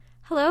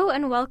Hello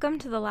and welcome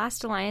to the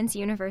Last Alliance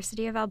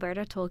University of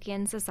Alberta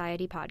Tolkien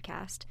Society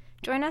podcast.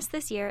 Join us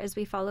this year as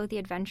we follow the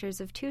adventures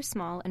of two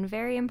small and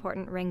very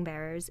important ring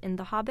bearers in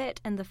The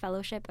Hobbit and the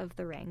Fellowship of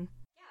the Ring.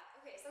 Yeah,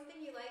 okay,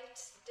 something you liked,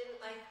 didn't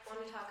like,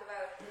 want to talk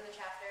about in the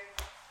chapter,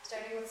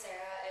 starting with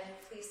Sarah, and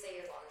please say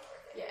your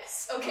lawnmower thing.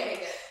 Yes,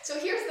 okay, so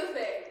here's the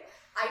thing.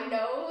 I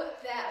know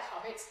that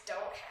hobbits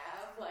don't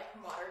have,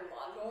 modern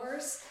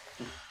lawnmowers,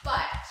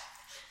 but,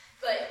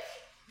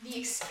 the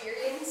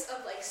experience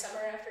of,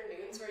 summer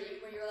afternoons where you're,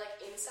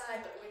 inside,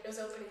 but the window's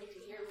open and you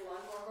can hear the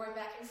lawnmower going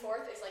back and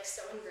forth is,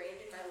 so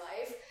ingrained in my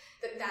life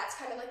that's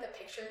kind of, the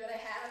picture that I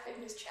have in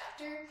this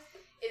chapter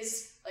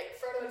is,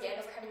 Frodo and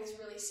Gandalf are having this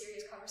really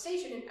serious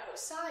conversation, and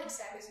outside,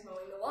 Sam is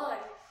mowing the lawn,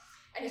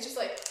 and it's just,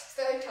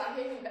 they're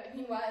talking, and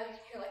meanwhile, you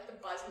can hear, the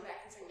buzz in the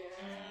back, and it's like,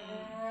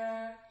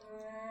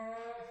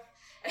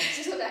 and it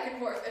just goes back and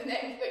forth, and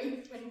then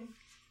when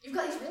you've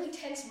got these really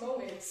tense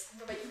moments,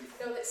 but you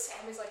know that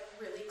Sam is,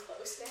 really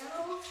close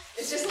now.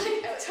 It's just,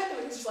 outside the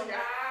window, it's just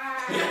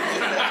ah!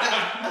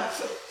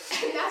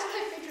 And that's what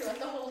I picture,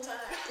 the whole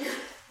time.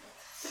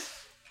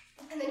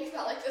 And then you've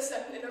got, the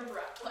sudden and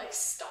abrupt,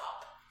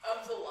 stop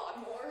of the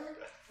lawnmower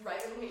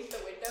right underneath the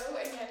window,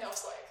 and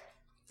Gandalf's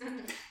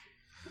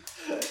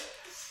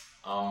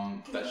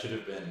that should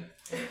have been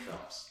in the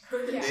films.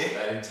 Yeah.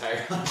 That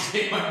entire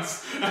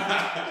sequence.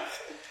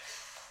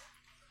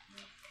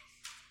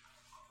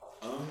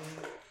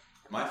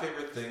 My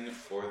favorite thing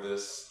for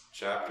this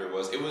chapter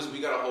was we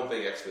got a whole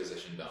big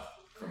exposition dump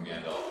from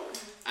Gandalf.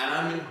 And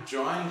I'm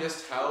enjoying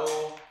just how,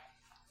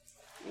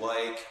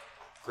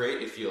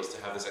 great it feels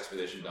to have this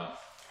exposition dump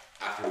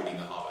after reading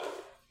The Hobbit.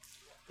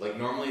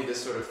 Normally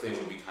this sort of thing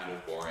would be kind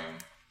of boring,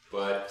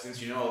 but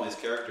since you know all these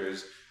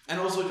characters, and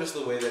also just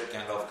the way that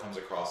Gandalf comes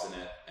across in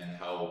it, and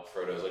how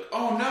Frodo's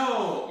oh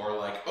no! Or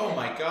oh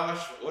my gosh,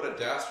 what a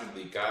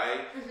dastardly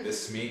guy,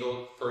 this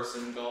Smeagol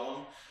person,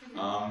 Gollum.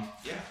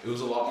 It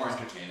was a lot more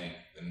entertaining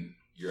than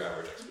your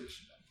average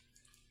exposition.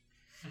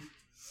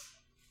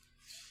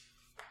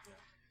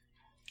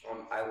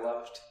 I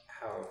loved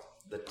how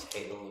the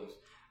tale of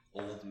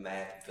old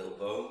Mad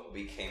Bilbo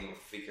became a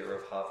figure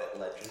of Hobbit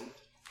legend.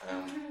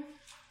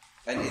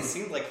 And it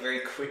seemed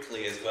very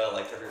quickly as well,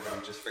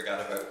 everyone just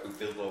forgot about who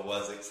Bilbo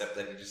was, except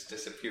that he just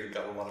disappeared,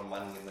 got a lot of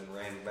money, and then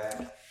ran back.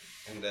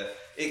 And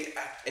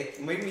it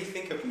made me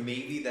think of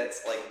maybe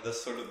that's the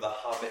sort of the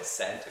Hobbit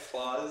Santa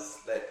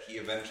Claus that he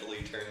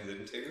eventually turns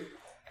into.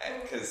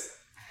 Because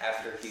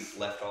after he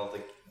left all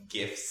the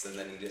gifts and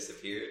then he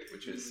disappeared,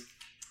 which is,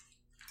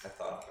 I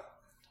thought about that.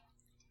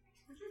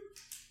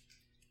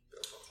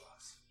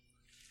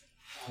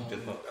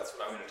 Bilbo Claus. That's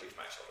what I'm going to teach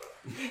my children.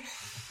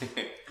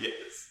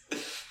 Yes.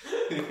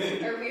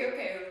 Are we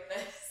okay with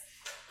this?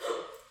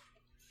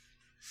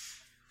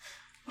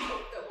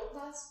 Bilbo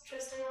Claus?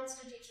 Tristan wants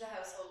to teach the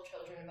household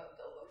children about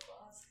Bilbo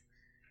Claus.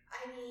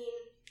 I mean,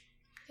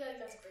 I feel like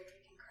that's a bridge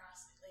we can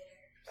cross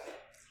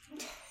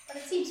later. But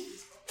it seems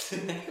peaceful.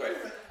 Right.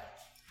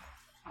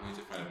 We need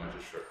to find a bunch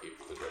of short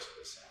people to dress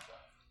up as Santa.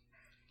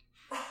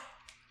 I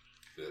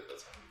feel like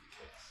that's going to be the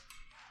case.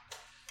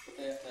 But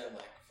they have to have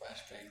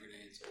flashbang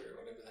grenades or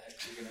whatever the heck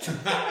you're gonna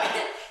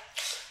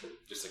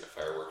Just a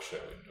fireworks show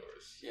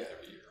indoors. Yeah.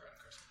 Every year around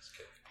Christmas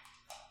cake.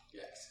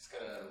 Yes, it's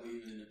gotta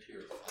leave in a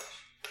pure flash.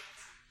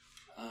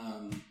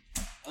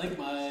 I think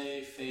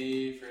my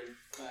favorite...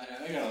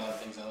 I got a lot of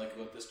things I like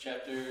about this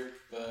chapter,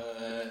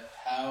 but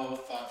how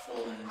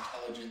thoughtful and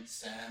intelligent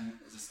Sam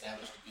is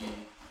established to be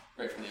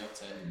right from the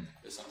outset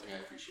is something I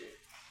appreciate.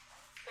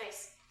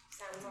 Nice.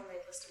 Sounds on my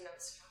list of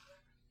notes to talk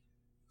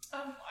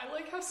about. I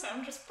like how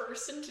Sam just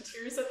bursts into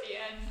tears at the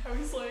end. How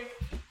he's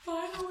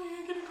finally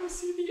I'm gonna go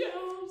see the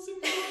elves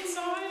and go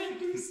outside and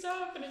do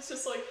stuff. And it's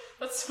just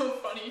that's so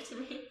funny to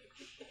me.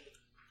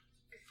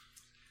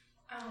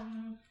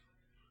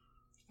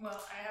 Well,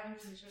 I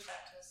haven't finished the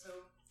chapter, so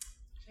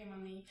shame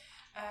on me.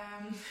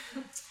 And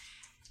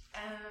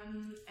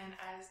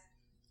as,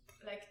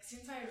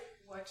 since I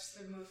watched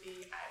the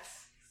movie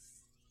as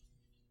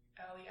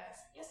early as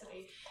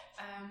yesterday,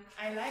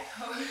 I like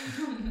how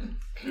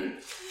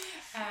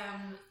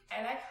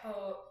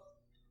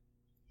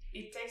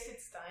it takes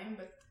its time,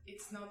 but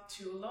it's not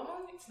too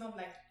long. It's not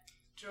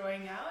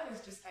drawing out.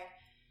 It's just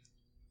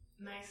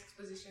nice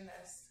exposition,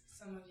 as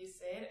some of you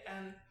said,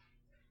 and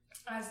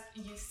as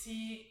you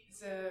see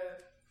the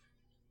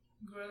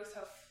growth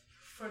of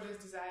Frodo's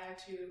desire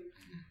to,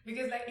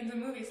 because in the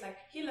movie it's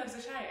he loves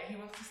the Shire, he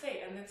wants to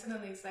stay, and then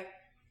suddenly it's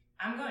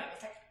I'm going.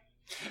 It's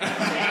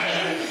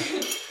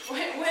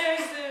where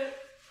is the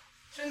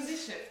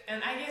transition?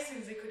 And I guess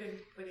they couldn't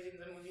put it in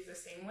the movie the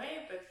same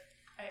way, but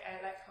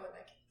I like how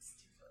it's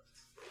developed.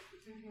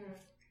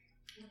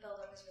 The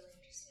build-up is really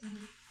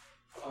interesting.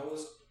 I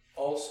was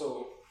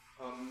also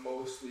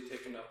mostly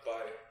taken up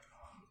by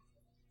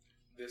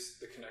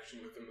the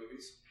connection with the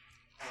movies.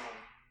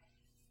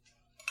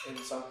 In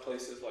some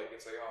places,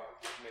 it's it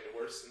made it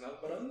worse,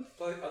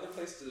 but other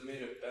places it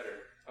made it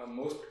better.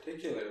 Most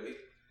particularly,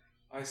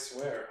 I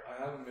swear, I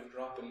haven't been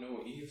dropping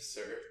no eaves,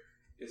 sir,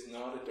 is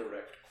not a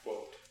direct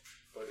quote,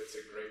 but it's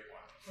a great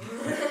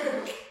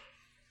one.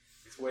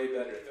 It's way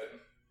better than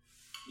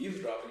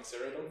fine,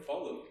 Sarah. Don't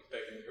follow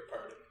begging your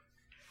pardon.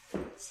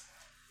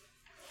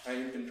 I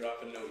ain't been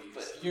dropping no eaves.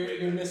 But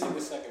you're missing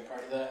the second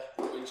part of that,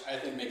 which I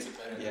think makes it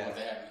better than what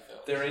they have in the film.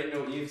 There ain't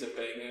no eaves at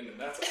begging, and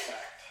that's a fact.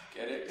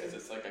 Get it? Because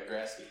it's like a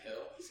grassy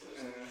hill. So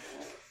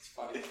it's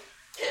funny.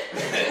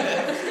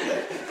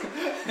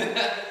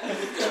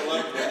 I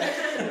like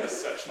that.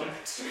 As such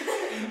nights.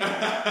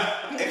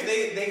 If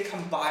they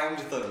combined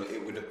them,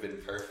 it would have been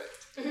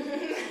perfect.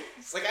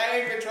 It's like, I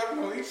ain't been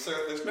dropping no eaves, sir.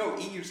 There's no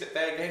eaves at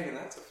Bag End, and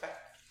that's a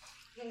fact.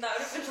 That would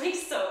have been like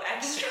so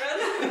extra.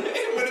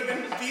 It would have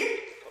been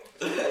beautiful.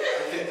 I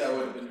think that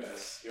would have been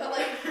best. But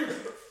like,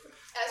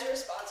 as a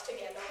response to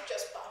Gandalf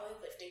just bodily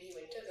lifting you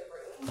into the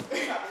room,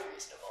 probably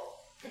reasonable.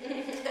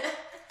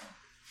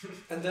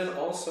 And then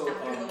also,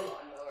 After the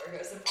lawnmower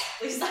goes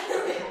please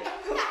silent.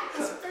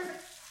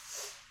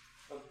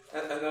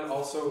 and then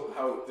also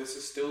how this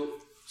is still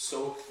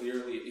so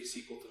clearly a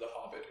sequel to The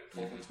Hobbit in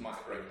Tolkien's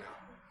mind right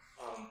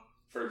now.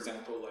 For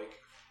example, like,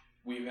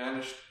 we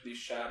vanished the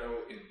shadow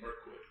in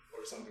Mirkwood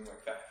or something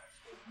like that.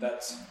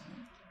 That's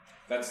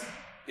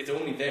it's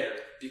only there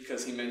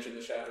because he mentioned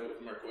the shadow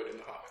of Mirkwood in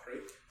The Hobbit,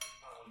 right?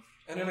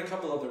 And in a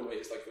couple other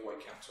ways, like the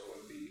White Council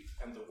and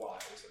the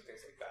Wise and things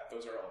like that.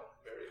 Those are all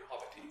very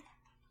Hobbit-y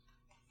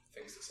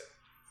things to say.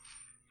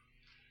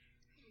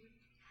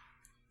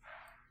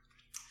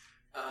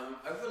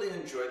 I really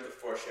enjoyed the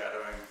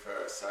foreshadowing for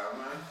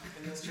Saruman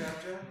in this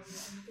chapter.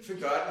 I've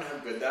forgotten how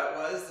good that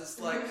was. This,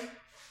 like,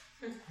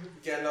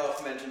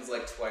 Gandalf mentions,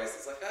 like, twice.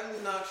 It's like,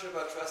 I'm not sure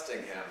about trusting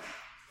him.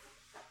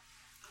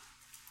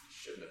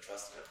 Shouldn't have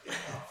trusted him,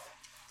 Gandalf.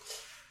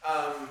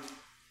 I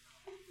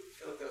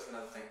feel like there was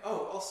another thing.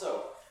 Oh,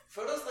 also,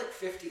 Frodo's, like,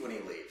 50 when he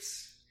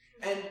leaves.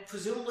 And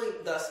presumably,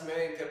 thus,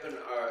 Merry and Pippin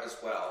are as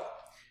well.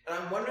 And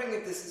I'm wondering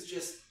if this is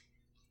just...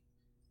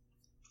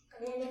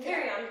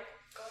 Carry on.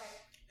 Go ahead.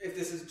 If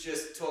this is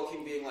just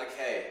Tolkien being like,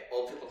 hey,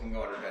 old people can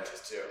go on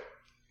adventures too.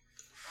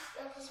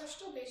 No, because they're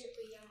still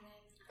basically young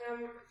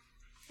men.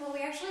 Well, we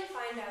actually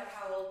find out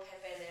how old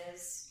Pippin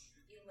is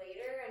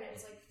later, and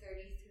it's like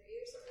 33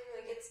 or something.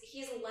 Like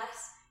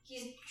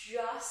he's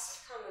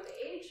just come of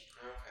age.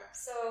 Okay.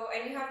 So,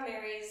 and you have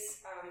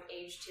Merry's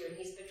age too, and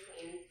he's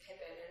between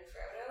Pippin and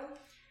Frodo.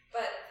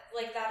 But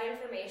like that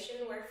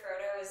information where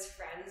Frodo is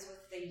friends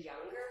with the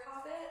younger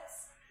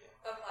hobbits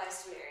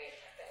applies to Merry and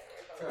Pippin.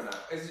 They're both, Fair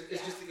enough.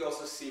 It's just that you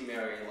also see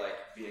Merry like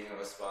being a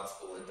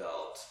responsible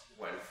adult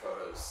when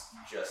Frodo's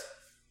just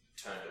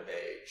turned of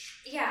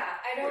age. Yeah,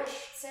 I don't.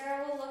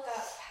 Sarah will look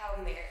up how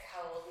old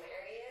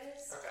Merry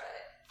is. Okay. But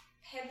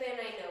Pippin,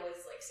 I know,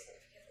 is like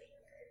significantly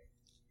younger.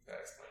 That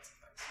explains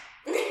things.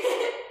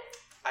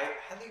 I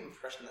had the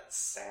impression that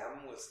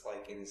Sam was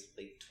like in his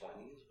late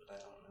 20s, but I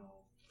don't know.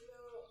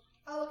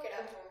 I'll look it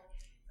up.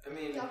 I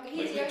mean, He's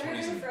Like younger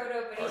 20s than and- Frodo,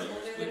 but he's Are you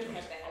older late than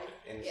 20s?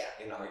 Pippin.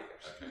 In our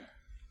years.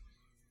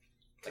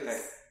 Okay.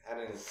 Like, I had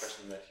an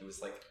impression that he was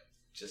like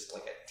just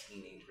like a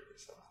teenager or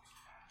something.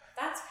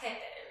 That's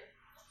Pippin.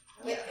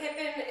 Like,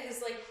 Pippin has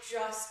like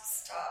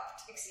just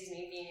stopped,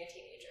 being a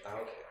teenager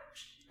pretty Okay. much.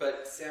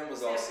 but Sam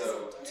was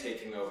also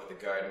taking over the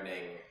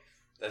gardening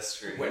That's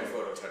true. when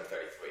Frodo turned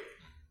 33.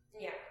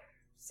 Yeah.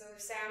 So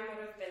Sam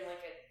would have been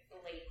like a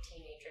late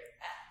teenager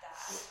at that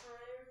time.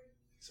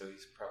 So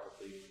he's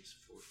probably in his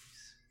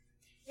 40s.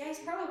 Yeah, he's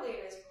probably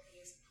in his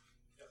 40s.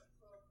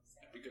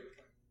 Be good with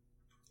that.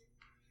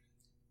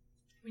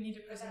 We need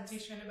a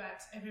presentation about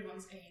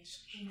everyone's age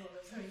in Lord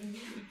of the Rings.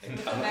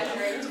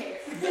 Measuring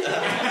tape.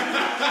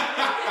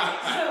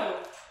 So,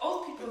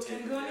 old people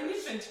can go on an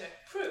adventure.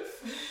 Proof.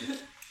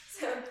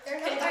 So, They're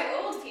and not by that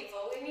old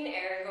people, we mean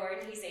Aragorn,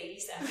 he's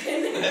 87.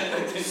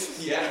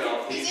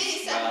 Yeah. He's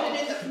 87 and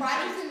in the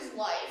prime of his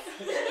life.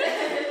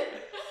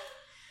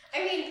 I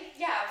mean,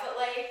 yeah, but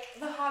like,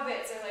 the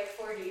hobbits are like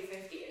 40, 50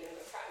 and in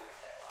the prime of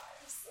their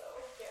lives, so,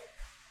 yeah.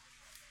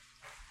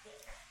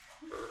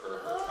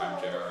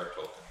 I'm J.R.R.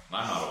 Tolkien.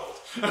 I'm not old.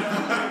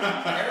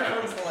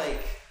 Aragorn's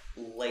like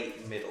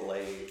late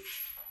middle-aged.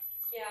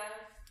 Yeah.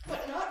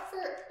 But not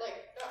for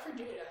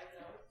Dunedain,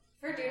 though.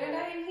 For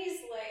Dunedain, he's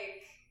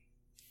like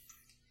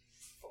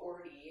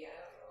 40, I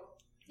don't know.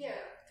 Yeah.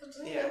 Because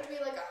doesn't he Yeah. have to be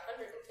like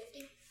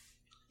 150?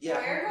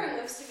 Yeah. Aragorn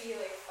lives to be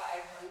like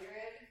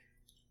 500.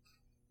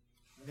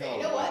 Okay,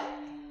 you know what?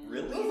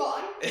 Really? Move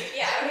on.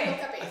 Yeah, okay.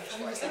 Look up ages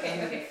for us.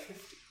 Okay.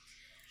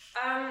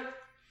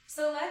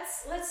 So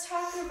let's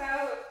talk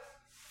about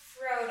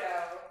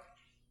Frodo.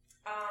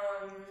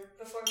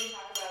 Before we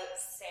talk about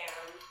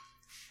Sam.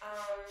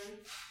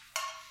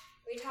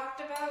 We talked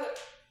about,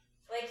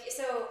 like,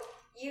 so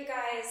you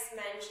guys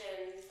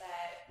mentioned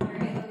that, or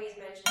Eloise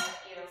mentioned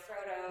that,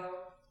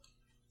 Frodo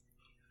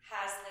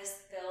has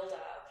this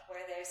build-up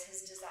where there's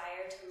his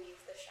desire to leave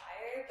the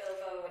Shire.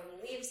 Bilbo, when he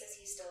leaves, says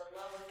he's still in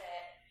love with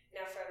it.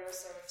 Now Frodo's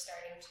sort of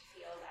starting to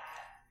feel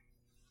that,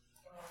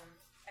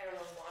 I don't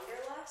know,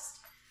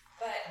 wanderlust.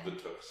 But, The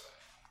Took side.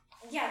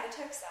 yeah, the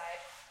Took side.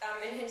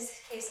 In his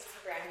case, it's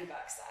the Brandy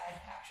Buck side,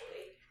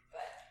 actually.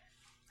 But,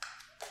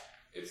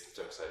 It's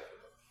the Took side for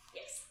them.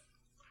 yes.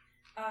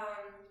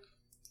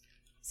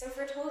 So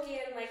for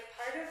Tolkien, like,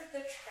 part of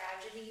the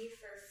tragedy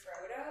for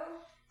Frodo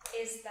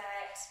is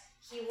that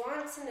he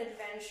wants an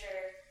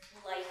adventure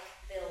like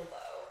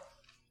Bilbo,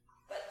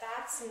 but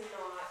that's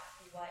not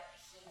what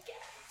he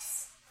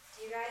gets.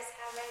 Do you guys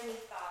have any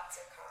thoughts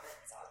or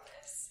comments on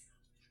this?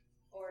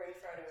 Or in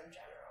Frodo in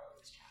general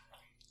in this chapter?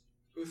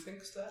 Who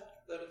thinks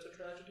that it's a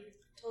tragedy?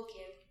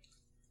 Tolkien.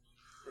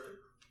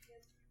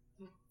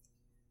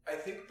 I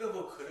think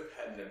Bilbo could have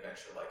had an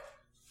adventure like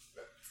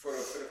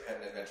Frodo could have had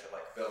an adventure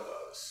like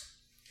Bilbo's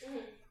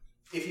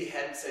if he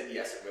hadn't said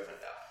yes at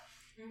Rivendell.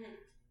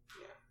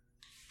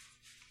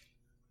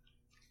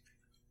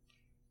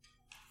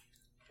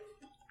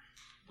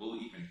 Well,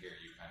 even here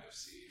you kind of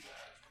see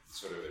that the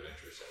sort of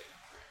adventure setting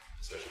up for him,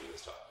 especially with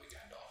this talk with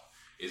Gandalf,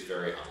 is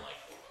very unlike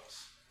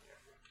Bilbo's.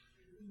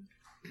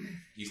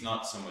 He's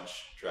not so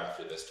much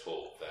drafted as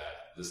told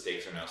that the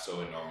stakes are now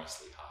so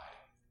enormously high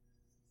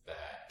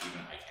that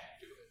even I can't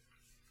do it.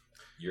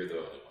 You're the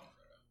only one,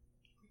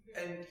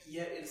 Frodo. And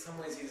yet, in some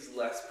ways, he's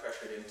less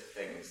pressured into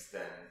things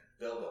than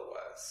Bilbo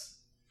was.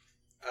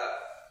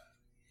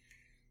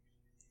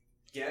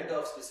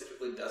 Gandalf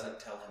specifically doesn't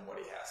tell him what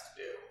he has to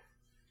do.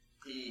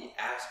 He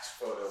asks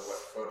Frodo what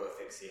Frodo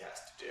thinks he has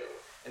to do,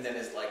 and then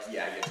is like,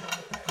 yeah, you tell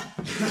me.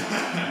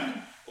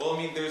 Well, I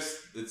mean,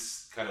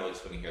 it's kind of like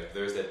splitting here.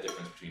 There's that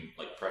difference between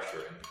like pressure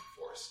and being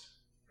forced.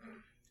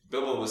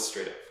 Bilbo was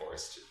straight up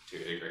forced to a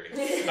degree.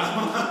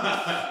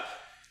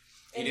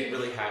 He didn't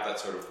really have that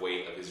sort of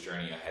weight of his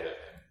journey ahead of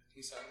him.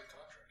 He signed the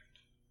contract.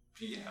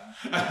 Yeah.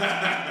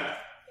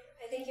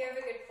 I think you have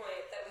a good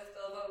point that with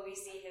Bilbo we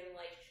see him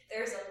like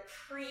there's a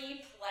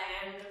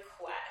pre-planned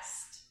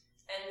quest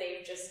and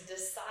they've just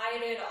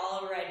decided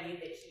already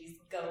that he's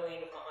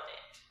going on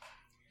it.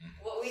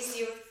 What we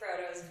see with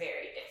Frodo is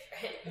very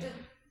different.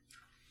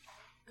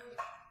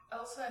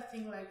 Also, I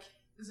think like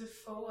the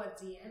foe at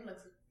the end,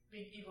 like the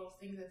big evil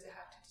thing that they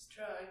have to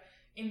destroy.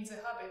 In The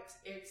Hobbit,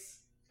 it's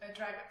a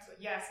dragon. So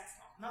yes, it's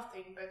not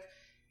nothing, but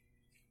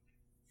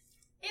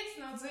it's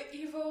not the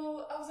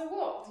evil of the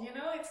world. You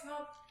know, it's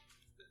not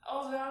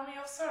all the army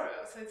of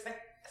sorrow. So it's like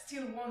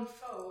still one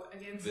foe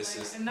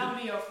against an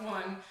army of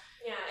one.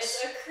 Yeah,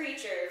 it's a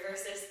creature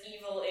versus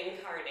evil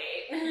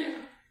incarnate.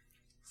 Yeah.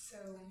 So.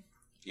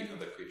 Even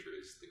though the creature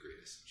is the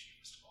greatest and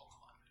cheapest of all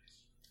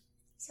calamities.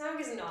 Smaug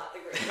is not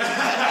the greatest. The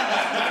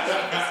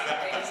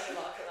greatest of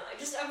all calamities.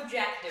 Just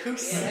objectively. Who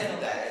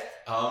said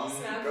that? Smaug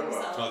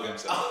himself. Smaug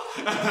himself.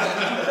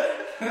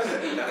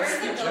 Where's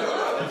the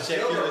Bilbo?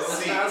 Check your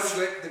receipts.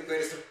 The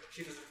greatest of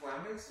cheapest of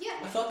calamities? Yeah.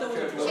 I thought that was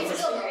a It's dwarfish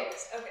still thing.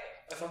 greatest. Okay.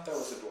 I thought that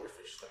was a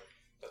dwarfish thing.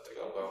 That they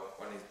got Bilbo,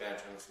 when he's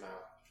bantering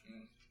Smaug.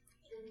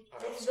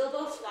 It's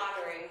Bilbo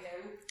flattering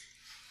him.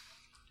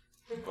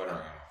 Buttering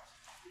him.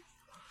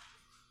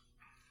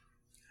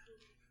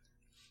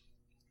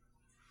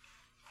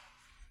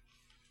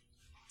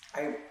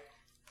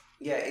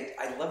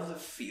 I love the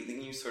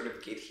feeling you sort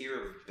of get here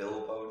of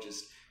Bilbo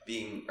just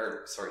being,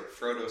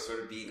 Frodo sort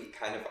of being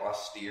kind of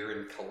austere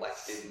and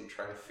collected and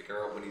trying to figure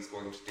out what he's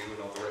going to do,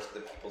 and all the rest of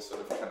the people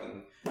sort of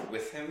coming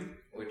with him,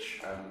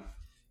 which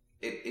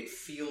it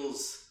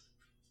feels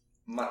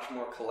much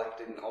more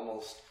collected and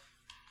almost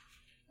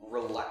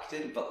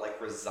reluctant, but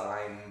like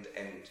resigned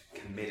and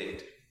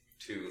committed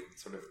to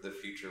sort of the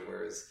future,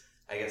 whereas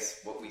I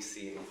guess what we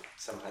see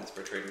sometimes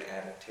portrayed in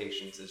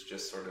adaptations is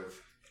just sort of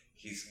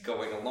he's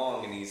going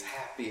along and he's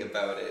happy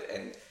about it,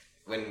 and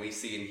when we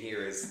see in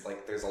here is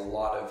like there's a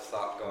lot of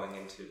thought going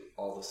into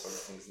all those sort of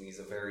things, and he's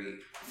a very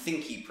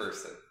thinky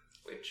person,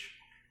 which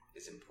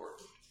is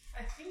important.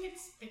 I think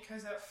it's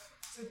because of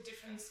the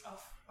difference of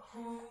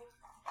who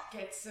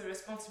gets the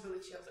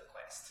responsibility of the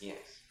quest. Yes.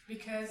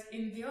 Because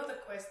in the other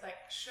quest, like,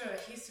 sure,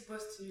 he's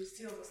supposed to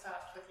steal the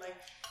stuff, but, like,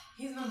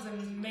 he's not the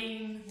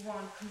main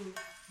one who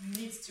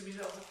needs to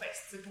resolve the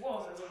quest. The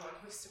dwarves are the one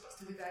who's supposed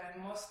to do that,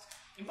 and most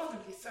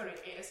importantly, Thorin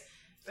is.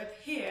 But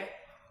here,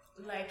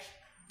 like,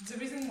 the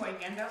reason why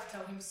Gandalf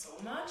tells him so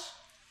much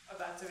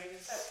about the ring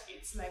and stuff,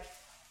 it's like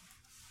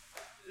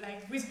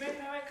with great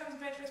power comes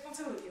great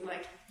responsibility.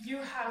 Like, you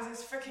have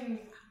this freaking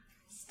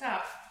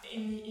stuff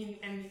in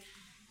and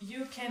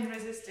you can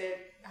resist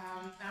it.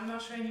 I'm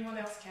not sure anyone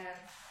else can.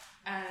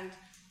 And,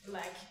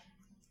 like,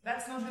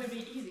 that's not going to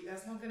be easy.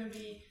 That's not going to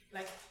be,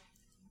 like,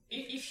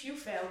 if you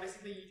fail,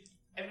 basically,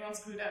 everyone's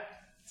screwed up.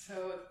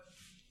 So,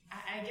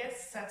 I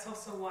guess that's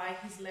also why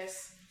he's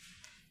less,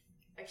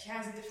 like, he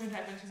has a different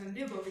adventure than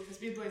Bilbo, because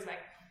Bilbo is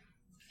like,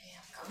 hey,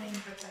 I'm coming,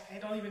 but, like, I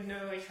don't even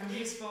know if I'm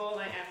useful,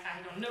 I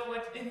don't know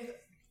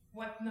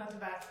what not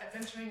about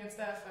adventuring and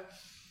stuff,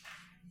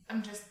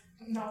 I'm just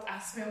not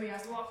as smelly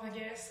as dwarf, I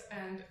guess,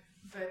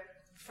 but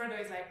Frodo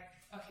is like,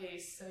 okay,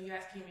 so you're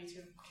asking me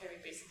to carry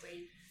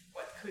basically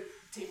what could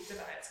tip the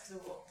balance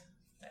of the world.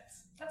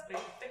 That's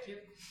great, thank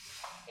you.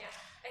 Yeah,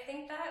 I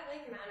think that,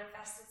 like,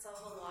 manifests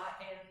itself a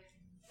lot in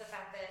the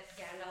fact that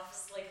Gandalf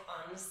is, like,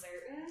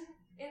 uncertain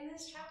in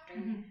this chapter.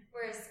 Mm-hmm.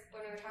 Whereas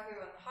when we were talking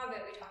about The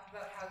Hobbit, we talked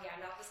about how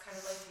Gandalf is kind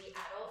of like the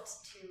adult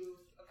to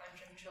a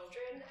bunch of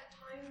children at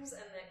times,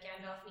 and that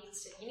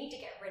you need to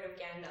get rid of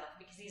Gandalf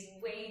because he's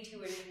way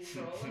too in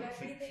control of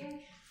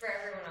everything for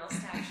everyone else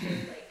to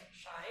actually, like,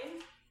 shine.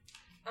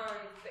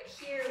 But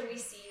here we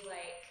see,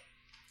 like,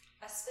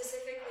 a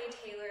specifically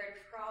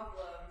tailored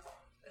problem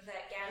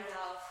that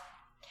Gandalf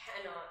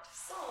cannot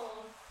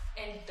solve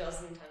and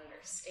doesn't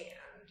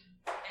understand,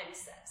 and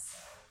says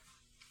so.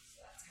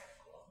 So that's kind of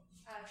cool.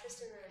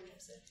 Tristan and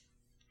Joseph.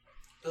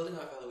 Building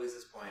off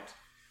Eloise's point,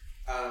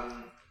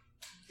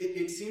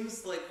 it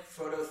seems like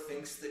Frodo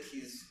thinks that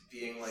he's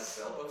being like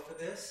Bilbo for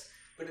this,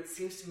 but it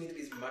seems to me that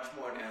he's much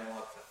more an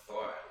analog for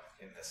Thorin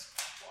in this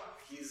one.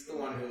 He's the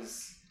one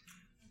who's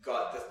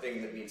got the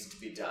thing that needs to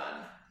be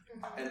done,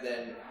 and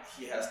then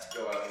he has to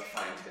go out and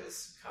find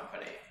his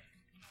company,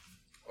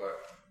 or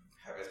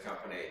have his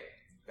company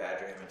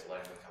badger him into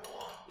letting them come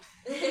along.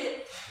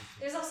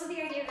 There's also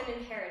the idea of an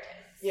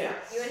inheritance. Yeah.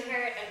 You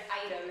inherit an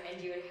item,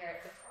 and you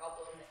inherit the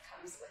problem that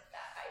comes with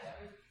that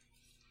item.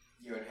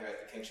 You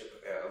inherit the kingship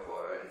of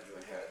Erebor, and you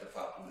inherit the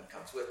problem that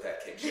comes with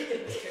that kingship,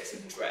 in this case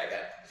of the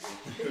dragon,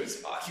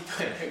 who's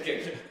occupying the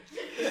kingdom.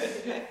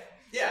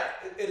 Yeah,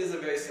 it is a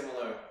very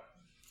similar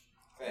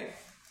thing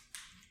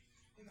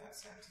in that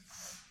sense.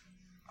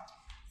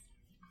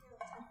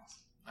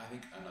 I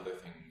think another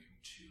thing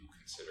to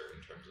consider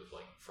in terms of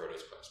like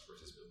Frodo's quest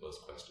versus Bilbo's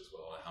quest as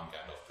well, and how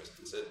Gandalf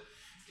presents it,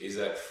 is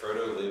that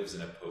Frodo lives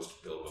in a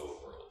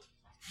post-Bilbo world.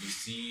 You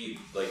see,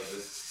 like,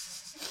 this...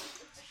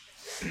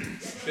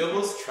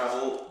 Bilbo's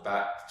travel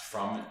back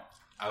from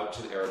out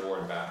to Erebor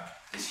and back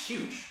is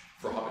huge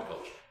for Hobbit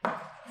culture.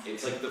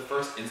 It's like the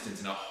first instance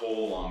in a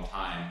whole long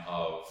time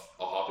of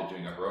a Hobbit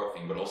doing a heroic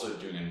thing, but also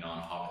doing a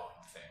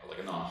non-Hobbit thing, or like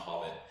a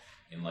non-Hobbit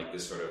in like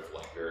this sort of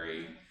like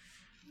very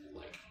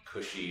like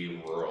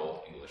cushy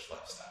rural English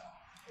lifestyle.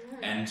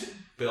 And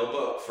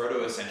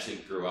Frodo essentially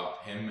grew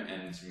up, him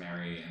and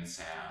Merry and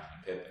Sam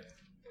and Pippin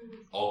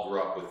all grew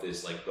up with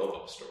this like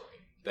Bilbo story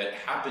that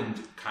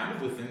happened kind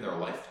of within their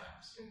lifetimes.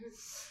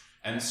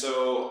 And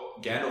so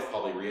Gandalf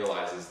probably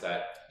realizes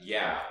that,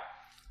 yeah,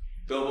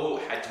 Bilbo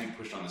had to be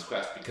pushed on this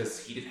quest because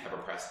he didn't have a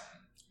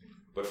precedent.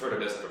 But Frodo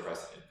does have a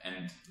precedent.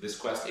 And this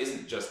quest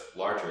isn't just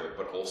larger,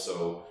 but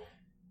also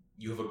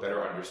you have a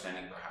better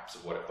understanding perhaps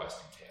of what a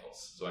quest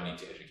entails. So I need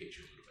to educate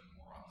you a little bit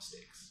more on the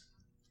stakes.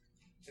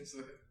 It's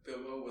like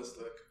Bilbo was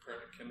the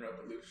Copernican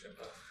revolution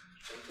of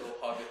gentle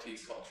hobbity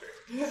culture.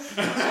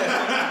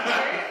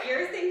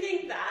 You're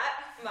thinking that?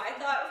 My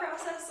thought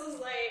process was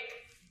like,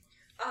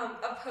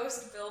 a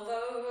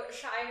post-Bilbo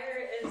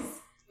Shire is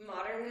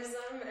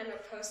modernism, and a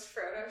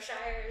post-Frodo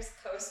Shire is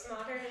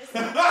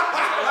postmodernism.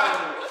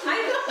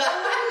 I'm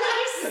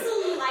only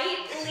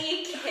slightly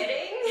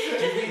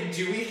kidding.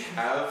 Do we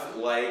have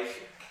like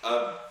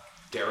a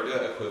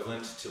Derrida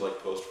equivalent to like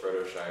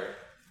post-Frodo Shire?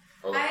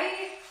 Or,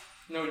 like,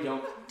 No, we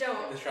don't.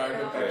 Don't. The Shire no.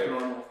 went back to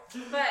normal.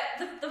 But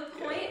the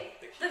point,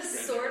 the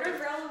sort of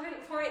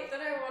relevant point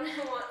that I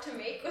want to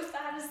make with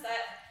that is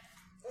that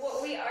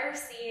what we are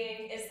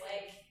seeing is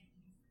like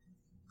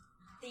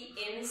the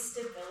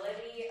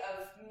instability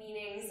of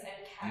meanings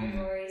and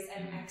categories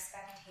and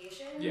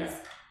expectations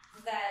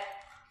that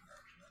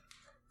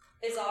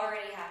is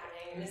already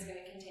happening and is going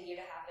to continue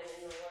to happen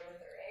in The Lord of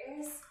the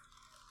Rings.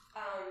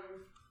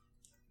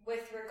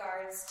 With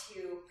regards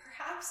to,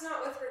 perhaps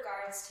not with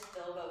regards to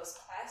Bilbo's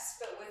quest,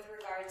 but with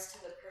regards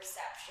to the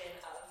perception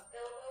of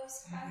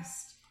Bilbo's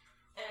quest,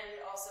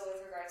 and also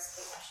with regards to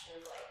the question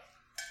of, like,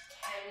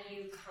 can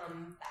you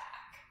come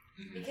back?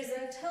 Because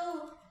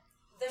until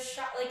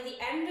the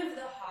end of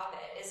The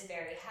Hobbit is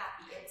very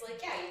happy. It's like,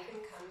 yeah, you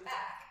can come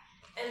back.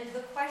 And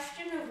the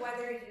question of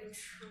whether you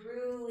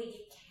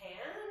truly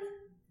can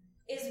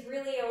is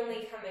really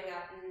only coming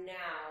up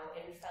now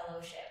in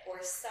Fellowship,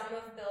 where some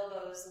of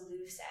Bilbo's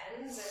loose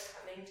ends are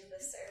coming to the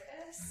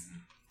surface.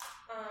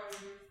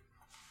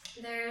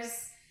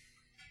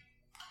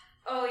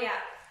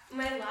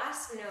 My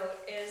last note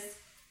is,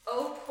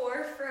 oh,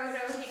 poor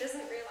Frodo, he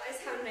doesn't realize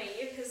how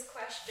naive his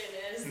question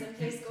is, and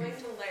he's going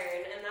to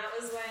learn. And that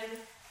was when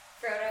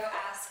Frodo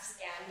asks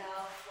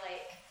Gandalf,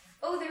 like,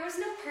 oh, there was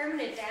no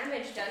permanent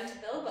damage done to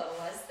Bilbo,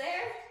 was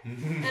there?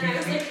 And I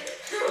was like,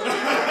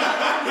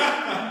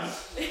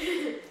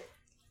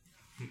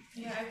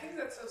 yeah, I think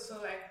that's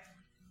also like,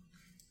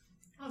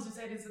 as you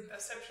said, it's a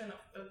perception of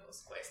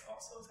Bilbo's quest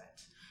also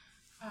that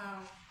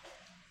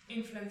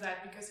influenced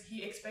that, because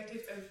he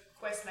expected a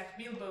quest like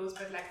Bilbo's,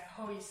 but like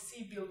how he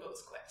see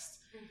Bilbo's quest.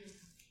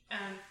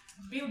 And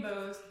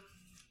Bilbo's,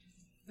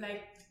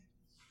 like,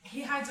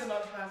 he hides a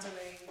lot about the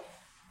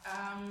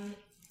ring.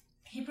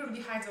 He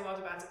probably hides a lot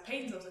about the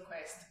pains of the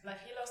quest. Like,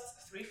 he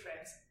lost 3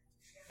 friends.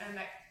 And,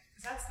 like,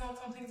 that's not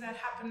something that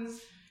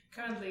happens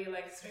currently,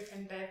 like, 3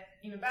 friends dead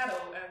in a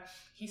battle.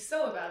 He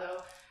saw a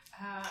battle.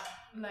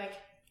 Like,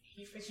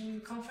 he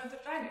freaking confronted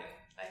the dragon.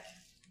 Like,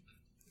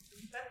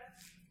 that...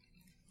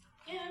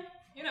 Yeah,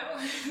 you know.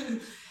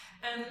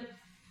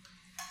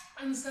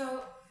 And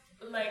so,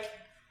 like,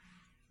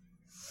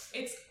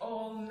 it's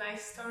all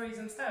nice stories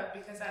and stuff,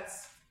 because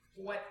that's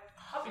what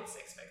hobbits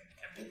expect.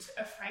 A bit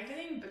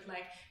frightening, but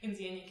like in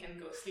the end you can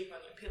go sleep on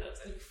your pillows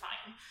and you're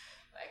fine.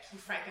 Like, he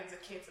frightens the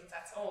kids and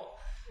that's all.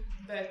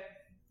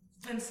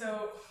 And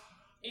so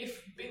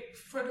if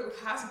Frodo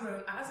has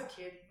grown as a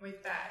kid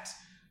with that,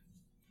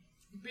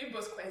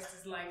 Bilbo's quest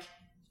is like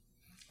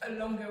a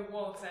longer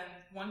walk than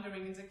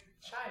wandering in the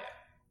Shire.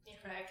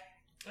 Like,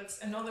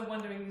 it's another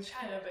wandering in the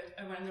Shire, but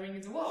a wandering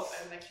in the world,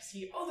 and like you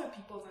see other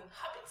peoples and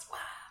hobbits. Wow!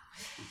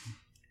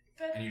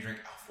 But And you drink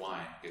elf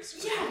wine. It's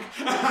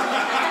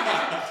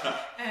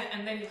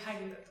and then you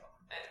hide in the top.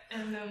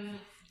 And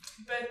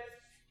but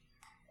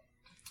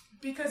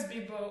because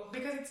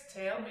it's a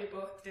tale,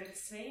 Bilbo didn't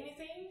say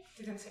anything,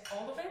 didn't say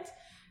all of it,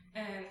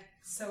 and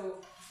so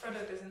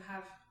Frodo doesn't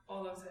have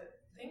all of the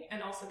thing,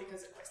 and also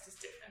because the quest is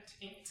different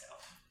in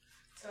itself.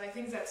 So I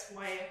think that's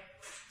why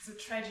the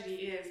tragedy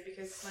is,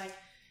 because like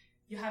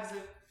you have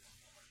the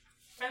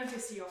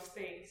fantasy of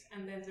things,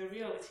 and then the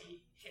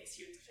reality hits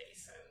you in the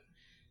face, and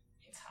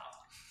it's hard.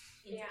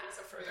 Yeah.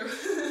 So Frodo.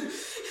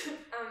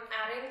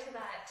 Adding to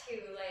that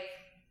too, like,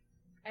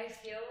 I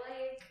feel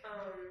like,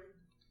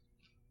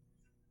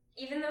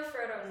 even though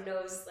Frodo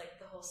knows, like,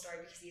 the whole story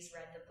because he's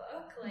read the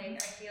book,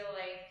 like, I feel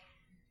like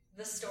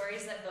the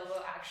stories that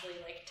Bilbo actually,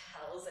 like,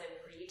 tells and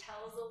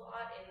retells a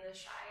lot in the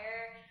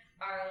Shire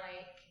are,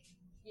 like,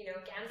 you know,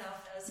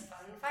 Gandalf does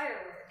fun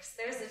fireworks.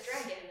 There's a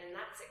dragon, and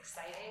that's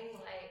exciting.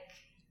 Like,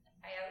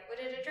 I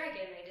outwitted a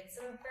dragon, I did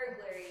some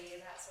burglary,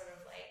 that sort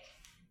of, like,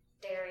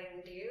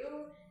 daring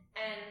do.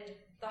 And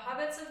the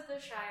hobbits of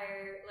the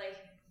Shire, like,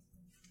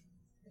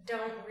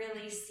 don't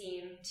really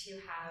seem to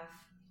have...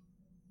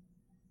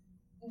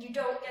 You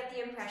don't get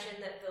the impression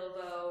that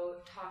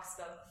Bilbo talks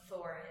about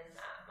Thorin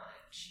that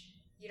much.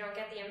 You don't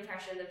get the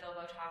impression that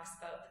Bilbo talks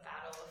about the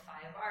Battle of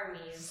Five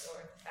Armies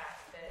or the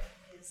fact that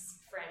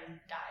his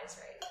friend dies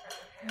right in front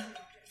of him.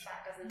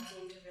 That doesn't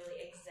seem to really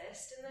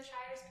exist in the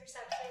Shire's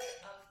perception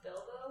of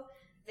Bilbo.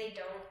 They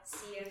don't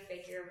see a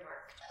figure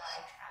marked by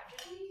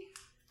tragedy.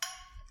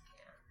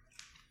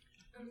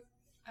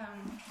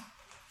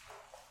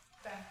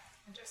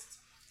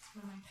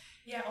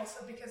 Yeah, also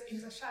because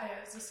in the Shire,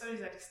 the story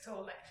that is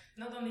told, like,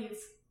 not only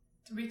it's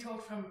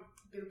retold from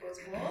Bilbo's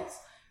words,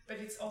 but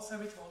it's also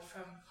retold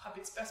from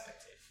Hobbit's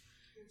perspective.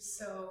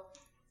 So,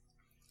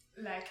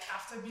 like,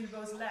 after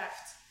Bilbo's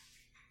left,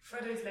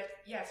 Frodo is like,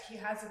 yes, he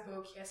has a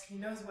book, yes, he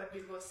knows what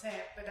Bilbo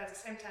said, but at the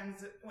same time,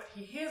 what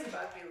he hears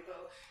about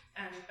Bilbo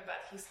and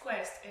about his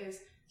quest is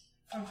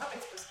from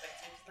Hobbit's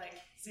perspective, like,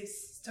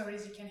 these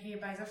stories you can hear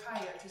by the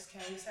fire to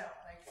scare yourself,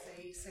 like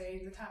they say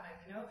in the tavern,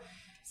 you know?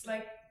 It's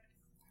like,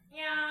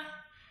 yeah,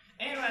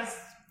 it was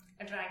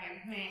a dragon,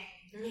 meh,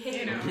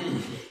 you know?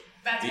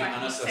 That's being what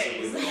he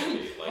unaccessibly says.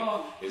 wealthy, like,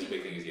 Or his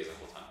big thing is he has a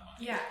whole ton of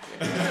money.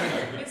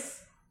 yeah,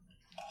 it's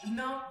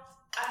not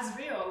as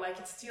real. Like,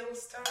 it's still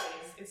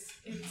stories.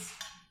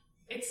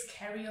 It's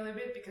scary a little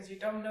bit because you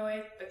don't know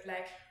it, but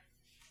like,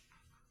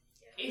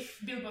 if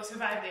Bilbo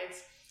survived it,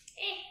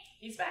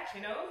 he's back,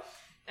 you know.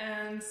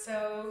 And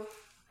so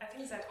I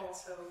think that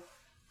also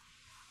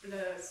blurs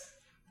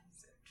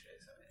the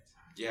truth of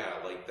it. Yeah,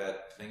 like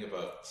that thing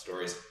about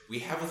stories. We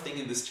have a thing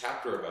in this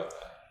chapter about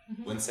that.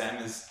 When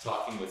Sam is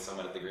talking with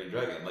someone at the Green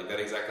Dragon, like that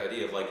exact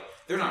idea of like,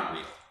 they're not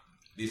real.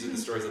 These are the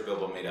stories that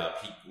Bilbo made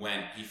up.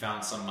 He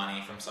found some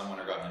money from someone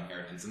or got an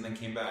inheritance and then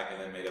came back and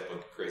then made up a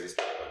crazy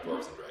story about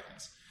dwarves and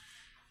dragons.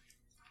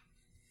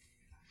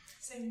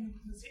 Same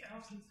with the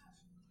elves and stuff.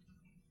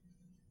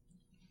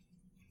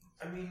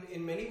 I mean,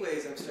 in many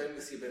ways, I'm starting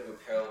to see a bit of a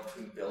parallel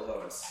between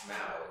Bilbo and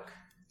Smaug.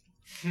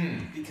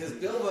 Because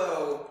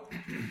Bilbo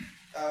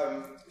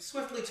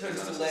swiftly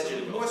turns to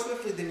legend, more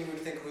swiftly than you would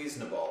think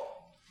reasonable.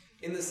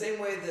 In the same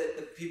way that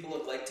the people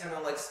of Lake Town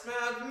are like,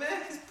 Smaug, meh,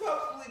 he's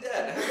probably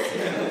dead. Haven't seen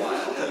him in a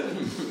while.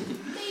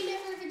 They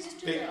never have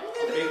existed Big, at all.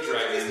 big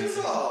dragons,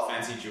 at all.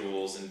 and fancy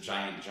jewels, and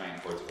giant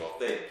cords of wealth.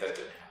 That didn't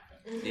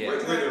happen. Yeah. We're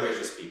the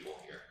richest people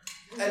here.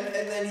 And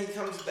then he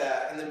comes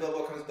back, and then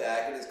Bilbo comes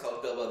back, and is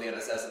called Bilbo the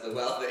Unaccessibly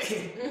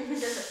Wealthy.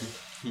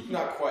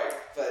 Not quite,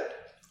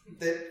 but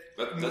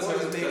But more that's how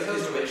is made of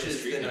his riches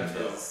riches treat than them, of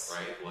though, his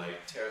right?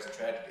 Like, terrors and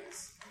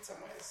tragedies, in some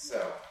ways.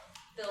 So,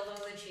 Bilbo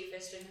the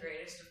chiefest and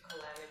greatest of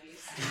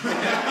calamities.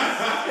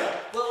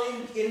 well,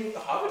 in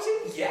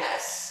Hobbiton,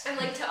 yes. I'm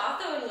like, to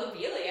Otho and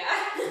Lobelia.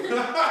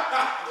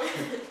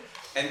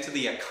 And to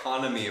the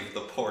economy of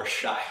the poor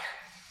Shire.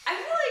 I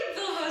feel like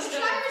Bilbo's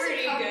done a Shire's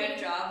pretty economy. good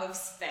job of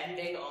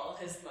spending all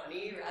his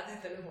money rather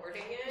than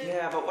hoarding it.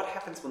 Yeah, but what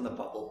happens when the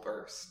bubble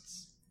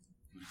bursts?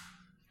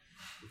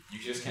 you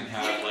just can't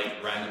have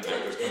like random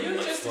characters come and You're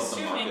like just flood the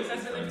assuming market that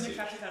with they live in a currency.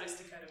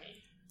 capitalist economy.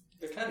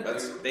 They kind of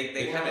That's- do.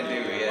 They kind of do,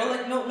 yeah. Well,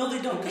 like, no,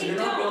 they don't, because They they're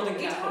not don't. building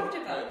We capital. talked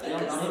about They don't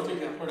this. know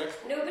to import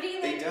export.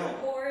 Nobody They like don't.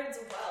 hoards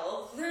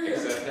wealth.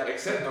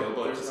 Except No,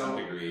 Bilbo to there's some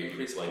no degree,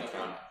 increase it's like in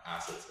count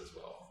assets as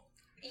well.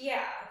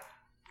 Yeah.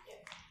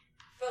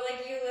 But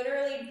like you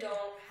literally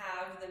don't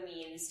have the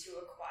means to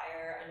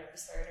acquire an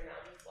absurd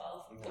amount of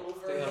wealth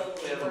over They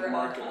the have labor a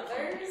market of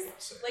economy, others.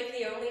 let's say. Like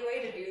the only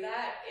way to do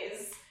that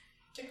is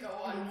To go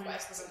on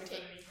quests and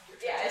take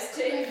is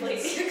to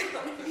inflate the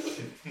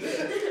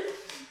economy.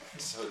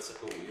 So it's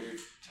like a weird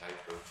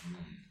type of.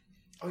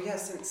 Oh yeah,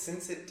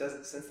 since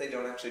they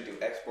don't actually do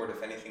export,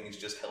 if anything, it's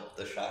just helped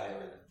the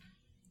Shire.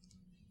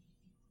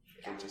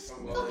 They just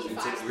They'll be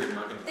It's fine. a weird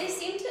market. They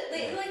seem to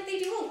they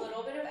do a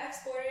little bit of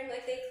exporting.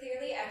 Like they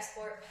clearly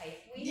export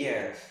pipeweed.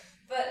 yeah.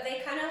 But they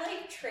kind of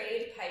like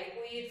trade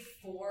pipeweed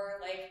for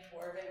like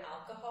dwarven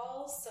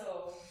alcohol.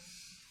 So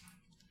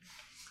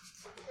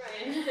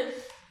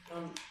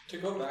To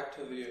go back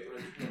to the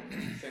original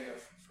thing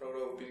of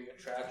Frodo being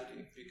a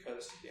tragedy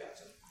because he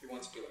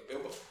wants to be like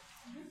Bilbo.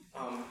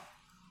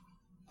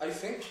 I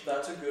think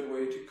that's a good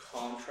way to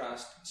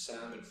contrast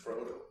Sam and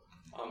Frodo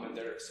and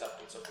their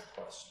acceptance of the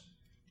quest.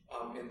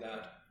 In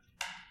that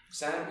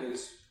Sam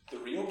is the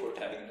real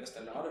protagonist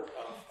and not a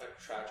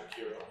tragic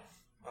hero.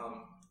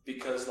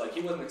 Because like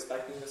he wasn't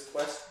expecting this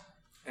quest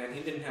and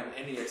he didn't have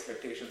any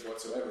expectations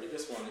whatsoever. He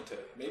just wanted to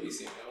maybe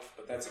see an elf,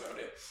 but that's about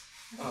it.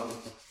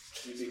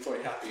 He'd be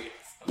quite happy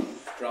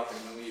dropping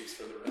the leaves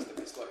for the rest of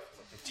his life.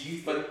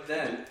 But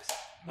then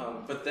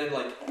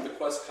like the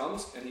quest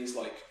comes and he's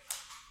like,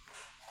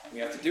 we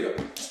have to do it.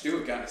 Let's do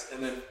it, guys.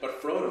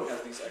 But Frodo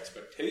has these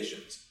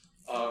expectations,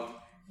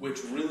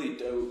 which really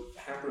do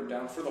hamper him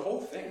down for the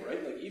whole thing,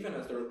 right? Like even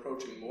as they're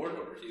approaching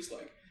Mordor, he's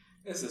like,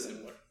 this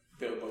isn't what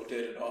Bilbo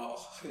did at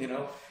all, you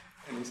know?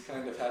 And he's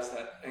kind of has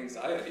that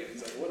anxiety, and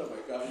he's like, what have I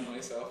gotten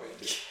myself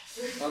into?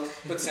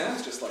 But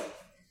Sam's just like,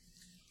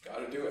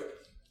 gotta do it.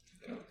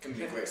 You know, Can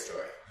be a great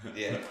story.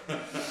 Yeah.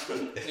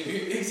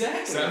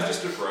 Exactly. Sam's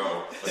just a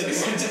bro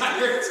this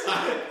entire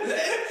time.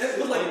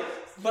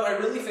 But I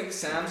really think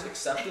Sam's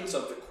acceptance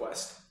of the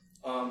quest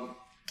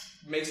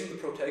makes him the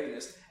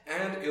protagonist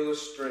and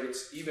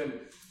illustrates,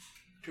 even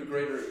to a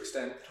greater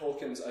extent,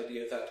 Tolkien's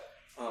idea that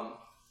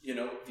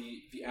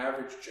the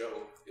average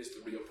Joe is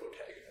the real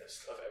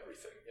protagonist of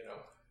everything. You know,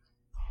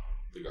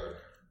 The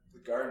gardener. the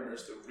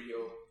gardener's the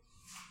real.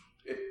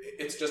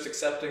 It's just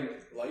accepting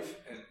life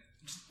and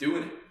just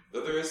doing it.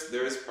 Though there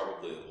is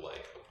probably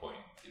like a point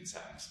in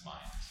Sam's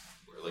mind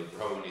where like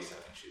probably when he's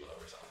having Sheila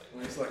or something.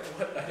 And he's like,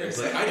 what? It's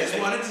like, I just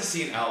wanted to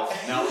see an elf.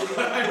 Now look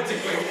what I'm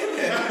doing.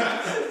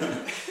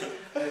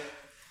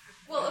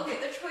 Well, okay,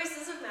 the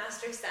choices of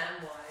Master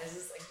Samwise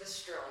is like the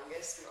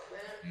strongest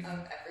moment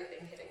of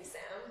everything hitting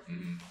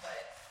Sam.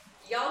 But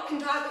y'all can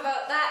talk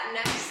about that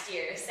next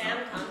year. Sam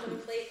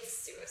contemplates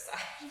suicide.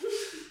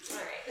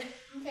 Alright.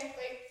 Okay,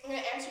 wait. I'm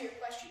gonna answer your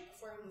question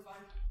before we move on.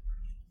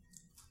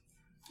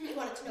 You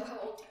wanted to know how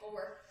old people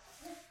were.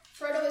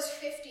 Frodo is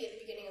 50 at the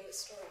beginning of the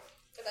story.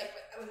 Like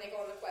when they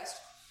go on the quest.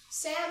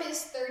 Sam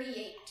is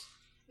 38.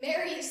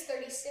 Merry is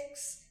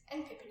 36,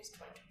 and Pippin is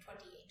 28.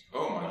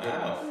 Oh my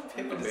god.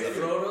 Pippin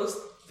Frodo's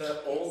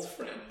the old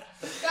friend.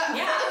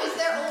 Frodo is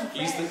their old friend.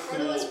 He's the Frodo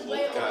cool is old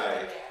way older guy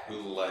than they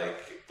are. who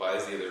like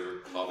buys the other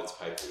hobbits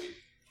pipe weed.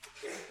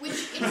 Which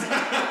is He's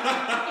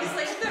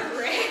like the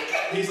Rick.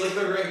 He's like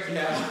the Rick,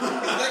 yeah.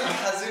 That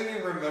cousin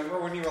you remember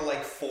when you were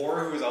like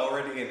 4 who was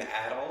already an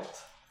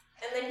adult?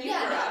 And then you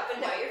Yeah, grew no, up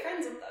and now you're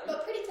friends with them.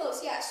 but pretty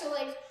close, yeah. So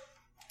like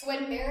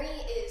when Merry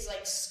is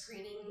like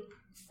screening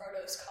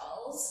Frodo's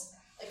calls,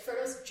 like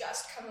Frodo's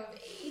just come of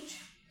age,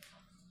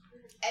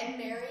 and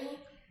Merry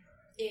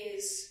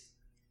is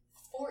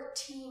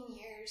 14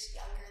 years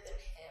younger than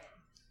him.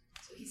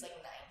 So he's like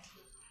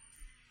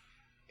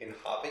 19. In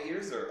Hobbit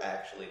years or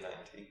actually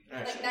 19?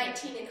 Like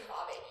 19 in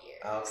Hobbit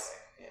years. Okay.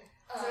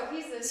 Yeah. So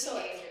he's a so,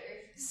 like,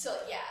 teenager. So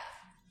yeah,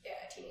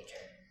 teenager.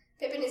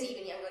 Pippin is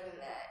even younger than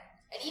that.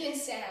 And even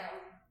Sam,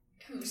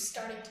 who's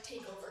starting to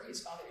take over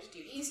his father's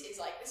duties, is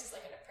like, this is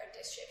like an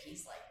apprenticeship.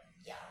 He's like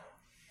young.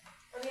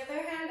 On the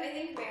other hand, I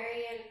think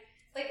Merry and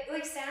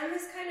like Sam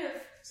is kind of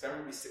Sam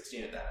would be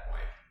 16 at that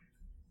point.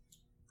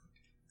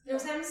 no.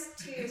 Sam's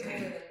 2 years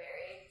younger than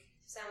Merry.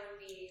 Sam would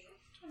be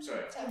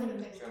Sorry. Sam would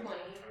have been 20. 21.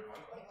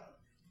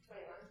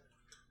 21.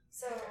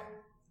 So,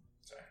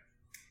 Sorry.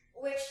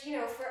 which, you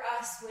know, for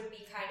us would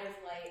be kind of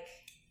like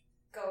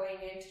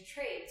going into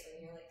trades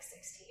when you're like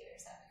 16 or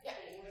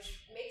 17,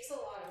 which makes a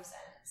lot of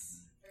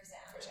sense for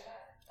Sam.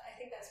 I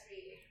think that's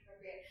pretty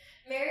appropriate.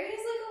 Merry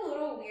is like a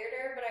little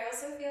weirder, but I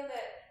also feel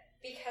that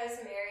because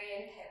Merry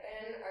and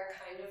Pippin are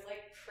kind of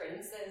like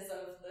princes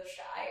of the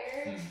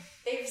Shire,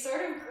 they've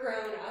sort of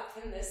grown up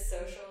in this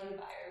social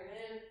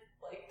environment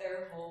like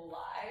their whole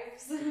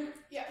lives.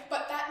 Yeah,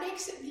 but that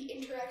makes the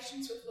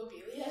interactions with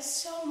Lobelia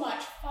so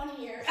much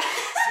funnier. Because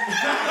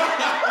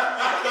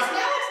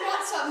now it's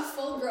not some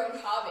full-grown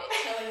hobbit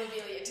telling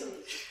Lobelia to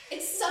leave.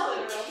 It's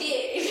some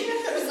kid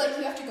who's like,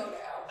 you have to go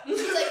now.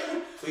 He's like,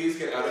 Please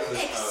get out of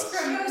this house.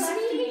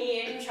 Excuse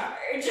me in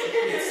charge.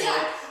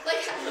 yeah,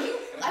 like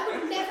I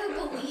would never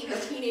believe a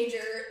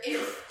teenager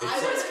if I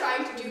was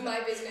trying to do my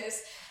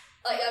business.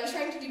 Like I was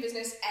trying to do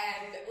business,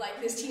 and like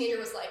this teenager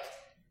was like,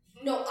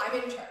 "No, I'm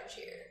in charge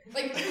here."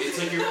 Like It's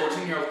like your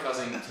 14-year-old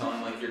cousin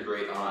telling like your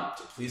great aunt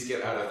to please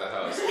get out of the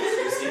house.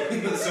 You're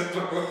seeing the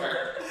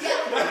Silverware.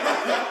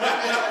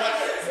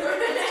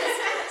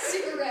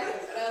 super random,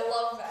 and I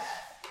love that.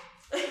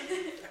 I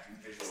can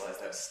visualize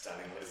that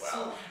stunningly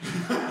well.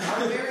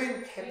 Are Merry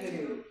and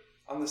Pippin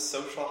on the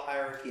social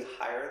hierarchy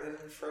higher than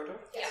Frodo?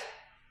 Yeah.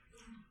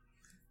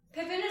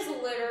 Pippin is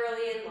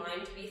literally in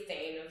line to be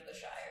Thane of the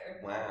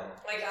Shire. Wow.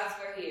 Like, that's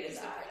where he is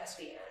He's the at prince.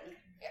 the end.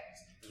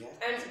 Yeah.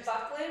 And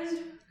Buckland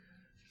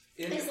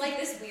is like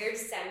this weird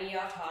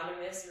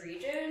semi-autonomous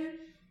region.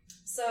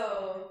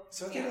 So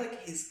So are they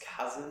like his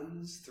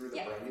cousins through the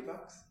Yeah. Brandy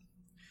Bucks?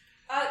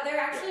 they're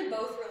actually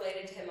both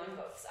related to him on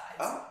both sides.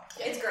 Oh.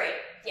 It's great.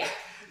 Yeah.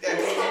 Yeah,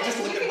 just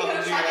look You at can go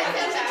Hobbit check out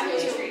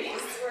geography. the family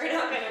trees. We're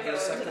not going to go Their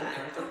into second that.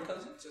 and third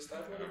cousins, is that?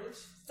 that what it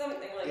is?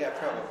 Something like Yeah, that.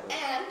 probably.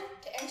 And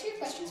to answer your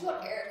questions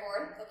about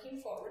Aragorn, looking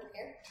forward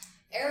here,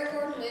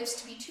 Aragorn lives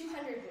to be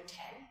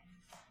 210.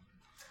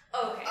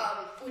 Okay.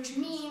 Which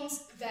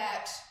means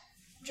that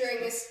during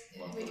this,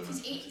 if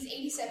he's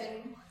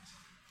 87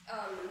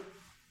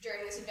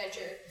 during this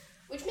adventure,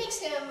 which makes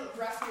him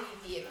roughly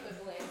the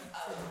equivalent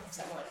of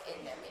someone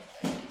in their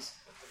mid-30s.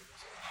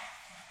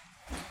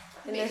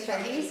 In their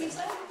 30s?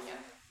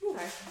 Yeah.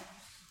 Okay.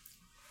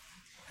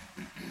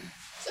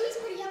 So he's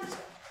pretty young still.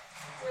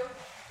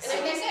 And And I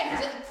like I guess said,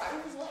 he's at the prime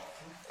of his life.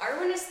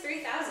 Arwen is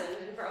 3,000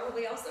 and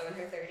probably also in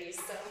her 30s,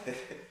 so.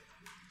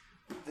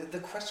 The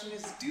question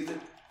is, do the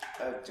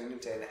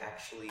Dunedain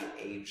actually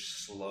age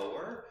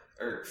slower?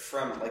 Or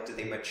do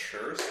they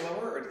mature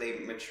slower, or do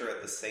they mature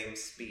at the same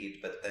speed,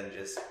 but then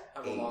just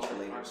Have a age longer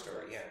later prime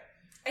story? of Yeah.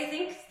 I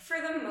think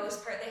for the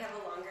most part they have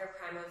a longer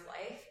prime of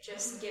life,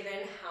 just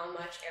given how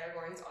much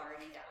Aragorn's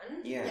already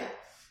done. Yeah. Yeah.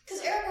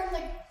 Because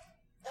Aragorn,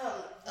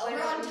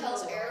 Elrond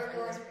tells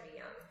Aragorn. Pretty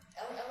young.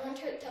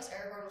 Elrond tells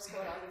Aragorn what's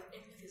going on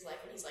with his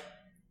life when he's like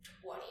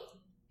 20.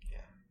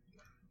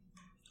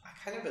 I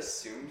kind of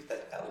assumed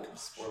that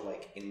elves were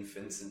like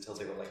infants until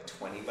they were like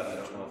 20, but I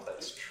don't know if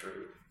that's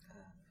true.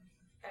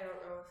 I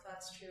don't know if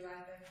that's true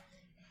either.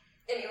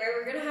 Anyway,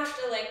 we're gonna have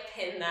to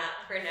pin that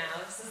for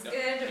now. This is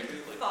good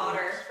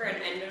fodder for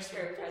an end of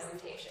term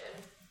presentation.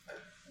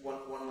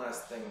 One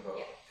last thing about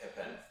Yeah.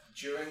 Pippin.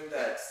 During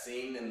that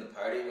scene in the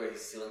party where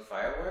he's stealing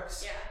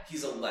fireworks, Yeah.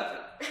 he's 11.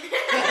 This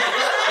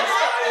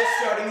guy is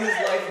starting his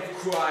life of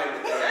crime.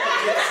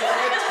 It's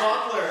like a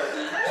toddler.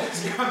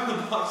 Just grab the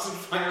box of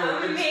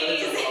fireworks.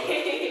 Amazing.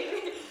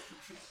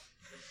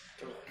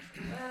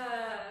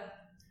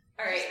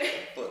 Alright.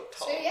 But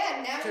So tall.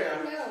 yeah, now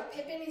Yeah. you know,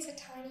 Pippin is a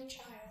tiny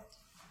child.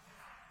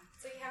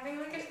 It's like having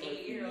an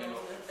 8-year-old and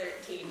a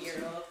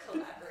 13-year-old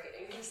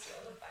collaborating to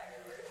steal the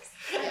fireworks.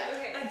 Yeah.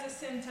 Okay. At the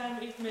same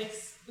time, it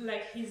makes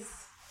his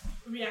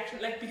reaction,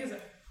 because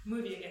of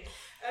movie again.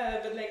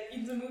 But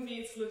in the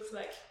movie, it looks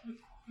like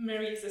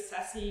Mary is a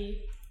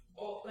sassy,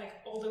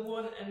 older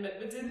one,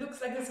 but it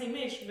looks like the same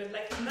age. But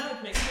now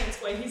it makes sense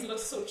why he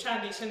looks so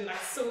childish and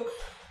so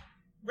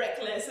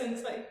reckless, and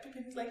it's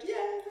Pippin's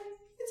yeah,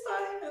 it's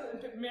fine,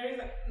 and then Mary's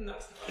no,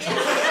 it's not.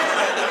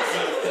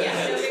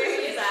 Yeah, so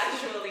Mary is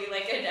actually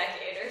a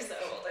decade or so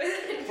older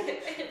than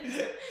Pippin.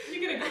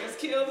 You're gonna get us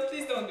killed.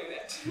 Please don't do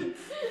that.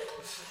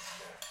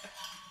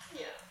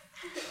 Yeah.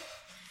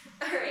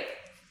 Alright.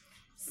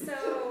 So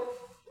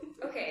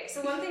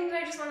one thing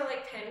that I just want to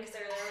pin, because I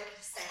really like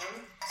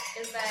Sam,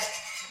 is that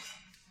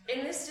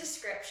in this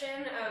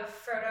description of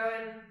Frodo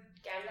and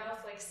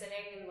Gandalf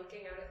sitting and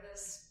looking out of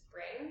this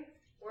spring,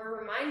 we're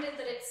reminded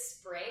that it's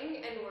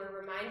spring, and we're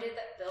reminded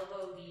that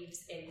Bilbo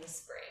leaves in the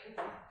spring.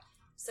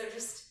 So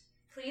just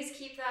please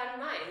keep that in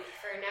mind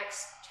for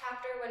next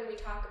chapter when we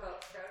talk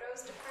about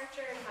Frodo's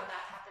departure and how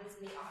that happens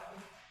in the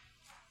autumn.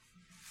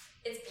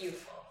 It's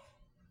beautiful.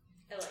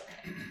 I like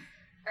it.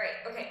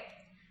 Alright, okay.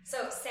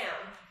 So, Sam.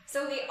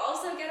 So we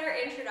also get our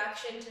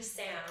introduction to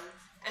Sam,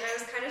 and I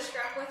was kind of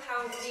struck with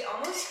how we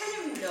almost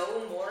kind of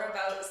know more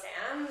about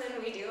Sam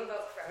than we do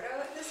about Frodo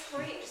at this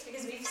point, just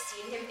because we've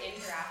seen him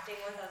interacting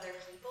with other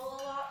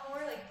people a lot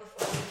more,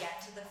 before we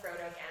get to the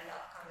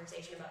Frodo-Gandalf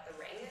conversation about the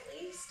ring, at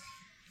least.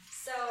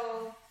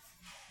 So,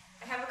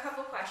 I have a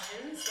couple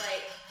questions,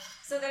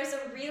 so there's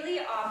a really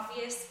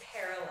obvious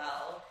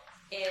parallel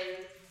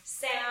in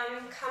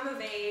Sam, come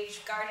of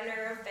age,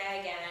 gardener of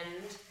Bag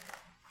End,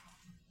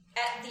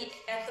 at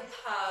the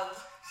pub,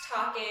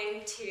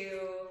 talking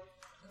to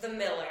the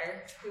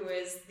miller, who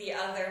is the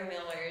other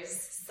miller's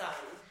son.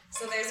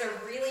 So there's a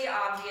really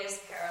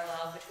obvious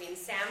parallel between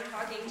Sam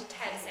talking to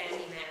Ted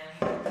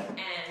Sandyman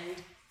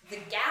and the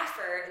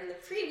gaffer in the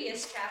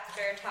previous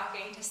chapter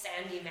talking to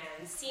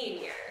Sandyman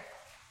Sr.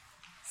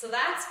 So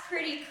that's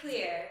pretty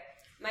clear.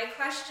 My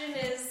question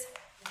is,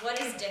 what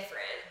is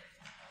different?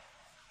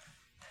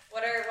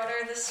 What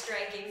are the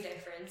striking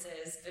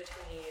differences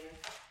between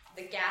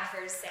the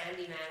gaffer's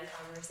Sandyman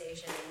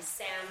conversation and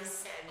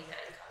Sam's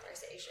Sandyman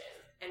conversation?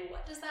 And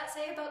what does that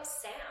say about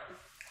Sam?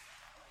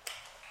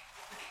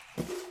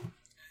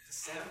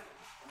 Sam.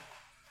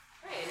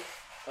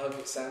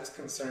 Right. Sam's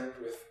concerned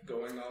with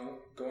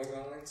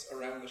going-ons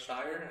around the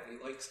Shire, and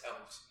he likes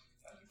elves.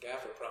 And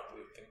Gaffer probably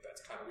would think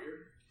that's kind of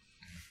weird.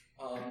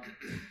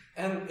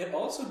 And it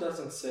also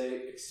doesn't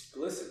say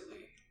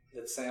explicitly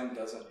that Sam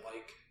doesn't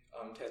like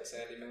Ted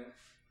Sandyman.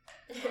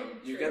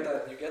 You get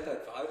that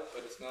vibe,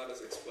 but it's not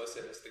as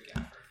explicit as the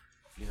Gaffer,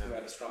 who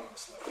had a strong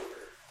dislike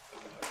for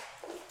the miller.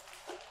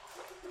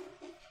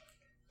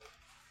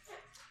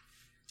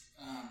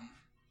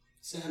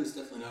 Sam's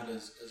definitely not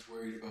as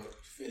worried about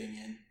fitting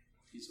in.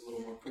 He's a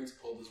little more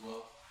principled as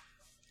well.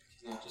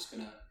 He's not just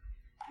gonna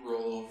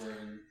roll over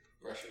and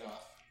brush it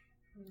off.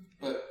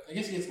 But I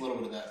guess he gets a little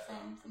bit of that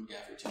from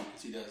Gaffer too,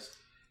 because he does,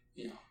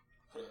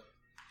 put a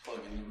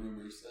plug in the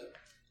rumors that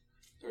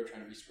they're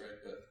trying to be spread.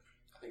 But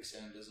I think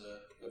Sam does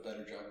a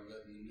better job of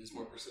it and is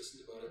more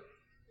persistent about it.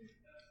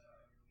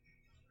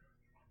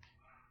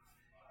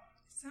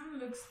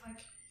 Sam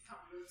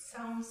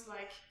sounds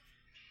like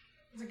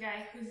the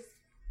guy who's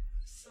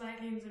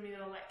slightly in the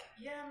middle, like,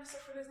 yeah, Mr.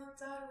 Frodo's not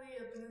that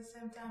weird, but at the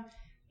same time,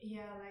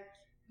 yeah, like,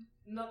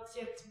 not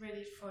yet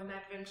ready for an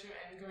adventure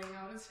and going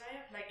out of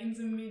time, like in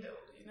the middle,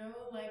 you know,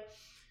 like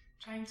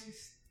trying to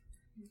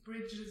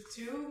bridge the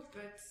two,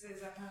 but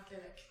there's apparently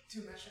like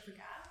too much of a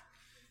gap,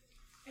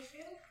 I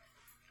feel.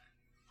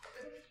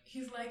 But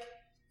he's like,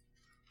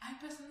 I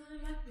personally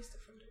like Mr.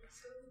 Frodo,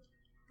 so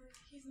like,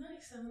 he's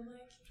nice and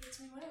like he treats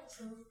me well,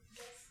 so I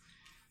guess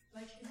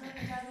like he's not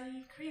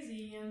entirely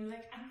crazy, and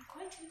like I'm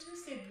quite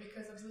interested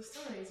because of those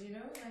stories, you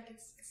know, like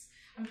it's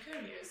I'm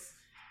curious.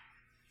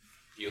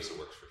 He also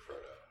works for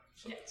Frodo,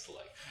 so Yeah. it's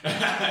like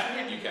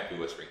you can't be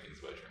whispering things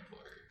about your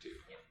employer too.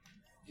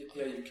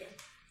 Yeah, you can.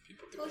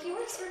 People do. Well, he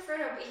works for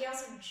Frodo, but he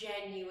also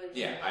genuinely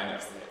Yeah, I know.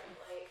 loves him.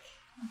 Like,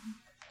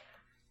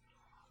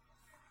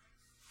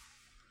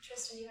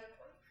 Tristan, you have a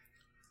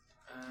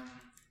point?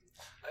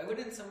 I would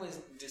in some ways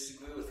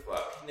disagree with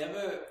Rob. He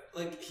never,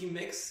 like, he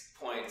makes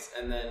points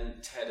and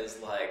then Ted is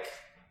like,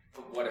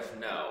 but what if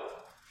no?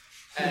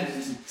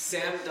 And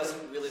Sam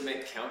doesn't really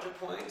make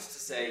counterpoints to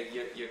say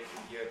your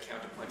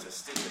counterpoints are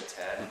stupid,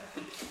 Ted.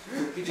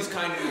 He just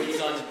kind of moves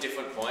on to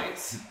different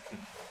points.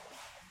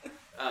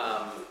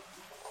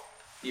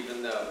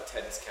 Even though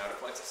Ted's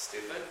counterpoints are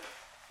stupid.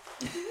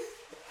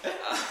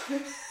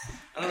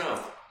 I don't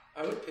know.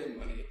 I would pay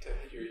money to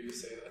hear you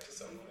say that to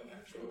someone in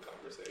actual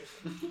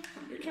conversation.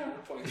 Your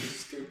counterpoint is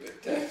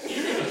stupid, Ted.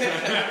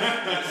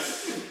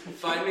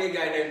 Find me a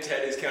guy named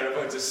Ted whose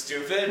counterpoints are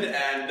stupid,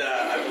 and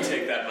I will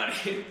take that money.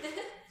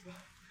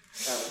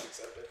 I would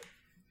accept it.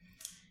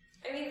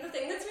 I mean, the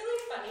thing that's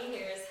really funny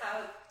here is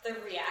how the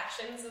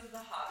reactions of the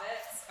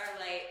hobbits are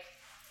like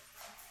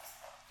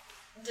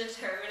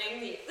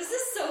determining the. This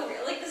is so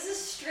real. Like, this is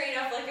straight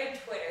up like a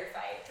Twitter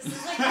fight. This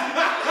is like.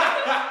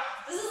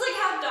 This is like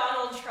how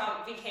Donald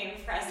Trump became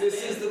president.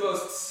 This is the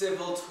most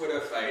civil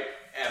Twitter fight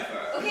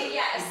ever. Okay,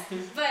 yes,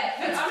 but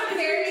on a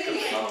very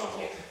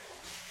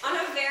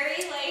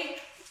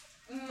like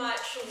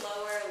much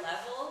lower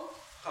level,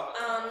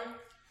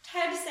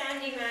 Ted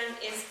Sandyman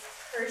is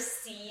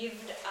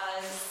perceived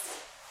as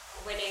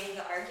winning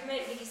the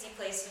argument because he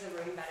plays to the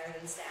room better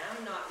than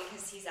Sam, not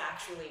because he's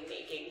actually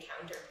making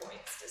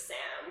counterpoints to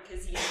Sam,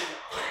 because he's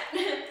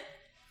not.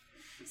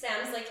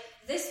 Sam's like,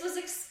 this was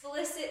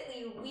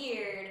explicitly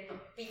weird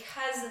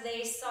because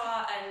they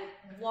saw a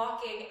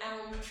walking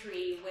elm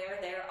tree where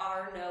there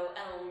are no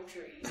elm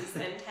trees.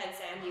 And Ted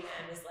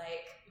Sandyman is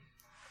like,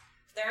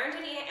 if there aren't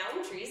any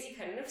elm trees, you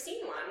couldn't have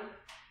seen one.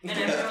 And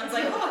everyone's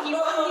like, oh, he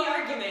won the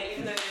argument,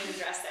 even though he didn't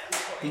address Sam's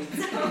point.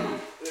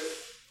 So.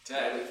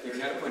 Ted, your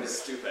counterpoint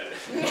is stupid.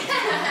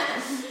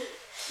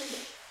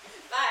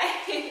 Bye.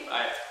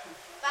 Bye.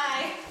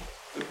 Bye.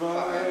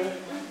 Goodbye.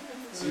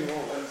 See you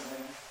all Wednesday.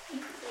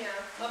 Yeah,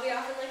 I'll be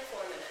off in like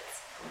 4 minutes.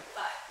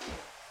 Bye.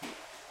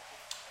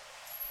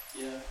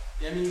 Yeah,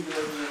 I mean, the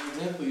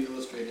example you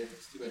illustrated,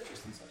 it's too bad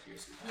Tristan's not here,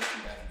 so we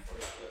can back and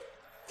forth,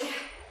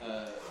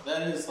 but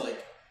that is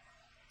like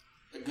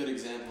a good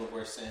example of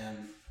where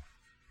Sam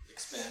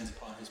expands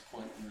upon his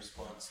point in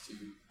response to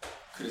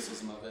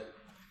criticism of it.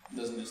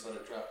 Doesn't just let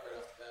it drop right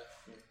off the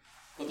bat.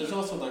 But there's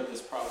also like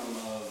this problem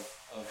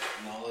of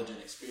knowledge and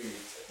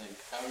experience, I think.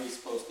 How are you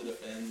supposed to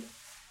defend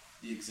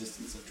the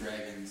existence of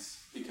dragons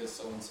because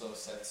so-and-so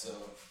said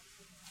so,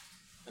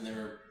 and they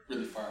were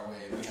really far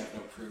away, and we have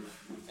no proof,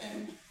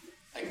 and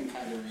I can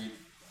kind of read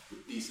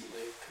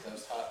decently because I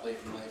was taught late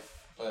in life,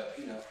 but,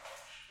 you know,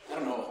 I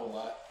don't know a whole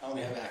lot. I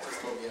only have access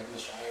to what we have in the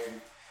Shire,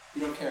 and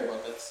we don't care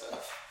about that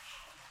stuff.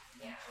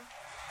 Yeah.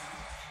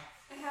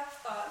 I have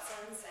thoughts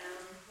on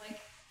Sam. Like,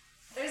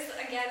 there's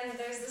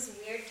this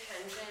weird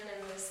tension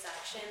in this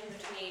section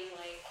between,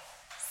 like,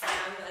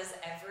 Sam as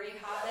every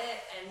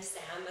hobbit and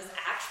Sam as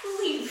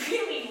actually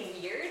really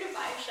weird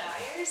by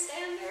Shire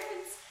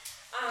standards.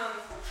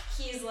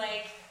 He's,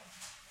 like,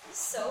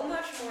 so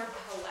much more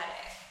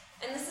poetic.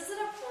 And this is at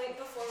a point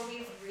before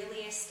we've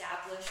really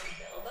established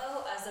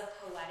Bilbo as a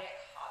poetic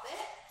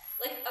hobbit.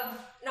 Like,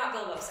 not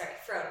Bilbo, sorry,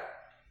 Frodo.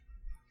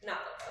 Not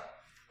Bilbo.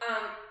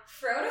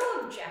 Frodo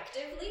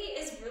objectively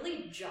is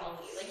really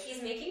jolly. Like,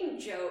 he's making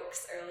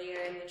jokes earlier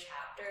in the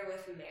chapter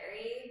with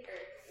Merry, or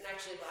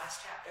actually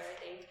last chapter, I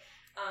think.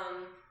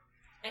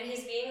 And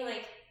he's being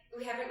like,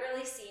 we haven't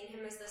really seen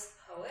him as this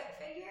poet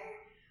figure.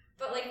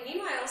 But, like,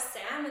 meanwhile,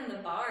 Sam in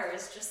the bar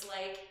is just,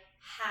 like,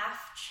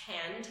 half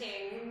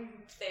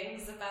chanting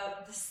things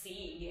about the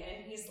sea.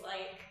 And he's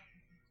like,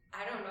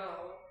 I don't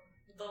know,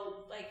 the,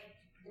 like,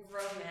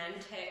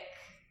 romantic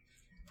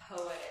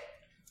poet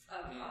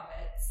of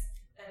hobbits.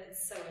 And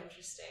it's so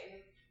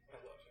interesting. I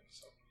love him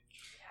so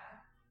much.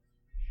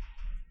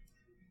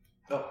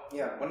 Yeah. Oh,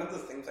 yeah, one of the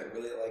things I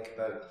really like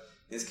about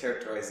his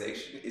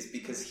characterization is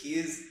because he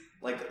is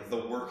like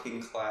the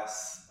working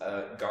class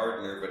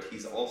gardener, but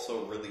he's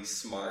also really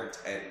smart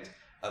and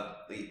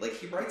like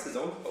he writes his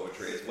own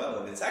poetry as well,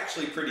 and it's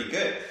actually pretty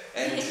good.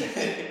 And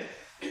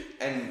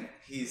and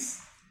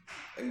he's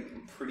a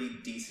pretty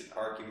decent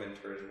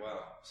argumenter as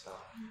well. So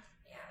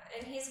Yeah,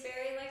 and he's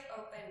very, like,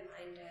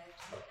 open-minded.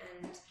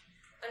 And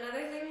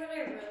another thing that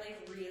I really,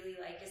 really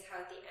like is how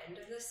at the end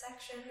of this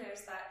section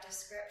there's that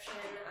description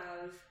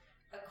of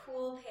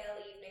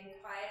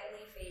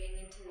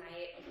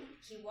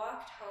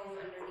walked home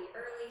under the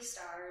early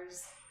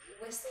stars,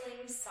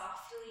 whistling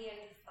softly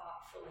and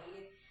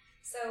thoughtfully.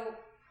 So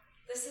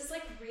this is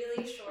like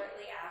really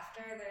shortly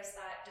after there's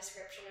that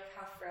description of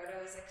how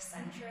Frodo is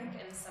eccentric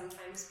and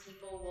sometimes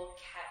people will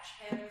catch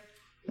him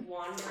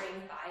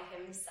wandering by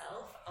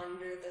himself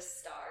under the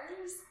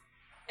stars.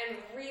 And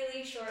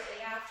really shortly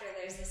after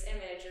there's this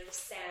image of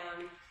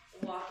Sam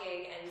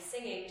walking and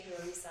singing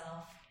to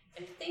himself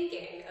and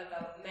thinking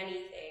about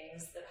many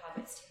things that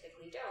hobbits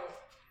typically don't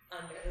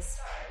under the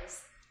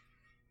stars.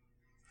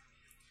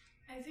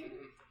 I think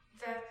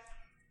that,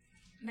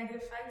 like, the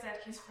fact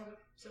that he's from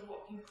the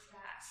working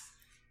class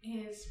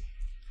is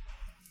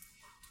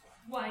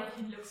why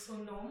he looks so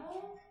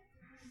normal,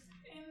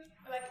 in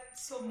like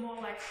so more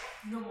like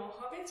normal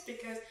hobbits,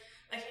 because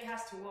like he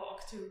has to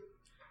walk too,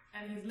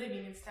 and he's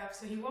living and stuff.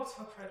 So he works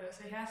for Frodo,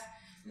 so he has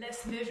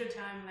less leisure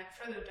time like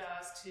Frodo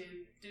does to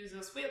do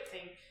those weird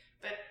things.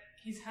 But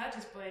his heart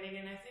is poetic,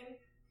 and I think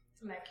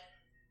like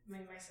my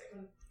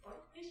second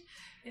point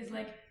is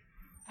like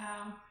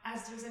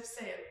as Joseph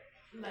said,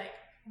 like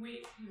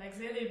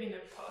they live in a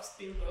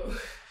post-Bilbo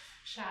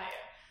Shire.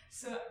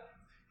 So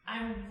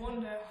I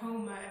wonder how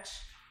much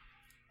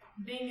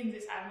being in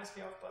this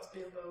atmosphere of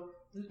post-Bilbo,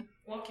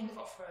 working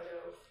for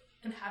Frodo,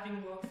 and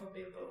having worked for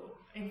Bilbo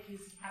in his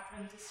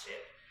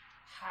apprenticeship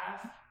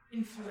have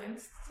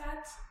influenced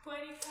that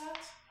poetic art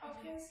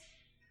of his.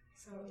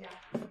 So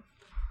yeah.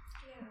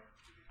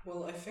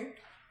 Well, I think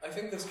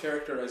this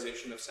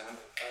characterization of Sam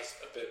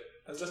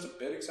as just a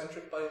bit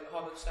eccentric by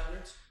Hobbit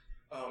standards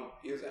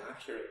is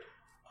accurate.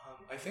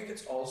 I think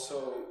it's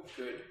also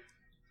good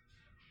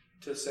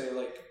to say,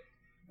 like,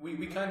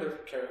 we kind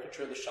of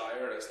caricature the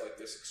Shire as like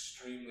this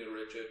extremely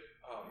rigid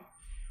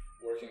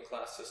working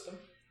class system,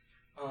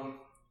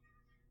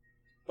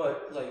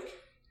 but like,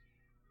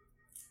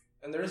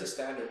 and there is a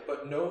standard,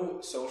 but no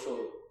social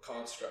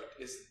construct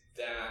is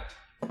that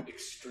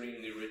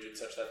extremely rigid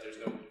such that there's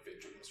no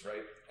individuals,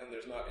 right? And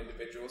there's not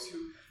individuals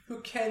who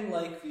can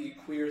like the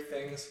queer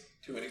things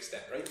to an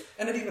extent, right?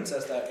 And it even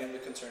says that in the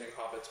Concerning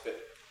Hobbits bit,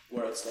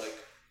 where it's like,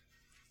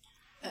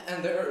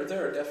 and there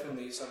are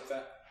definitely some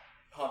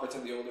hobbits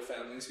in the older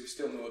families who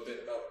still know a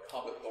bit about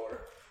Hobbit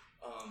lore,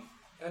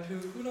 and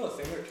who know a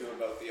thing or two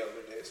about the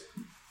younger days.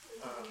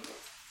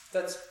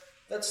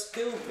 That's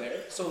still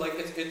there. So like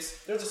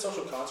it's there's a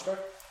social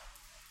construct,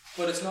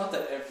 but it's not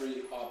that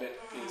every hobbit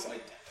is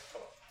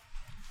identical.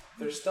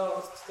 There still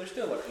are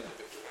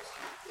individuals.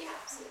 Yeah,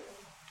 absolutely.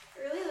 I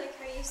really like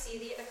how you see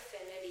the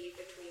affinity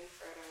between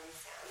Frodo and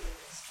Sam in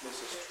this chapter.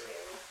 This is true.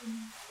 Too.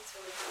 It's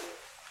really cute.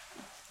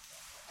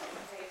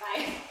 Okay,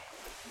 bye.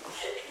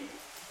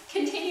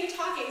 Continue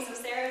talking so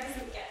Sarah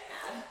doesn't get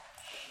mad.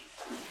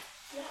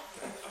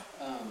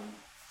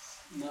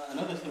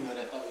 Another thing that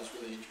I thought was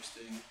really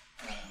interesting,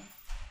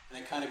 and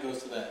it kind of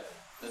goes to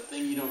the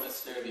thing you don't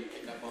necessarily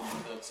pick up on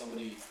without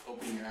somebody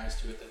opening your eyes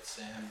to it, that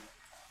Sam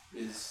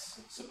is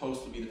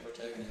supposed to be the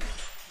protagonist,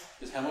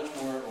 is how much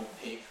more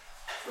opaque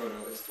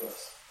Frodo is to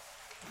us.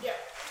 Yeah.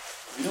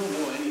 We don't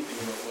know anything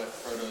about what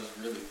Frodo's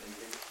really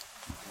thinking.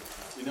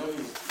 We know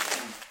he's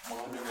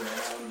wandering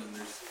around and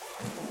there's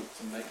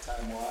some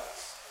nighttime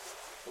walks,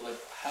 but like,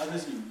 how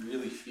does he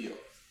really feel?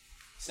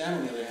 Sam,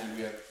 on the other hand,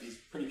 he's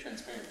pretty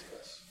transparent to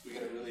us. We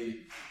got a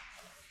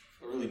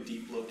really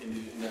deep look into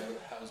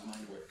how his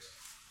mind works.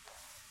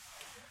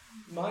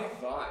 My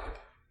vibe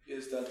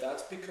is that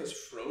that's because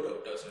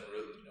Frodo doesn't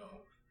really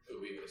know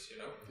who he is, you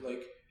know?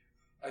 Like,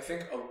 I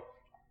think a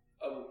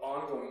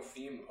ongoing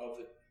theme of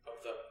the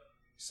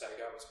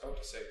saga, I was about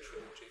to say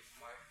trilogy,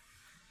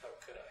 how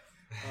could I?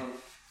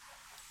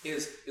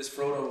 Is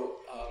Frodo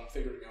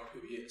figuring out who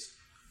he is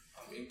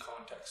in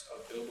context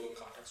of Bilbo, in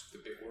context of the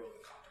big world,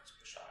 in context of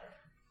the Shire.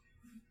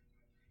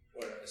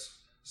 Whereas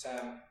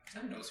Sam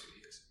knows who he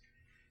is.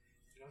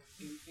 You know,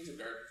 he's a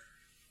gardener.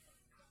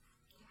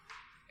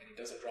 And he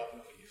doesn't drop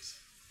no leaves.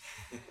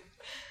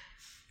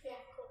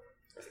 Yeah, cool.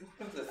 I think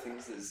one of the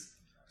things is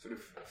sort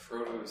of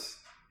Frodo's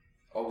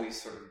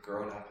always sort of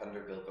grown up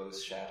under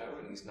Bilbo's shadow,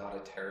 and he's not a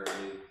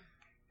terribly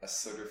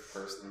assertive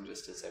person in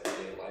just his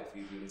everyday life.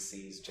 You even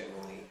see he's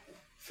generally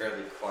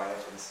fairly quiet,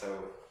 and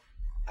so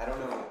I don't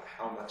know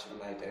how much of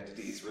an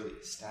identity is really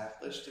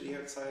established to the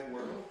outside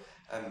world.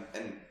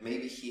 And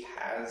maybe he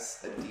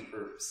has a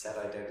deeper set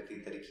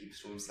identity that he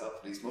keeps to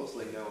himself, but he's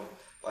mostly known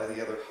by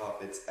the other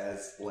hobbits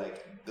as,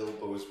 like,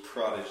 Bilbo's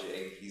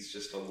protege. He's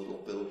just a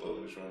little Bilbo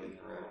who's running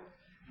around.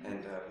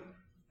 And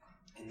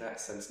in that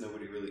sense,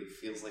 nobody really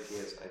feels like he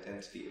has an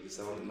identity of his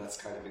own, and that's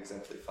kind of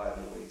exemplified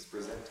in the way he's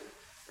presented,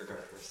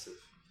 regardless of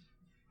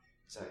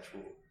his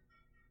actual...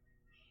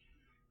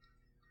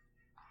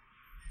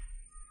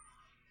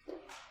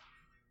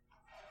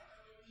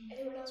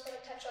 Anyone else want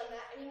to touch on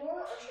that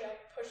anymore, or should I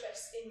push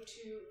us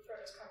into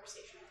Frodo's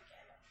conversation with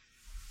Gandalf?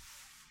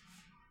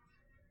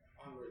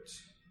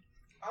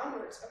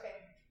 Onwards, okay.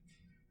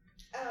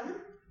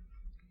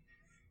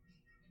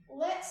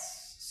 Let's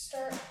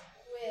start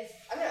with...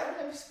 I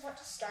just want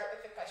to start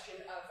with the question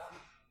of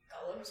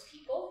Gollum's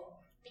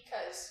people,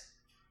 because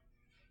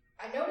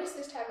I noticed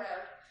this time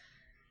around,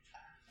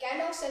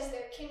 Gandalf Shadow says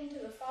they're kin to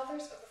the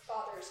fathers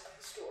of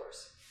the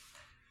Stores.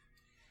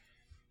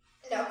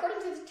 Now,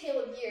 according to the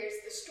Tale of Years,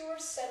 the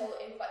Stores settle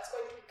in what's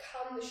going to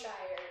become the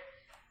Shire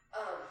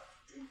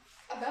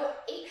about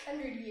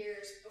 800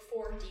 years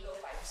before Deagle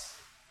finds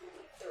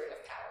the Ring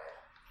of Power.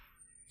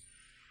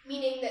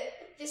 Meaning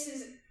that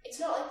it's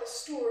not like the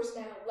Stores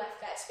now left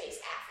that space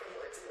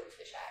afterwards and moved to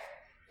the Shire.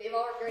 They've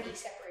already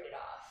separated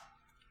off.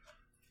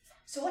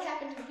 So what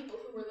happened to the people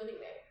who were living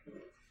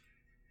there?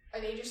 Are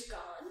they just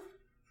gone?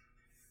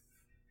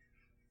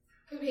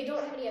 Because we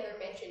don't have any other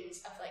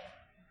mentions of, like,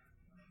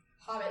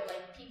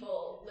 Hobbit-like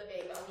people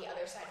living on the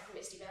other side of the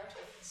Misty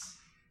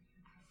Mountains,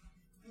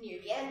 near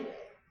the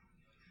Anduin.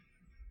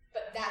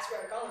 But that's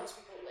where Gollum's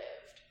people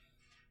lived.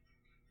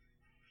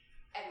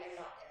 And they're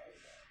not there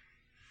anymore.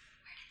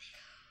 Where did they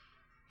go?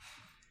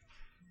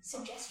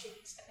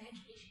 Suggestions,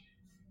 imagination.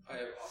 I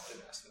have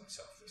often asked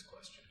myself this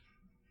question.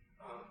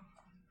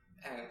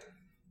 And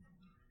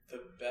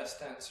the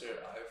best answer,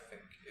 I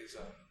think, is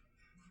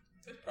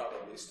there's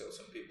probably still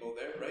some people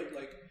there, right?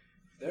 Like,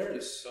 there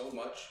is so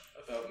much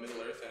about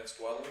Middle-earth and its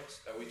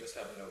dwellings that we just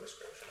have no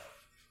description of.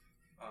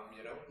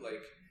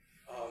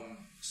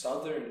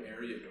 Southern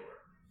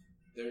Eriador,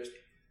 there's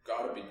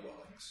gotta be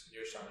dwellings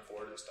near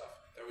Shinerford and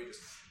stuff that we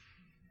just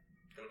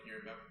don't hear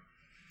about.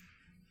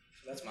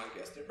 So that's my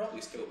guess. They're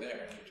probably still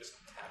there, and they just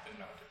happen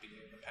not to be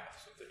in the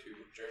paths of the two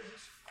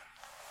journeys.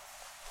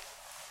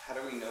 How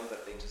do we know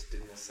that they just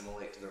didn't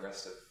assimilate to the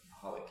rest of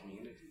Hobbit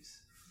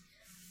communities?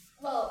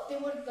 Well, they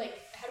would,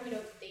 like, how do we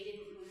know that they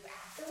didn't move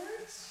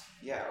afterwards?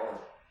 Yeah,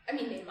 or... I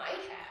mean, they might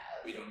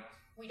have. We don't know.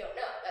 We don't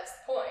know. That's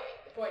the point.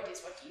 The point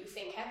is, what do you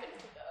think happened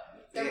to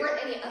them? There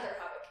weren't any other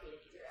Hobbit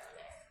communities around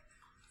there.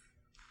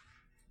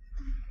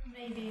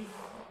 Maybe,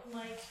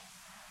 like,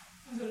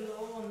 the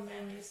law on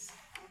them is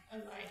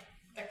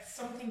like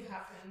something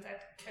happened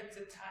that kept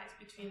the ties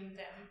between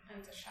them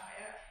and the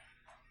Shire.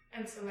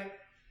 And so, like,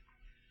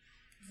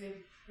 they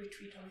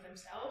retreat on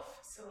themselves.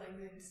 So, like,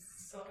 there's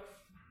sort of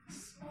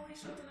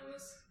smallish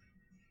autonomous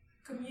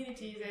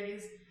community that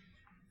is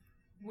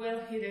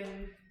well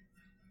hidden,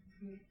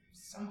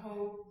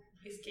 somehow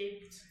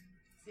escaped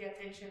the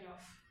attention of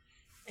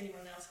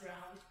anyone else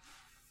around.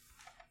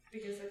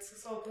 Because that's a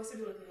sort of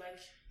possibility, like,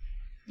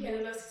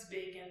 Middle-earth is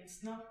big and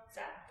it's not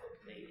that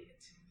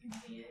populated in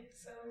the end,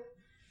 so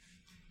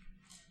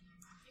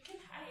you can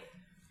hide.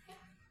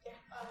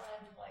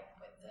 And like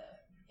with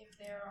if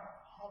there are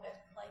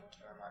Hobbit-like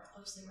or more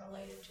closely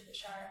related to the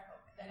Shire folk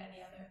than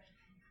any other,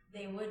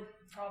 they would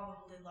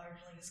probably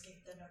largely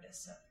escape the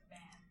notice of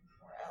man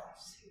or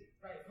elves, who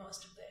write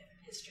most of the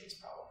histories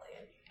probably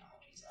and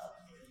genealogies of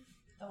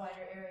the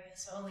wider area,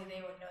 so only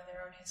they would know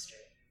their own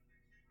history,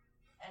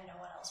 and no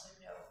one else would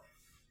know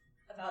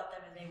about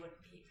them, and they would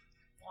be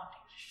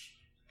wanting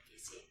to be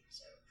seen.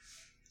 So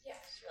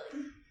yeah, it's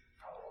really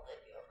probable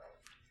they'd be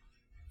overlooked.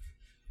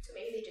 So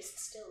maybe they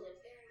just still live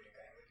there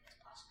underground. It's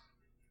possible.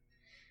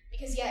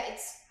 Because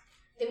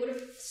they would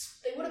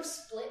have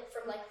split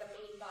from, like, the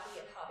main body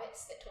of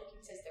hobbits that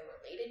Tolkien says they're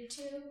related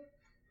to,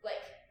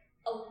 like,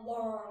 a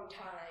long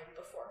time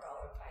before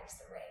Gollum finds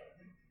the ring.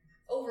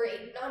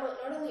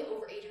 Not only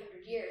over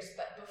 800 years,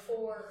 but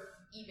before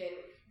even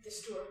the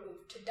Stewart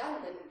moved to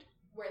Dunland,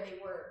 where they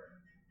were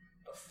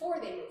before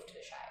they moved to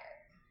the Shire.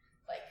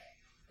 Like,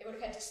 they would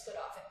have had to split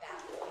off at that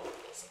point,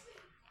 basically.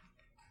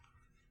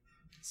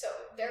 So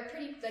they're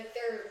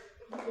they're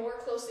more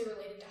closely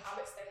related to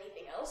hobbits than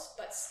anything else,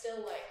 but still,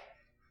 like,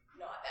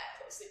 not that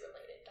closely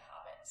related to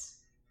hobbits.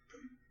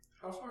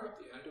 How far up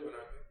the Anduin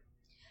are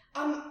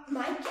they?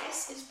 My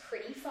guess is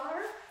pretty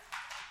far.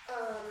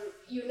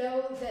 You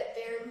know that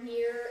they're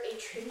near a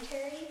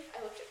tributary.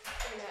 I looked at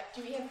the map.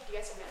 Do you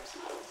guys have maps? I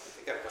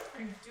think I've got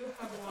I do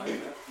have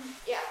one.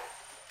 Yeah.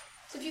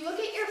 So if you look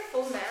at your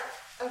full map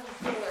of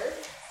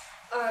Middle-earth,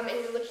 and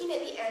you're looking at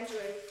the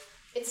Anduin,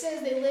 it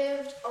says they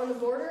lived on the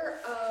border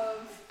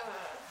of,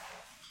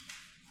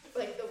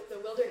 like, the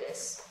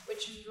wilderness,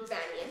 which is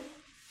Rhovanion.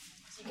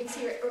 So you can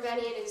see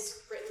Rhovanion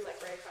is written,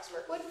 like, right across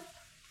Mirkwood.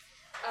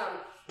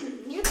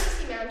 Near the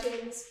Misty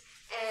Mountains,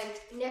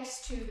 and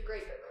next to the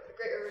Great River. The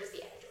Great River is the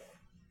Anduin.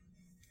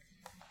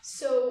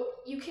 So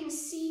you can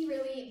see,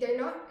 really, they're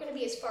not going to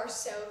be as far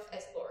south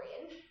as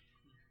Lorien.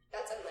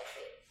 That's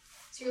unlikely.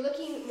 So you're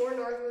looking more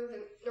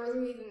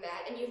northerly than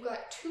that, and you've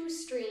got two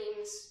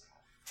streams,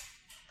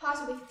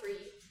 possibly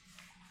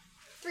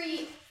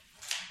three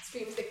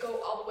streams that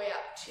go all the way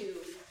up to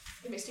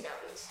the Misty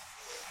Mountains,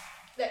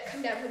 that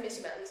come down from the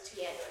Misty Mountains to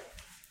the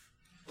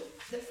Anduin.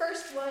 The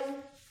first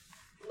one,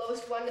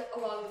 lowest one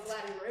along the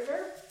Gladden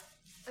River,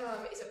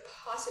 is a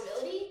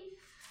possibility,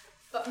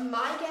 but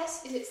my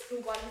guess is it's the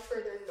one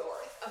further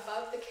north,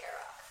 above the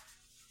Carrock.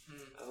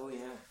 Oh,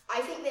 yeah.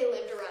 I think they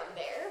lived around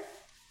there,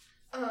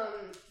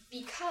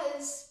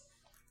 because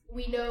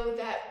we know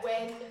that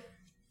when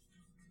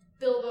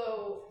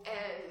Bilbo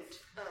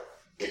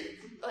and,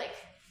 like,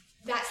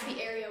 that's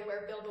the area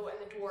where Bilbo and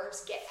the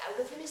dwarves get out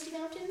of the Misty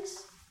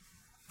Mountains,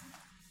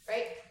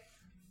 right?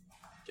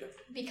 Yep.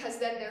 Because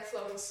then they're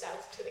flown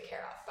south to the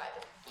Carrock by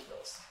the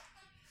Eagles.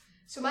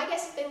 So my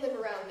guess is they live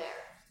around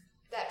there.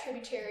 That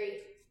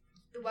tributary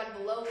the one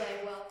below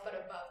Langwell, but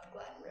above the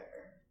Gladden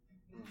River.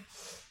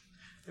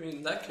 I mean,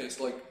 in that case,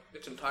 like,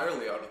 it's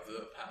entirely out of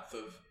the path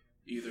of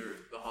either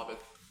The Hobbit,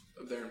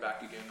 There and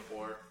Back Again,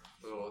 or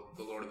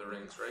the Lord of the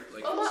Rings, right?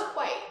 Like, Oh, not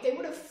quite. They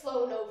would have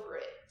flown over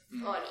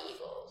it on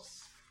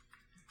eagles.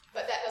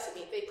 But that doesn't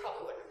mean they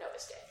probably wouldn't have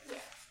noticed it. Yeah.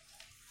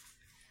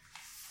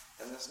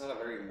 And that's not a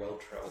very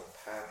well-traveled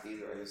path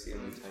either. I guess the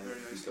only time very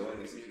you'd nice be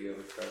going is if you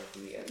ever travel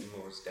from the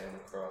Edinmoors down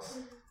across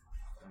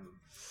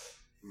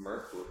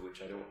Mirkwood,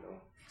 which I don't know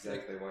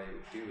exactly why you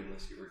would do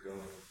unless you were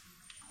going.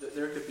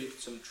 there could be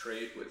some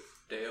trade with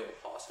Dale,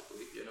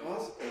 possibly, you know,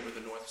 Possibly. over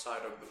the north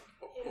side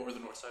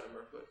of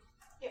Mirkwood.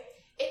 Yeah.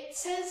 It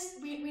says,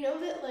 we know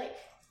that, like,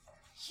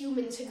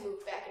 humans had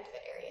moved back into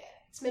that area.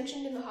 It's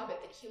mentioned in The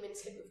Hobbit that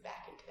humans had moved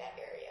back into that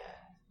area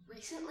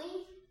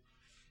recently.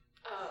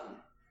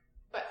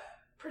 But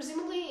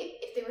presumably,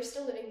 if they were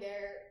still living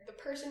there, the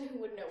person who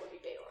would know would be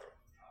Beorn.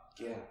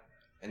 Yeah,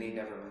 and he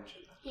never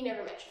mentioned that. He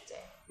never mentions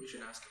it. We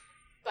should ask him.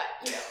 But,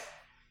 you know,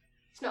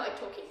 it's not like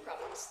Tolkien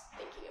probably was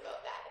thinking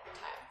about that at the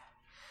time.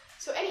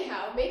 So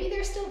anyhow, maybe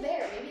they're still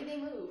there. Maybe they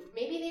moved.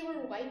 Maybe they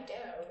were wiped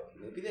out.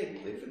 Maybe they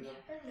live in them.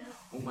 I don't know.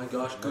 Oh my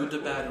gosh,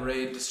 Gundabad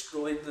raid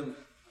destroyed them.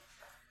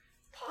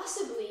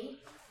 Possibly.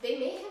 They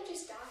may have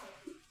just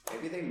died.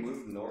 Maybe they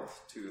moved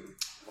north to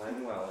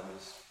Langwell and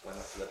just went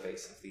up to the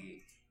base of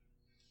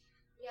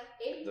Yeah,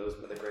 maybe.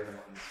 the Grey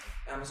Mountains.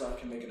 Amazon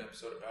can make an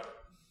episode about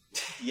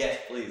it. Yes,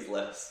 please,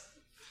 let us.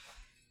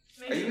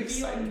 Maybe Are you Beorn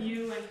excited?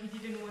 knew and he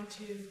didn't want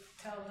to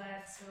tell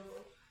that, so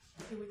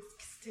he would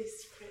stay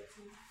secret.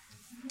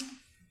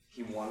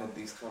 He wanted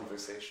these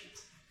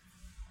conversations.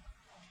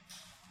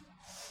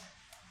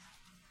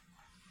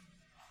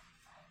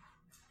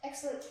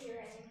 Excellent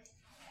hearing.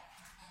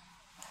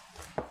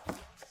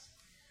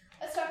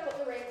 Let's talk about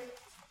the ring.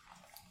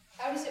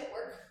 How does it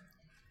work?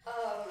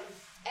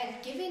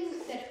 And given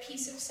that a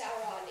piece of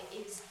Sauron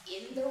is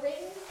in the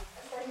ring,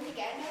 according to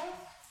Gandalf,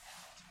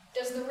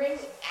 does the ring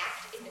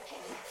act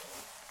independently?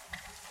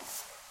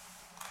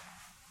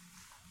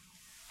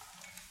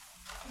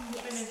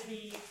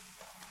 Independently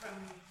from...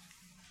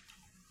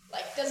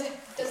 Like, does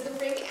the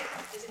ring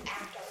act? Does it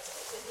act on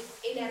its own? Is it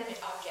an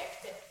inanimate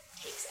object that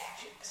takes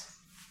actions?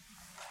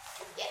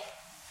 Yeah.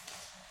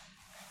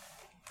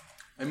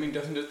 I mean,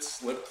 doesn't it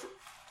slip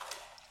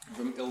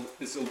from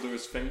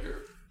Isildur's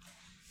finger?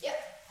 Yep.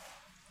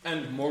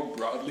 And more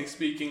broadly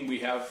speaking, we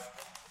have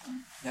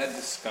had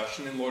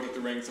discussion in Lord of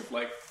the Rings of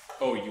like,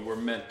 oh, you were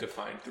meant to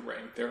find the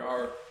ring. There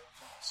are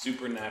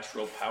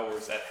supernatural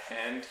powers at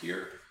hand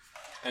here.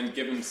 And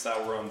given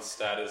Sauron's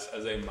status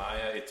as a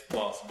Maya, it's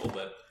plausible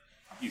that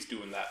he's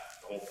doing that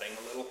whole thing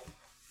a little.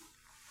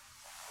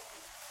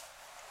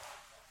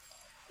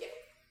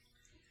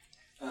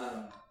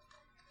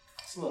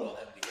 It's a little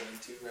heavy to get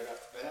into right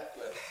off the bat,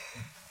 but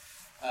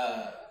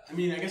I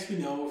mean, I guess we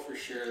know for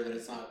sure that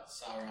it's not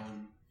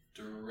Sauron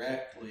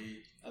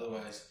directly.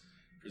 Otherwise,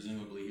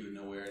 presumably he would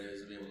know where it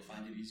is and be able to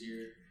find it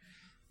easier.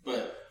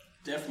 But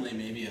definitely,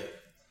 maybe a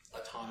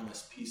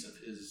autonomous piece of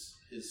his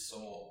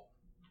soul,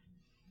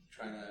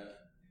 trying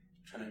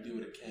to do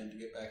what it can to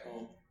get back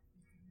home.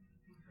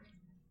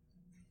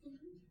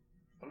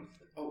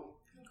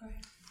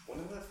 One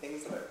of the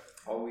things that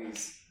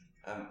always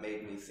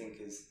made me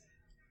think is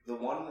the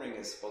One Ring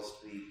is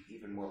supposed to be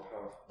even more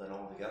powerful than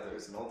all the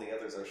others, and all the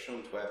others are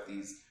shown to have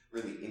these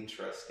really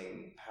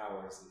interesting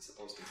powers and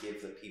supposed to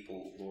give the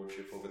people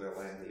lordship over their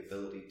land, the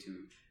ability to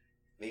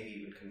maybe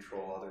even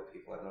control other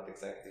people. I'm not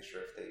exactly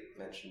sure if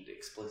they mentioned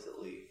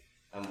explicitly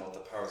what the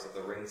powers of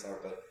the rings are,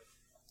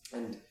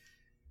 and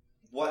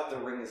what the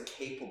ring is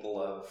capable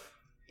of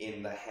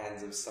in the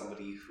hands of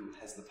somebody who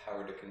has the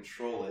power to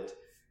control it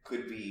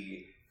could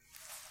be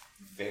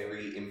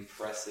very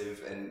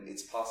impressive, and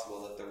it's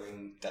possible that the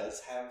ring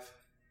does have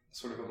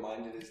sort of a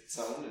mind of its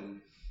own.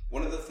 And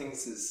one of the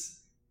things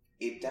is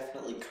it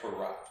definitely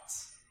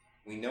corrupts.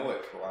 We know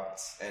it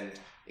corrupts, and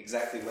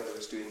exactly whether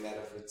it's doing that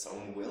of its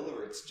own will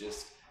or it's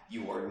just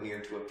you are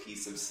near to a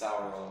piece of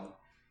Sauron,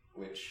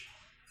 which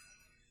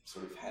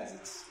sort of has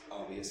its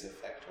obvious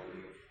effect on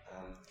you.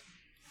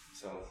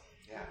 So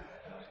yeah.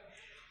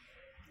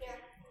 Yeah.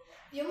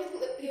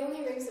 The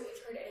only rings that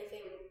we've heard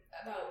anything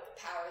about the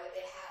power that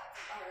they have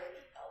are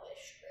the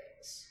Elvish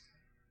rings.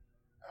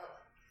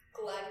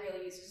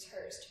 Galadriel uses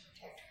hers to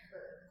protect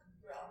her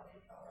realm,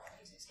 and Elrond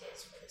uses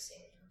his for the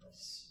same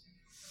purpose.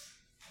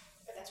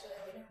 But that's really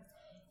all we know.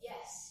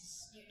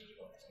 Yes, you did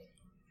both.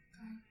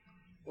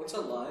 What's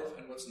alive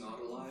and what's not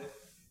alive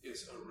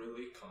is a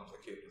really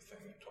complicated thing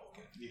in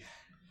Tolkien. Yeah.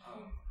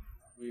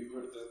 We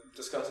were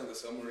discussing the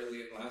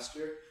Silmarillion last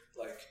year.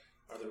 Like,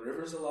 are the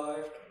rivers alive?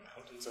 Are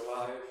the mountains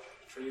alive? Are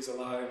the trees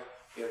alive?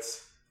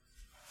 It's...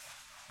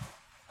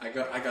 I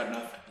got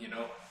nothing, you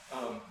know?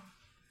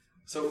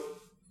 So,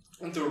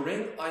 the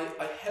ring,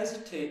 I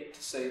hesitate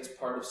to say it's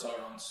part of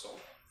Sauron's soul.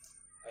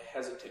 I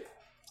hesitate.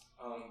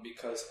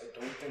 Because I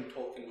don't think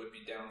Tolkien would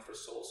be down for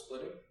soul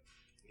splitting.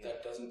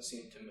 That doesn't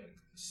seem to make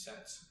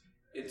sense.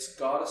 It's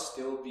gotta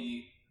still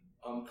be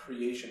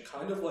creation,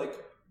 kind of like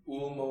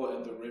Ulmo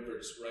and the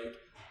rivers, right?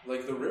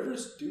 Like, the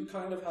rivers do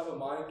kind of have a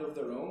mind of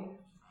their own,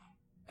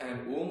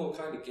 And Ulmo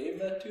kind of gave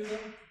that to them.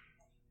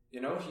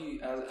 You know,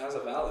 he, as a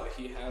Vala,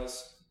 he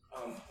has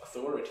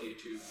authority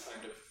to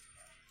kind of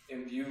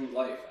imbue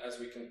life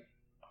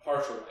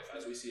partial life,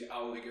 as we see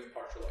Owly give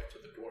partial life to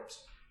the dwarves.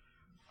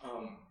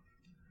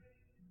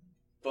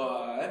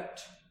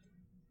 But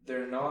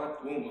they're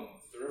not Ulmo.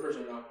 The rivers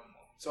are not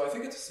Ulmo. So I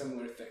think it's a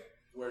similar thing,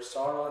 where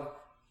Sauron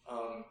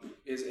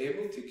is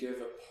able to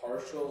give a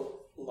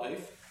partial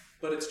life,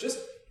 but it's just,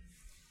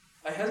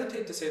 I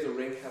hesitate to say the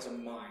ring has a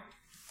mind.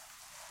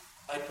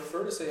 I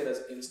prefer to say it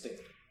as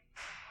instinct.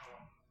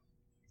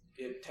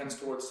 It tends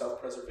towards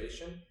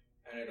self-preservation,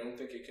 and I don't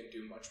think it can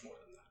do much more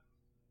than that.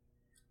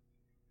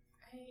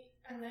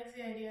 I like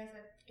the idea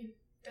that it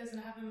doesn't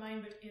have a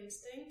mind but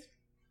instinct,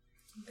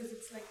 because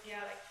it's like,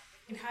 yeah, like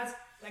it has,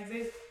 like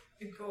there's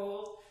a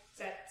goal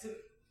that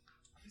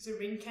the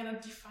ring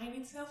cannot define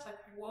itself like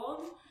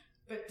one,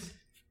 but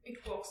it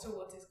walks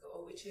towards its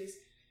goal, which is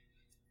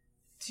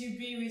to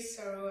be with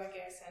Sorrow, I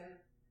guess, and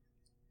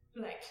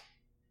like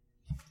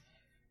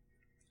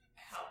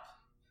help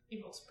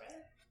evil spread.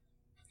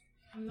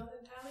 I'm not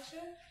entirely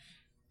sure,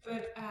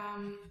 but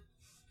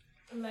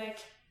like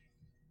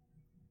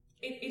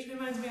it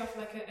reminds me of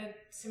like a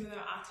similar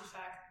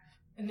artifact,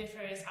 a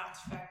nefarious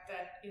artifact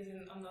that is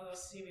in another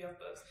series of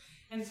books,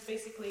 and it's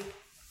basically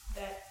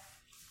that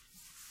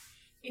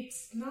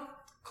it's not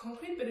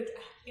concrete, but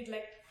it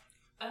like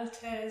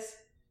alters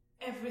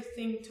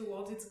everything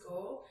towards its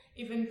goal,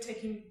 even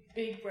taking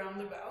big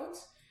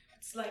roundabouts.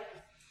 It's like,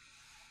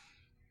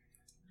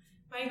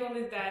 my goal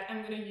is that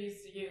I'm going to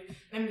use you,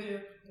 I'm going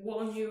to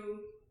warn you,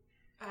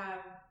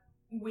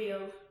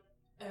 Will,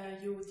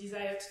 you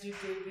desire to do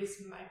good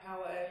with my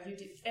power, you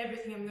did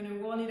everything, I'm going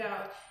to warn it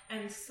out,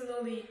 and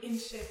slowly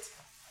inch it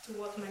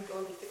towards my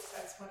goal because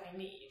that's what I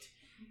need.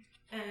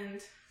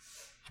 And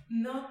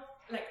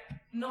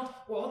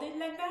not worded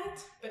like that,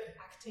 but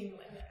acting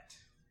like that,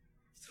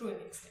 through an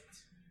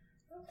instinct.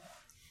 Okay.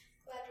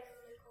 Glad you're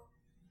really cool.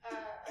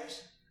 I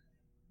just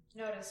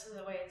noticed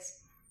the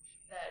ways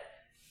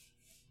that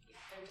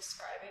they're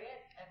describing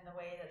it and the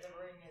way that the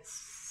ring is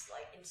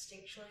like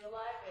instinctually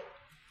alive. It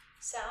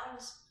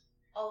sounds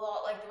a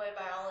lot like the way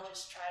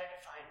biologists try to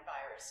define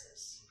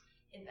viruses,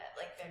 in that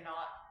like they're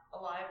not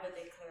alive, but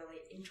they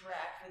clearly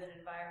interact with an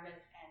environment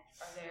and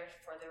are there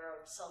for their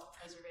own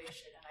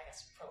self-preservation and I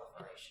guess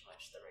proliferation,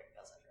 which the ring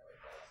doesn't really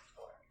go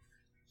for.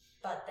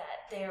 But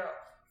that they're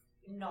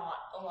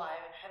not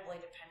alive and heavily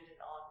dependent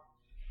on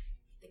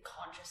the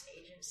conscious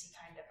agency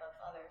kind of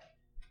other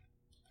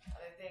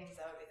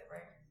things. That would be the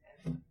ring.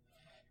 And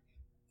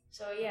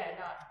so yeah,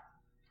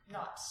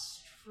 not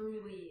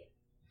truly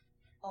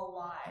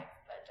alive,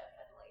 but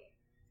definitely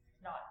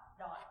not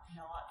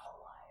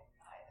alive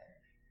either.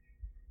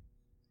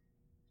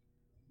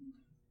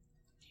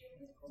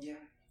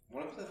 Yeah,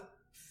 one of the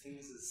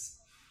things is,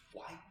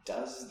 why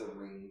does the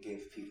ring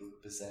give people who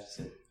possess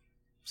it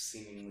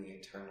seemingly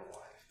eternal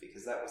life?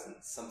 Because that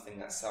wasn't something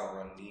that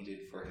Sauron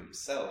needed for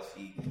himself.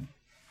 He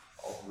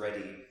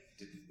already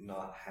did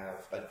not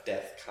have a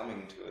death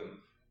coming to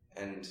him.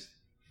 And,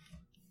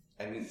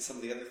 I mean, some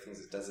of the other things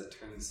it does, it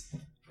turns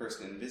a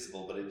person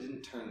invisible, but it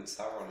didn't turn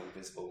Sauron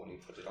invisible when he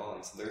put it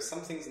on. So there are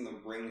some things in the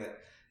ring that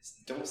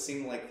don't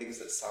seem like things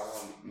that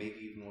Sauron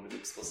maybe even would have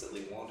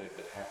explicitly wanted,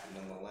 but happened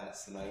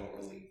nonetheless, and I don't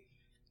really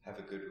have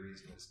a good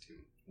reason as to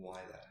why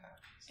that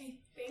happens. I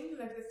think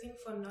like the thing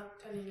for not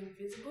turning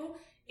invisible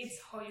is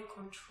how you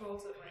control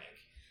the ring,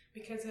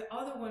 because the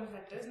other one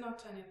that does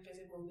not turn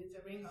invisible with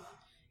the ring on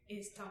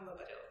is Tom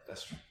Bombadil.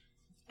 That's true.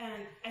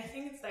 And I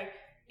think it's like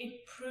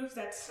it proves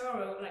that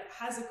Sorrow like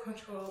has a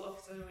control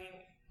of the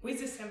ring with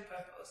the same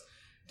purpose.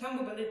 Tom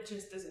Bombadil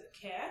just doesn't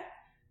care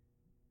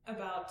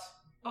about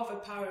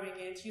overpowering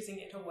it, using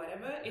it, or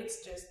whatever.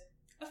 It's just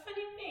a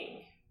funny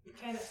thing,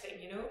 kind of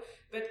thing, you know.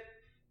 But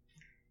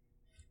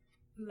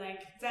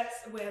like that's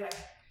where like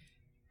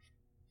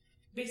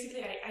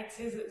basically I'd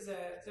say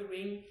that the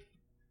ring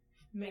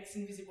makes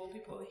invisible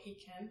people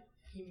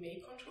he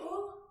may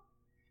control,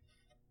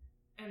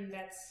 and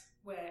that's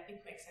where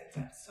it makes sense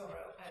that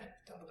Sorrow and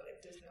Tom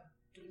Bombadil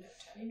do not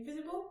turn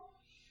invisible.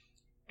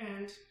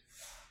 And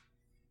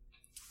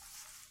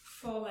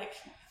for like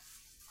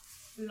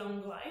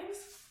long lives,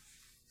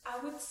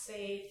 I would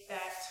say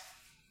that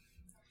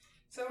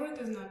Sorrow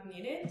does not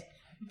need it,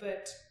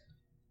 but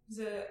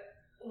the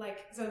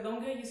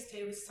longer you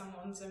stay with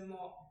someone, the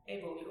more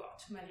able you are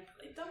to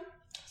manipulate them.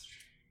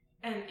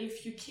 And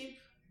if you keep,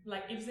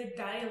 like, if they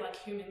die like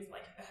humans,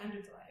 like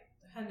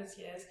 100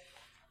 years,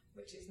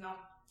 which is not,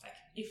 like,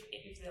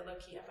 if they're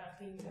lucky,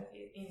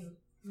 apparently in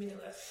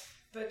Middle-earth,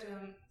 but,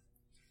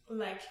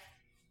 like,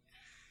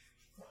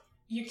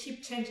 you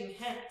keep changing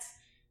hands,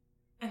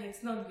 and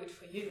it's not good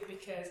for you,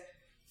 because,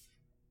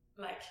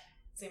 like,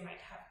 they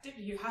might have,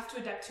 you have to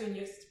adapt to a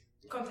new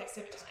context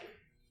every time.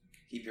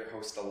 Keep your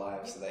host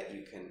alive so that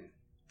you can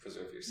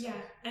preserve yourself.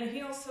 Yeah, and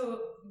he also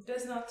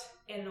does not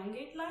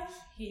elongate life,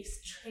 he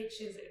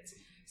stretches it.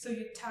 So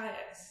he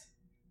tires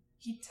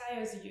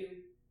you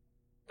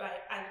by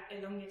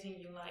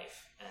elongating your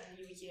life and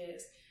your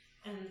years.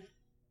 And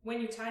when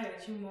you're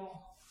tired, you're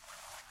more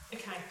a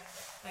kind,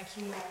 like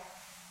you're more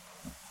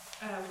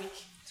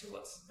weak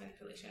towards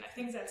manipulation. I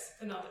think that's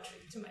another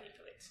trick to manipulate.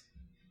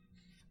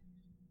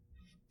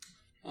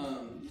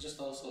 Just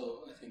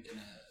also, I think in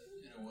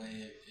a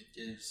way, it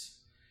gives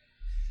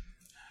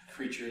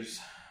creatures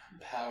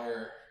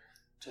power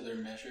to their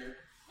measure,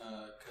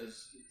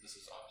 because this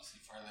is obviously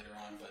far later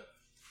on, but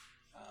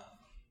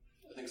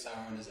I think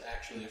Sauron is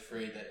actually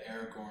afraid that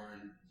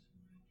Aragorn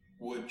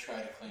would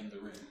try to claim the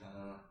ring,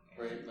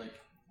 right? Like,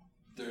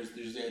 there's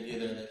the idea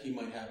there that he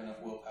might have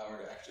enough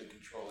willpower to actually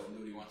control it and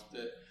do what he wants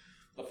with it,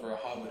 but for a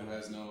hobbit who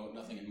has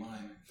nothing in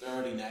mind, they're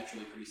already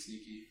naturally pretty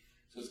sneaky.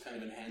 So it's kind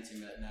of enhancing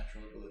that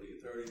natural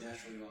ability. They're already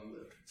naturally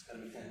long-lived. It's kind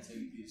of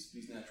enhancing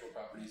these natural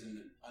properties in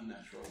an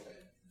unnatural way.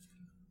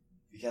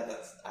 Yeah,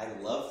 I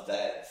love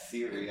that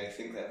theory. I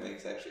think that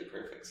makes actually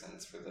perfect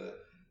sense for the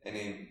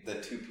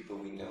two people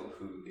we know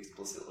who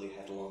explicitly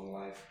had a long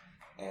life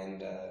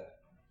and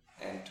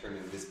turned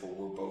invisible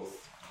were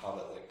both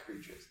hobbit-like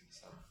creatures.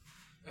 So.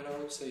 And I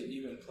would say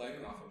even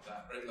playing off of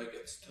that, right? Like,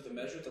 it's to the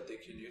measure that they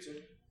can use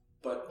it,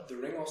 but the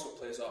ring also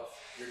plays off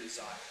your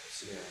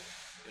desires. Yeah.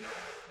 You know,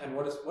 and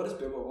what does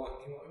Bilbo want?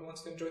 He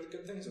wants to enjoy the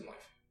good things in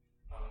life,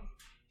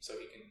 so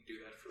he can do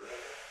that forever,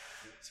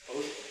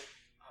 supposedly.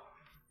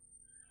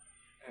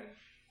 And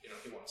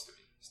he wants to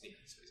be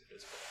sneaky, so he's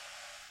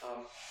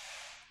invisible.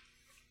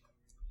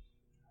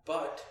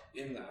 But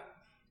in that,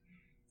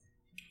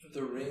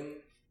 the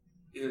ring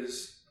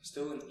is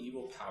still an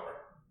evil power.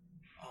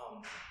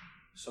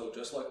 So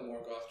just like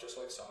Morgoth, just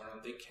like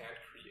Sauron, they can't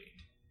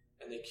create,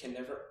 and they can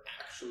never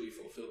actually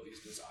fulfill these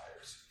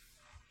desires.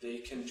 They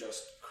can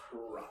just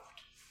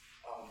corrupt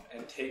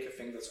and take a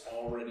thing that's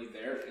already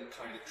there and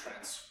kind of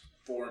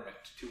transform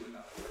it to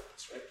another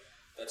purpose, right?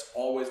 That's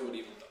always what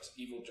evil does.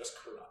 Evil just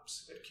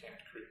corrupts. It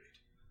can't create.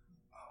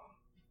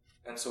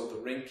 And so the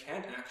ring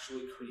can't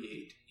actually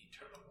create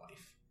eternal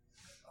life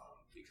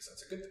because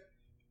that's a good thing.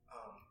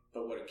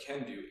 But what it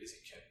can do is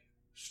it can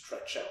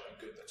stretch out a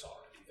good that's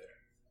already there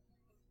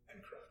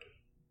and corrupt it.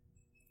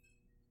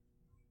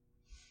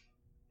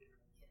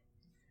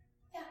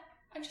 Yeah,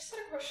 I just had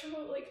a question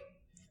about, like,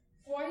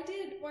 why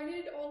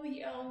did all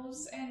the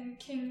elves and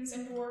kings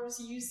and dwarves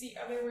use the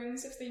other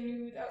rings if they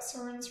knew that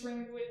Sauron's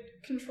ring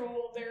would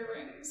control their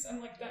rings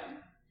and, like,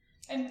 them?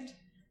 And,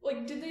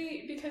 like, did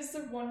they, because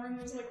the One Ring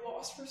was, like,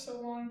 lost for so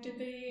long, did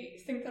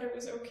they think that it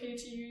was okay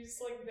to use,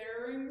 like,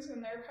 their rings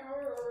and their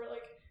power, or,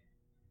 like...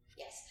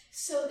 Yes,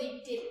 so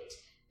they didn't.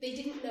 They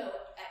didn't know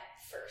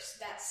at first.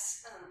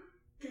 That's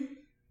a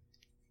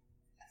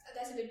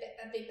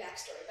big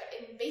backstory, but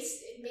in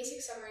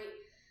basic summary,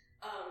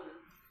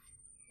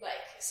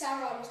 like,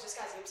 Sauron was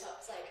disguising himself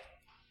as, like,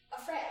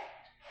 a friend,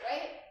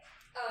 right?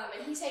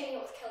 And he's hanging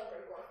out with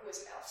Celebrimbor, who is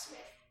an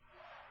elfsmith,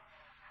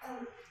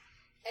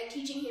 and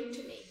teaching him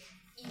to make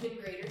even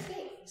greater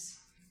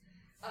things.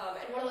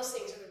 And one of those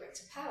things are the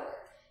Rings of Power.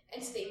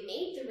 And so they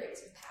made the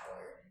Rings of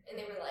Power, and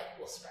they were like,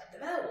 we'll spread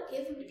them out, we'll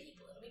give them to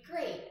people, it'll be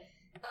great.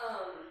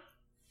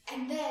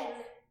 And then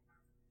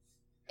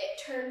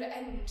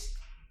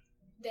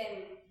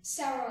then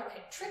Sauron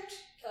had tricked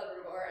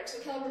Celebrimbor, and so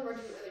Celebrimbor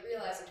didn't really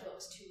realize until it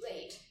was too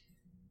late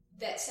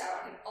that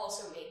Sauron had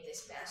also made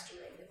this master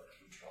ring that would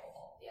control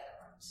all the other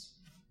ones.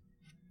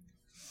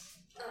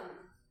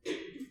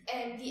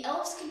 And the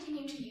elves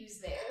continue to use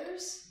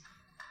theirs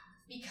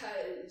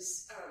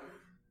because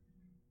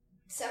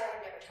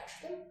Sauron never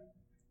touched them.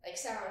 Like,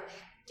 Sauron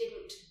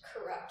didn't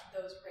corrupt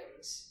those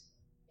rings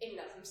in and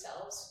of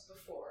themselves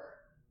before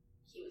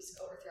he was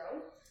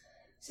overthrown.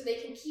 So they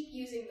can keep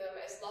using them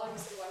as long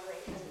as the One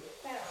Ring hasn't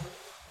been found.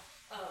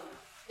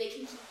 They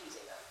can keep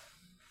using them.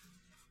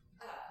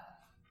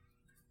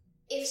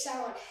 If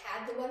Sauron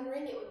had the One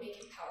Ring, it would make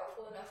him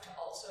powerful enough to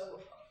also,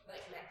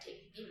 like,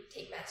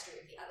 take mastery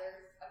of the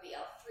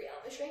three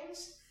Elvish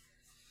rings.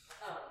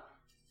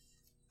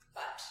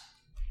 But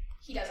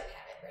he doesn't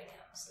have it right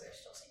now, so they're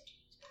still safe to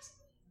use,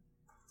 basically.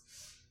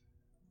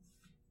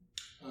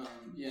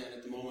 Yeah, and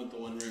at the moment the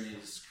One Ring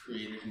is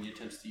created and he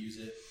attempts to use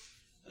it.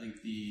 I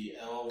think the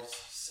elves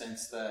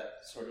sense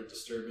that sort of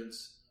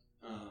disturbance,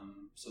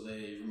 so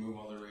they remove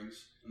all their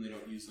rings, and they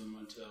don't use them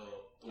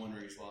until the One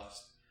Ring is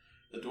lost.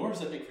 The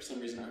dwarves, I think, for some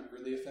reason, aren't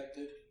really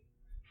affected.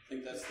 I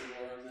think that's the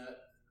lore on that.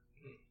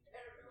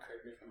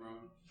 Correct me if I'm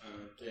wrong.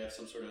 They have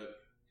some sort of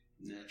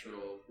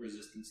natural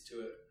resistance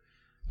to it.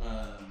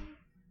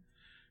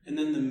 And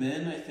then the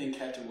men, I think,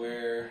 had to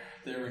wear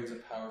their rings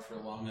of power for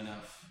long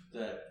enough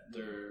that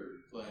their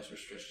lives were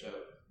stretched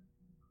out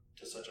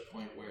to such a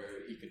point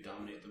where he could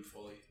dominate them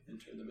fully and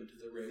turn them into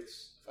the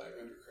wraiths, if I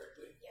remember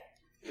correctly. Yeah.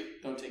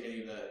 Don't take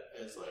any of that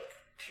as, like,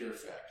 pure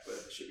fact,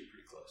 but it should be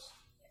pretty close.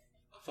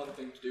 A fun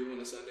thing to do on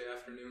a Sunday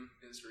afternoon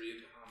is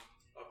read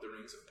Of the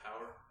Rings of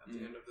Power at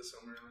the end of the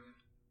Silmarillion.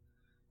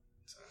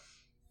 It's a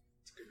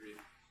good read.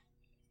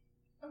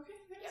 Okay,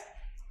 nice. Yeah.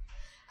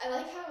 I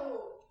like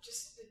how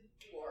just the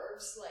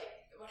dwarves, like,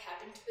 what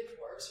happened to the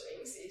dwarves'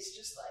 rings is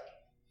just, like,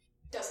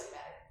 doesn't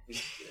matter.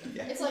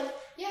 Yeah. It's like,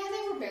 yeah,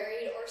 they were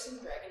buried or some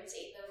dragons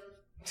ate them.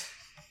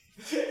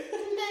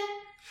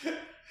 Meh.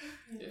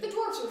 The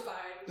dwarves were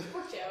fine. It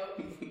worked out.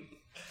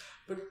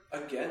 But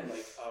again,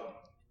 like,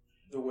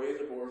 the way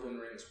the Dwarven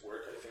Rings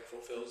work, I think,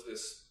 fulfills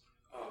this,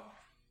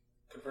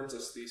 confirms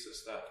this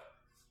thesis that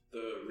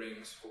the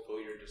rings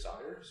fulfill your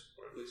desires,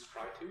 or at least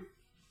try to,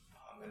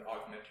 and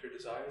augment your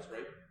desires,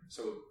 right?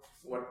 So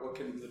what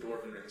can the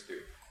Dwarven Rings do?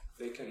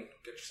 They can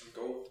get you some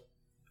gold,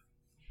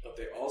 but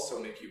they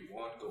also make you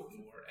want gold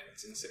more, and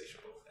it's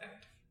insatiable, and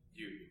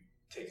you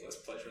take less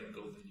pleasure in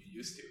gold than you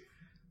used to.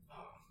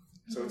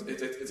 So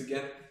it's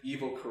again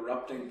evil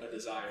corrupting a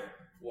desire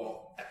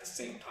while at the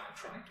same time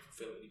trying to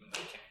fulfill it even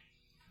though it can't.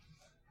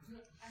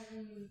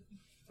 And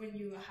when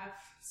you have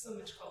so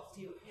much gold,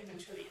 you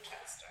eventually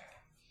attract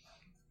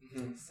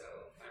dragon. So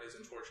that is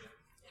unfortunate.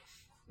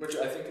 Which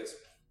I think is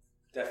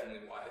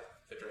definitely why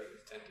the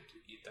dragons tended to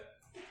eat them,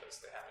 because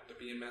they happen to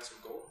be in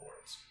massive gold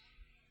hoards.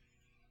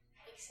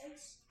 Makes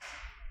sense.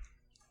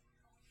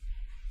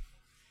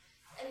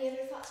 Any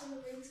other thoughts on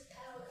the rings of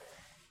power?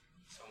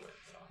 So many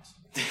thoughts.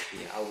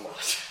 Yeah, a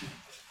lot.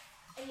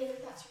 Any other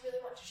thoughts you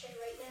really want to share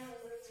right now on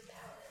the rings of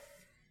power?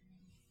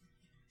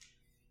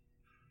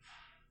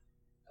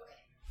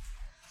 Okay.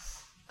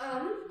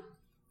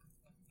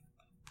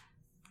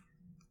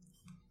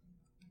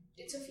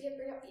 Did Sophia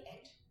bring up the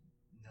end?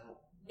 No.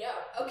 No.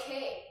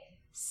 Okay.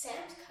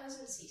 Sam's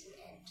cousin sees an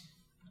end.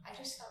 I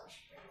just thought we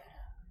should bring that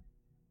up.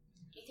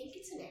 Do you think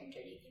it's an end,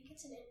 or do you think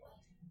it's an end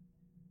wife?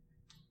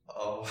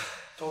 Oh.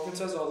 Tolkien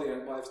says all the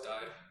end wives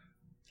died.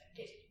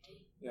 Did he?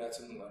 Yeah, it's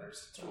in the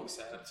letters. It's really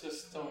sad.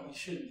 Just don't.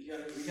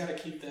 We gotta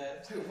keep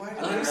that. Wait, why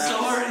did I'm they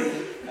sorry.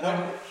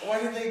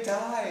 Why did they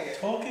die?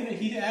 Tolkien,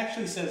 he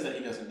actually says that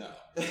he doesn't know.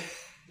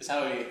 Is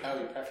how he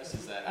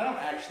prefaces that. I don't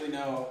actually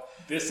know.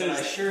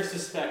 I sure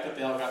suspect that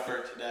they all got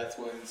burnt to death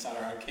when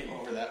Sauron came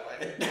over that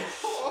way.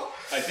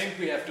 I think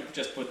we have to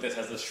just put this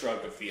as a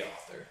shrug of the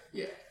author.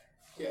 Yeah.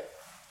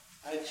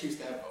 I choose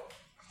to have hope.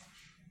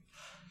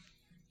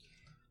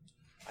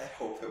 I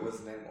hope it was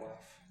an end wife.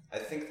 I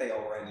think they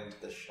all ran into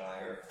the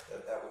Shire.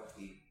 That would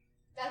be...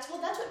 That's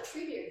what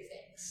Treebeard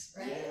thinks,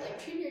 right? Yeah.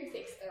 Like, Treebeard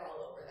thinks they're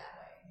all over that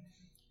way.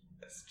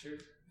 That's true.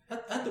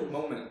 At the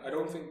moment, I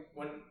don't think,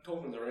 when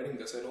Tolkien's writing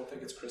this, I don't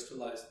think it's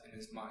crystallized in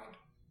his mind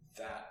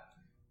that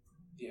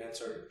the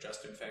ants are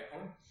just in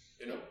Fanghorn.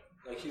 You know?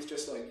 Like, he's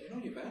just like,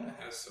 Yavanna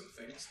has some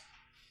things.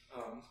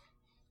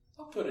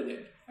 I'll put it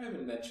in. I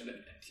haven't mentioned an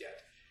ant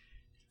yet.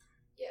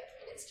 Yeah,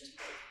 and it's just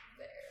right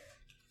there.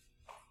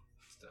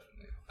 It's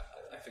definitely,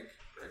 I think,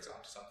 brings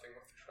on to something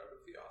with the shrug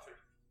of the author.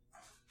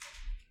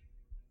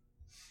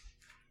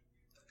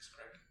 Thanks,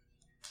 Craig.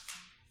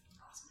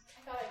 Awesome.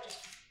 I thought I'd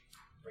just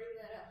bring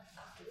that up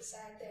off to the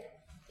side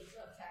there. Think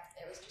about the fact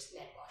that there was just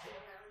Ned walking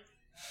around.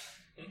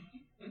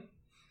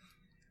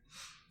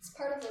 It's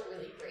part of the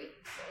really great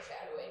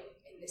foreshadowing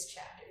in this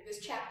chapter. This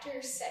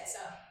chapter sets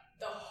up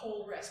the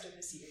whole rest of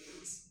the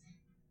series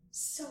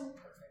so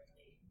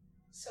perfectly,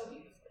 so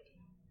beautifully.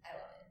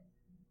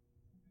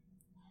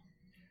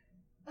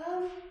 I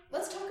love it.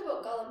 Let's talk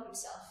about Gollum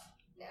himself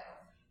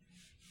now,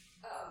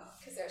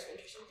 because there are some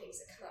interesting things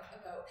that come up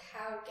about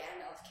how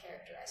Gandalf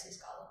characterizes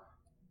Gollum.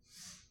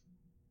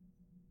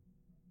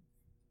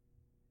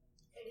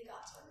 Any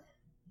thoughts on that?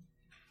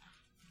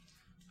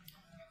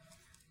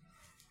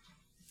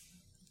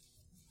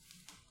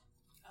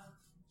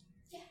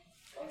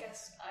 I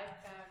guess I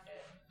found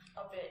it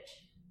a bit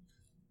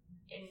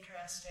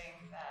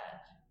interesting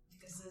that,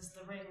 because there's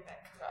the ring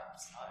that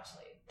corrupts,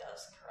 obviously it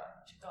does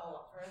corrupt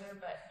Gollum further,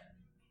 but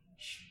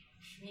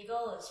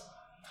Smeagol is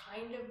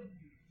kind of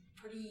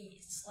pretty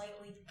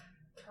slightly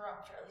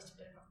corrupt, or at least a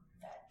bit of a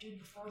bad dude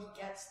before he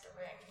gets the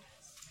ring.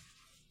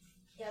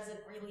 He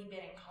hasn't really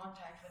been in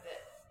contact with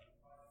it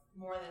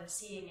more than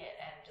seeing it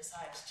and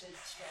decides to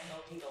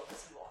strangle Deagle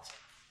because he wants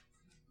it.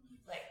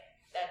 Like,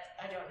 that,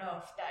 I don't know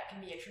if that can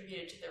be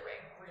attributed to the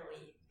ring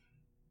really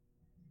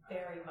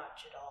very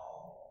much at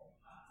all,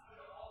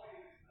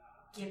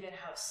 given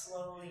how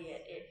slowly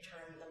it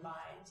turned the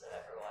minds of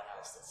everyone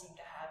else that seemed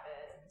to have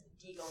it.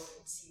 Deagle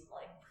didn't seem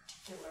like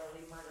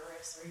particularly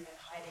murderous or even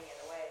hiding it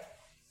away.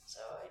 So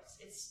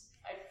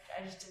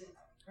I just didn't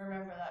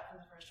remember that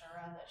from the first time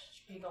around, that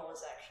Smeagol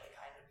was actually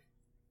kind of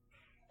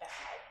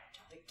bad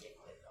to begin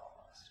with,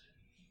 almost.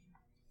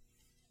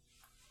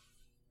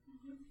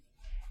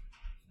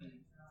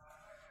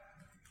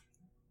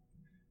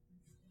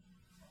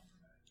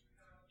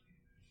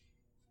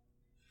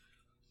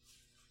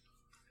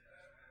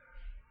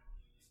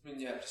 I mean,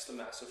 yeah, just a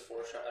massive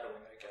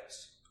foreshadowing, I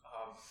guess.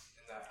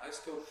 In that I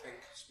still think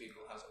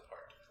Smeagol has a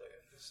part to play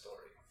in this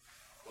story.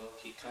 Well,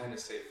 he kind of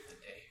saved the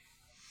day,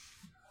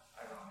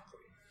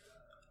 ironically.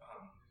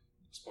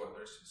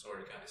 Spoilers,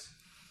 sorry guys.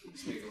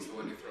 Smeagol's the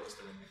one who throws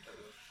the ring into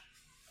the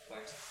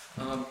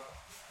flames.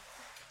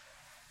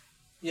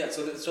 Yeah,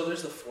 so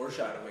there's the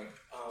foreshadowing,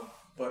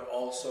 but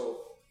also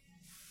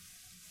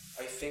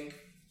I think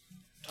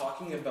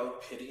talking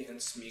about Pity and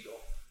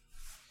Smeagol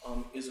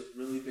is a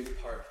really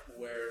big part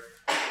where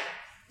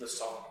the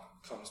song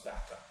comes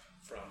back up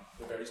from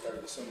the very start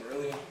of the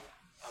Silmarillion.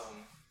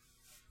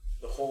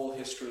 The whole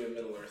history of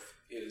Middle-earth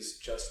is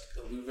just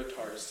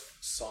Ilúvatar's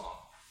song,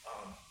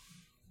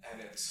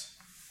 and it's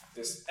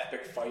this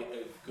epic fight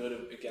of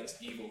good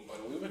against evil, but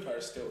Ilúvatar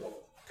is still a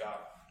god,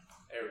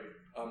 Eri,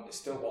 is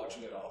still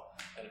watching it all,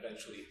 and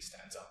eventually he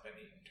stands up and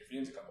he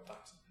intervenes a couple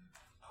times.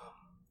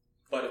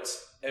 But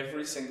it's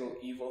every single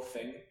evil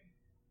thing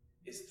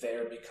is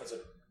there because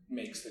it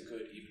makes the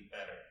good even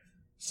better,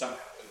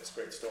 somehow, in this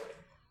great story.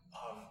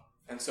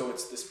 And so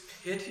it's this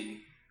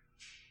pity.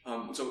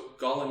 So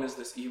Gollum is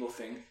this evil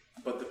thing,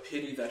 but the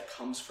pity that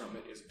comes from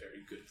it is a very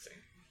good thing.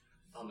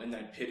 And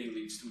that pity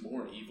leads to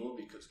more evil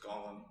because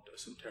Gollum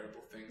does some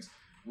terrible things,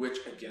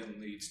 which again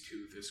leads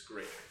to this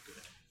greater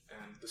good.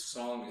 And the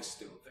song is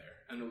still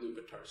there, and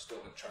Iluvatar is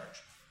still in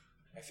charge.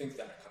 I think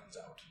that comes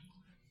out.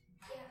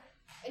 Yeah.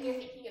 And you're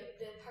thinking of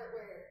the part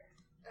where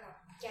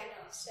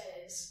Gandalf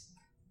says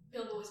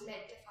Bilbo was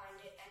meant to find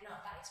it and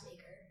not by its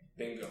maker.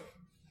 Bingo.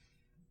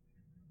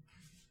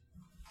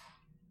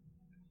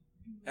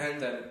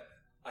 And then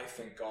I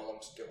think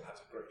Gollum still has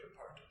a greater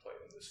part to play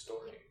in this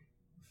story.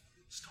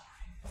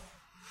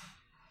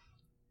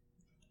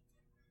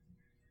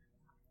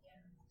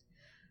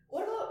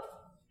 What about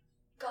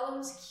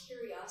Gollum's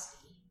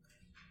curiosity?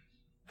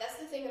 That's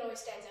the thing that always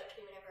stands out to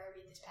me whenever I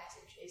read this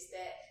passage, is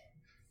that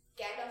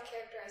Gandalf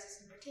characterizes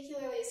him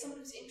particularly as someone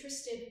who's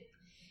interested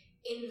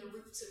in the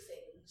roots of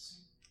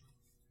things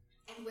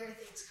and where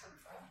things come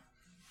from.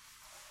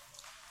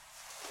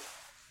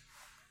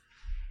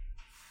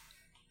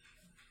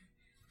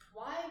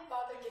 Why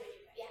bother giving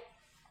you that? Yeah.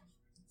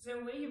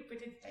 The way you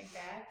put it like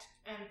that,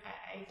 and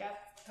I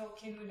doubt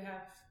Tolkien would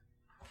have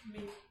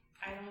made,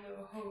 I don't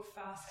know how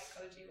far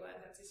psychology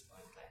was at this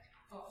point, like,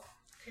 or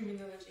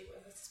criminology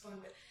was at this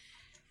point, but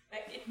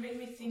like it made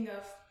me think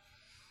of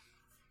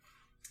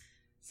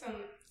some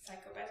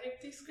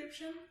psychopathic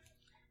description.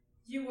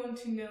 You want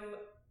to know,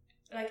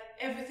 like,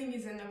 everything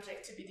is an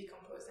object to be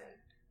decomposed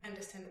and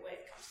understand where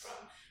it comes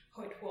from,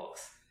 how it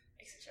works,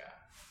 etc.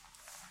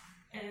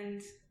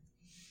 And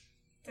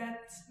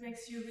that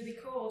makes you really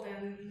cold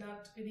and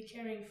not really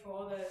caring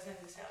for others and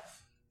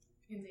yourself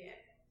in the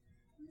end.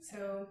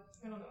 So,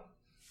 I don't know.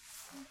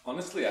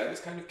 Honestly, I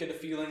just kind of get a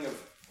feeling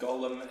of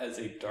Gollum as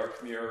a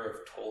dark mirror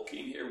of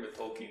Tolkien here, with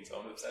Tolkien's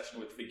own obsession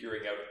with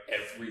figuring out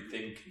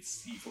everything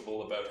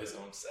conceivable about his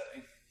own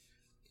setting.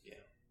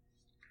 Yeah.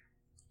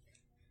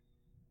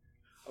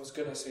 I was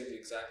gonna say the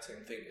exact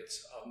same thing.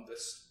 It's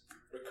this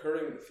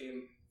recurring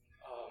theme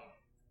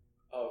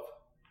of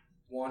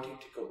wanting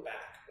to go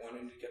back,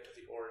 wanting to get to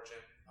the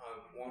origin,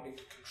 wanting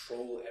to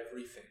control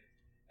everything,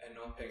 and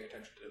not paying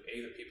attention to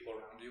A, the people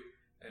around you,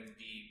 and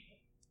B,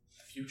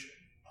 the future,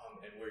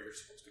 and where you're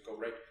supposed to go,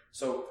 right?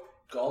 So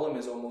Gollum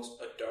is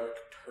almost a dark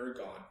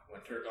Turgon.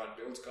 When Turgon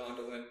builds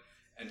Gondolin,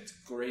 and it's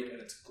great and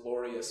it's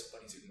glorious,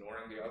 but he's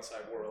ignoring the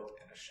outside world,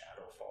 and a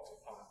shadow falls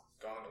upon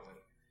Gondolin,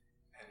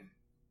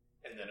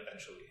 and then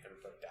eventually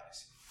everybody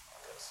dies,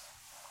 because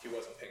he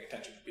wasn't paying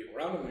attention to people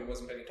around him, and he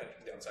wasn't paying attention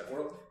to the outside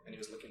world, and he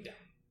was looking down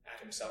at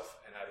himself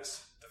and at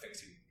the things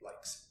he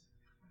likes.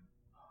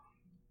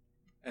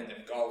 And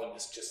then Gollum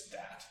is just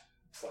that,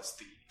 plus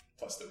the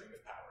Ring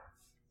of Power,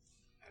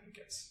 and it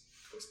gets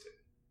twisted.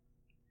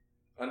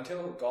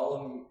 Until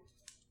Gollum,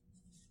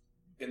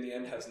 in the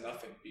end, has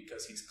nothing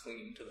because he's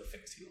clinging to the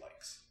things he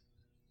likes.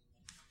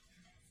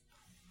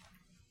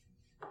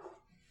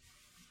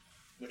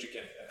 Which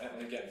again,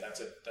 that's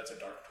a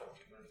dark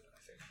Tolkien, right? I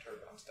think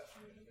Turgon's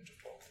definitely an image of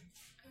Tolkien.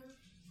 I'm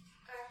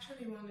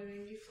actually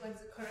wondering if, like,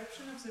 the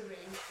corruption of the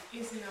ring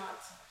is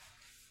not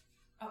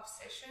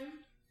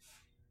obsession,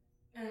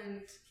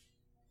 and,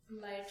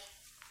 like,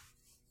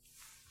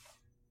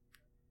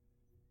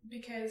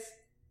 because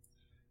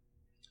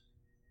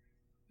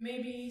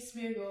maybe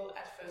Smeagol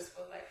at first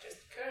was, like,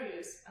 just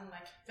curious, and,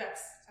 like,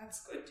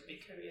 that's good to be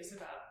curious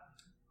about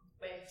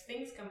where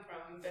things come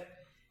from,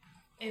 but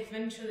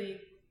eventually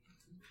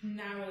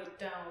narrowed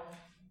down,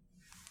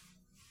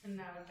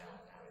 and,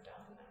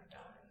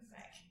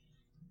 like,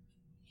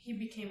 he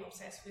became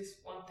obsessed with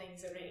wanting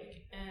the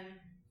ring, and,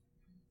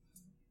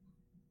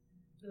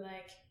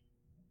 like,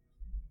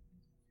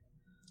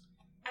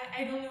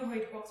 I don't know how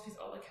it works with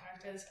all the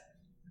characters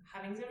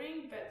having the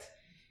ring, but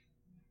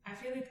I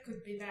feel it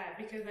could be that,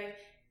 because, like,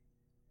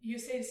 you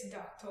say it's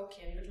dark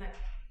Tolkien, but, like,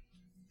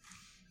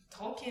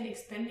 Tolkien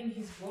expanding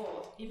his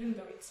world, even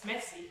though it's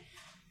messy,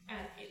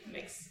 and it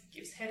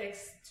gives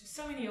headaches to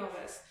so many of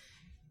us,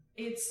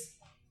 it's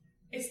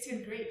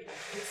still great.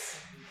 It's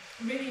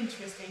really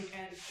interesting,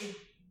 and it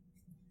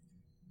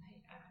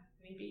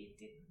maybe it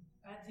did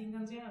bad thing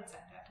on the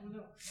outside, I don't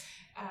know.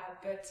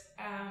 But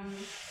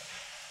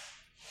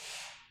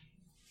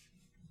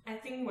I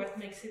think what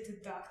makes it a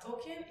dark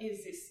Tolkien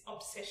is this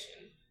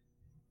obsession.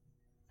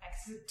 Like,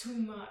 too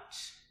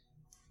much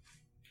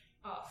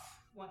of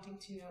wanting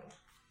to know,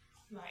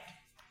 like,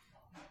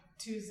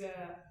 to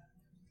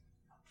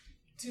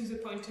the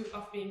point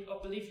of being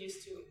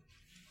oblivious to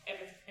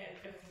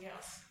everything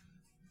else.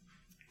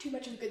 Too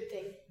much of a good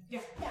thing.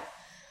 Yeah. Yeah.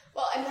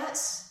 Well, and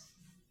that's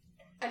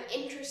an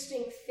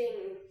interesting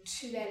thing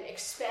to then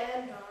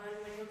expand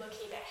on when you're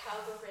looking at how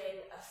the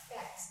ring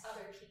affects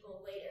other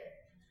people later,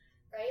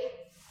 right?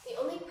 The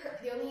only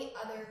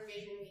other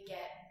vision we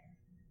get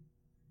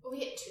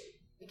two.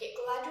 We get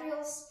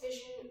Galadriel's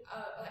vision,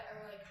 or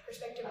like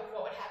perspective of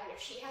what would happen if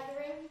she had the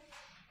ring,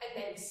 and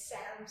then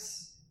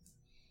Sam's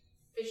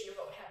vision of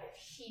what would happen if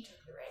he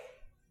took the ring.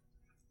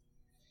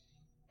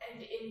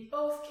 And in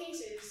both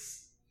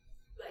cases,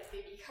 like,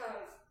 they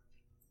become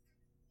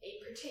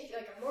a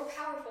more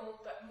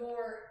powerful, but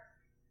more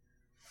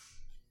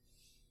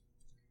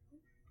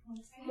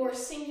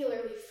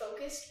singularly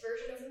focused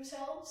version of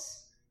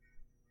themselves,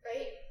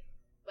 right?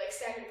 Like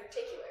Sam in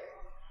particular.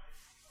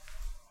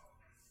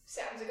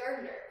 Sam's a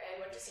gardener, and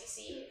what does he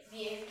see?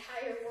 The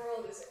entire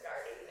world is a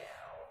garden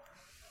now.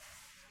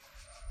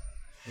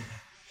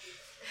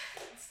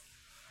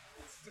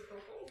 That's super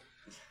cool.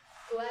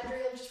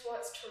 Galadriel just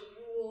wants to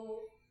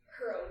rule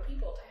her own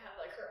people, to have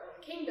like her own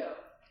kingdom,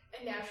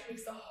 and now she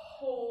makes the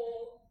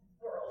whole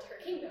world her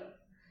kingdom,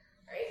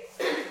 right?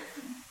 So I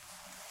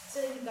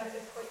think you've got a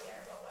good point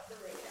there about what the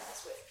ring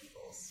does with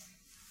people's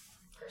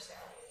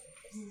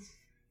personality and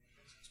interests.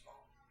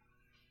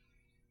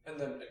 And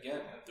then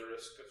again, at the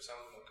risk of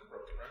sounding like a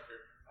broken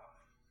record,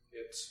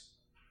 it's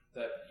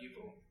that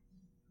evil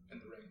in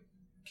the ring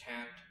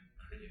can't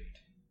create,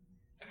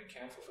 and it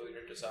can't fulfill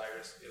your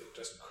desires. It'll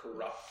just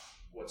corrupt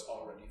what's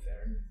already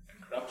there,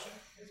 and corruption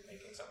is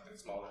making something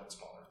smaller and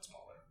smaller and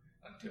smaller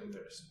until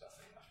there's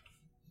nothing left.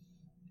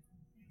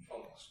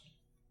 Almost.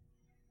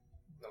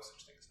 No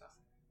such thing as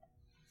nothing.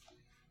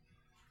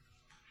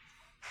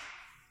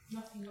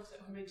 Nothing of the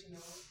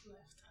original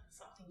left, and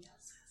something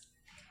else has.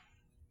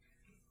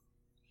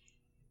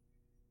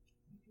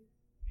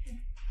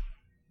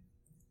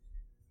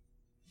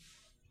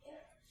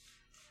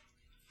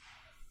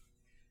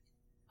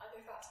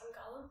 Other thoughts on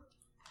Gollum?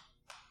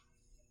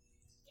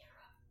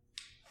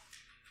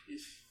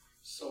 He's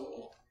so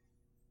old.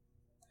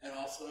 And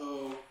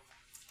also,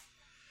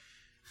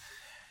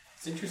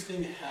 it's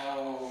interesting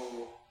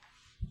how,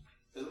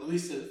 at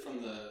least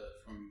from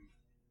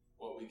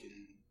what we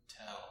can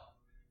tell,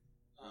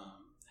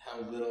 how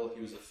little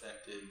he was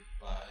affected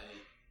by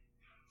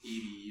 80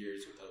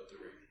 years without the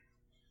ring.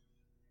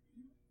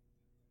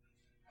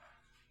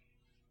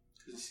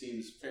 Because he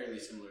seems fairly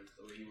similar to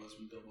the way he was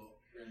when Bilbo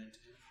ran into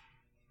him.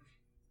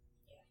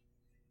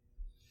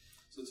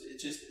 So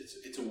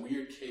it's a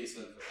weird case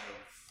of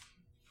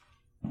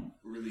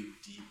really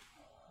deep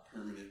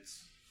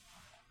permanence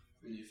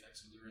from the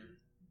effects of the ring.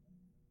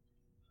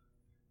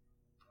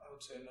 I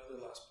would say another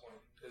last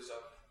point is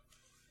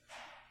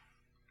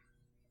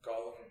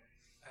Gollum,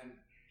 and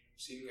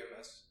seeing him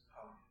as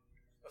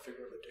a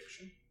figure of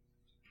addiction.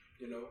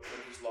 You know,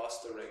 when he's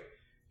lost the ring,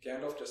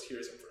 Gandalf just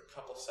hears him for a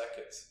couple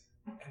seconds,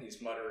 and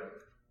he's muttering,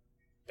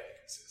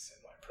 "Pegasus,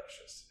 and my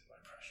precious, and my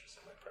precious,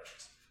 and my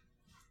precious."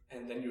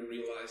 And then you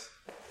realize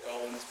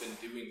Gollum's been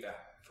doing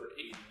that for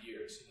 80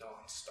 years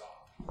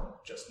non-stop,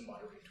 just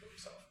muttering to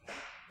himself,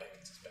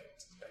 "Pegasus,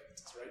 Pegasus,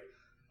 Pegasus," right?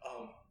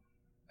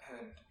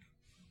 And,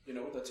 you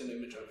know, that's an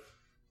image of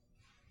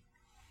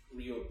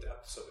real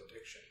depths of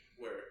addiction,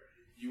 where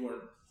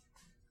your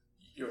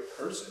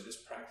person is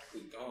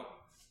practically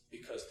gone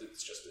because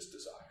it's just this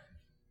desire.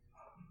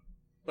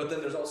 But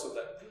then there's also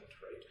that guilt,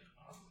 right?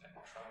 And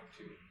trying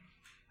to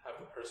have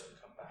the person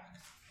come back.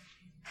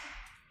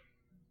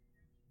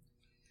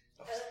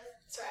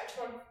 Sorry, I just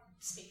want to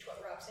speak to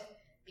what Rob said,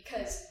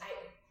 because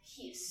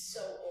he is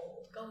so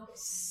old. Gollum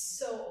is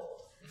so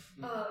old.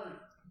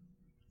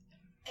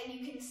 And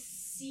you can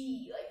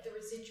see like the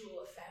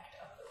residual effect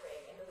of the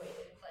ring and the way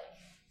that like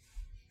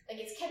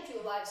it's kept you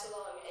alive so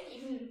long, and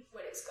even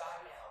when it's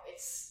gone now,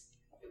 it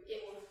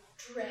will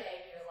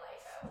drag your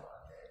life out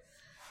longer.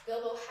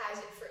 Bilbo has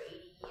it for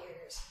 80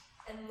 years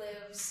and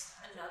lives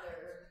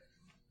another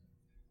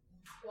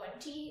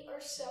 20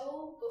 or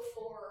so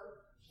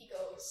before he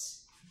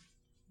goes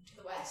to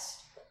the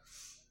west.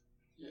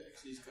 Yeah,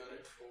 because he's got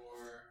it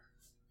for...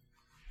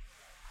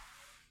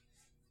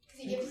 Because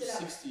he gives it up.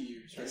 60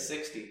 years, right?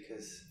 60,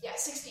 because... Yeah,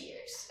 60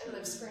 years, and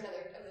lives for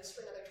another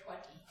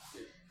 20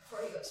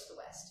 before he goes to the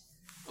west.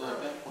 Well,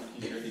 at that point,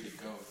 he's ready to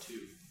go,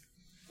 too.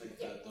 Like,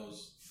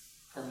 those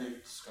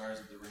permanent scars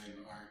of the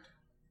ring aren't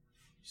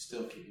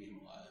still keeping him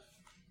alive.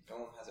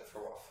 Gollum has it for,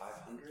 what,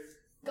 500?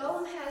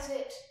 Gollum has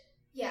it,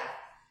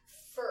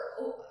 for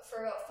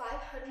about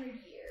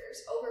 500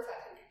 years, over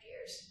 500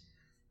 years.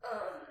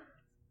 Let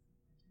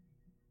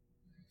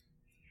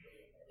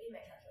me do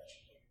my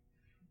calculation here.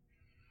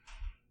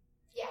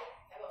 Yeah,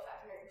 about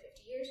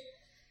 550 years.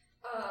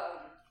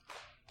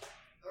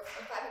 Or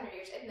 500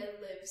 years, and then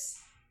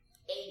lives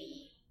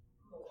 80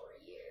 more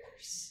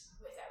years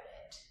without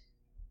it.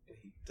 And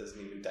he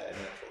doesn't even die a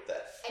natural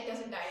death. And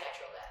doesn't die a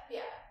natural death,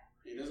 yeah.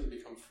 He doesn't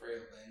become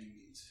frail by any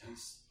means.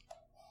 He's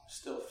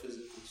still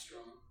physically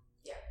strong.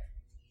 Yeah.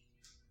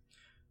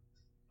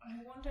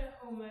 I wonder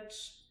how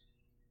much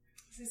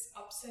this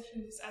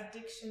obsession, this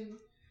addiction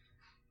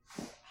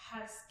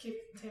has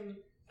kept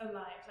him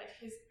alive. Like,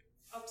 his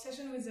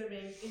obsession with the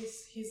ring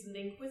is his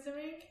link with the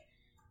ring,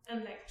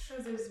 and like, sure,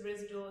 there's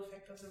residual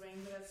effect of the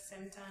ring, but at the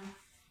same time,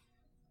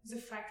 the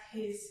fact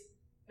he's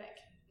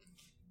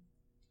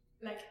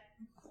like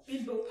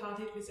Bilbo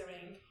parted with the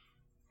ring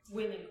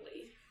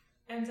willingly,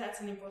 and that's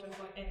an important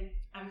point, and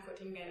I'm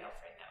quoting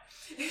Gandalf right now.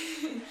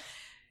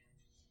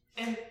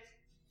 And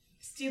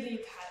still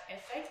it had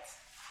effect,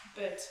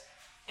 but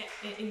And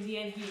in the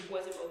end, he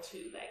was able to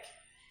like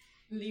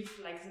live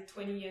like the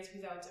 20 years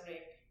without the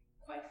ring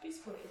quite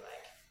peacefully,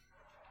 like.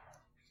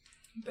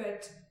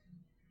 But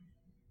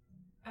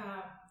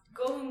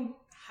Gollum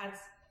had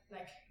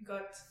like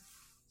got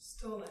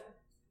stolen,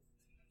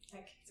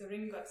 like the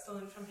ring got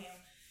stolen from him,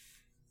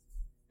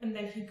 and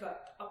then he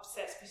got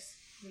obsessed with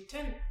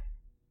returning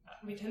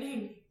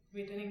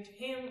to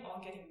him or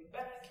getting it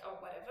back or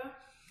whatever.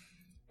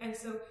 And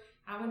so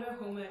I wonder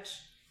how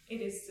much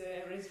it is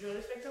the residual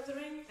effect of the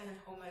ring and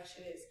how much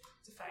it is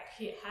the fact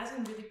he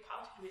hasn't really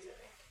parted with the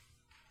ring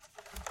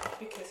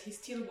because he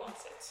still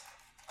wants it.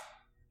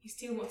 He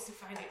still wants to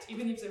find it,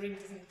 even if the ring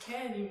doesn't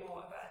care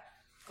anymore about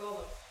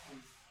Gollum.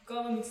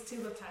 Gollum is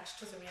still attached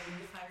to the ring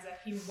in the fact that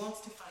he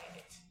wants to find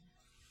it.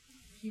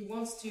 He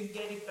wants to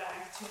get it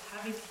back, to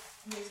have it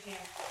with him.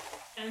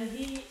 And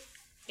he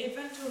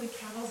eventually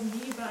travels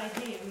nearby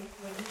him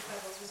when he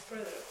travels with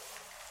Frodo.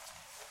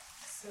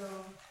 So,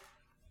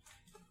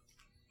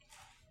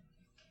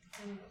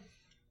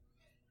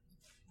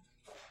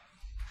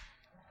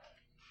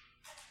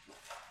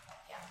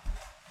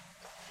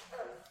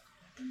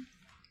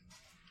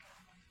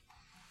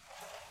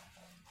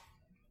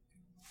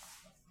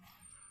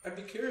 I'd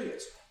be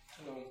curious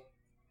to know.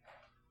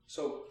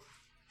 So,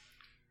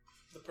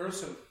 the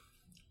person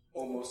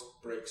almost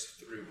breaks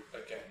through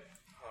again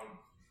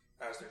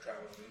as they're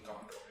traveling in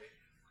Gondor.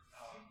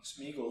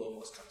 Smeagol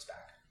almost comes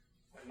back.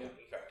 And in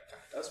fact, it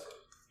kind of does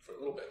for a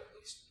little bit at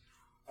least.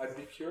 I'd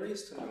be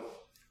curious to know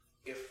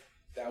if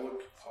that would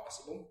be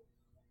possible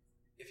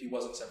if he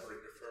wasn't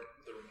separated from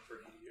the ring for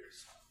 80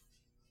 years.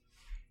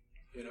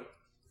 You know?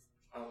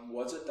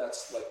 Was it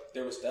that's like,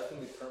 there was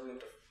definitely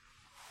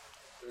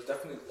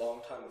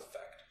long time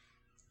effect,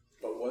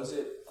 but was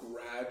it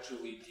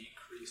gradually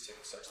decreasing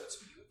such that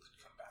Smeagol could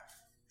come back?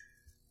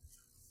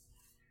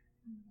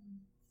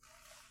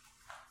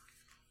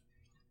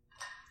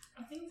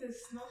 I think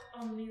there's not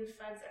only the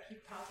fact that he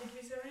parted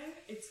with the ring,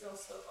 it's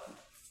also how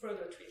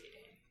Frodo treated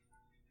him.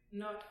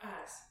 Not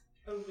as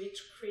a rich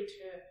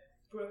creature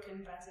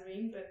broken by the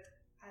ring, but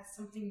as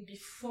something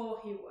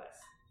before he was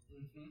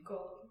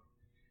Gollum.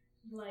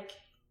 Like,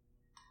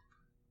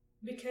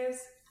 because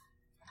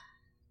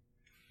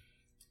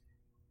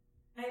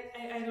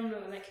I don't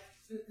know, like,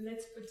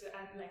 let's put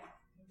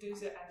do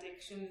the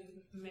addiction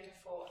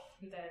metaphor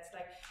that's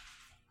like,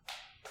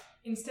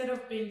 instead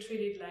of being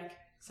treated like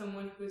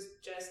someone who's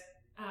just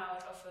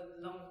out of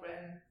a long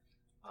run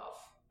of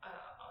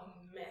on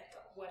meth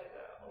or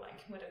whatever, or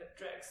like whatever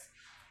drugs,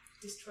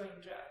 destroying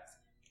drugs,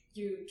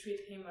 you treat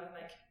him as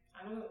like,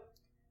 I don't know,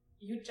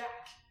 you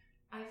Jack.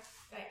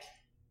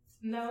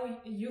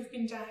 Now you've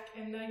been Jack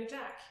and now you're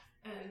Jack.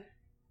 And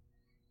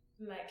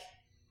like,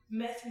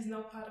 meth is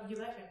not part of your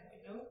life anymore,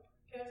 you know?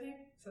 Kind of thing?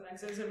 So like,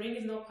 so the ring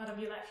is not part of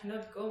your life, you're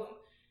not Gollum.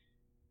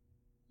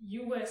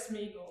 You were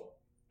Smeagol,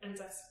 and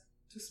that's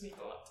to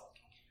Smeagol I'm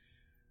talking.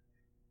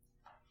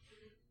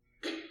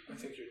 I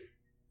think you're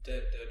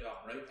dead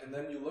on, right? And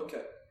then you look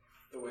at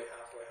the way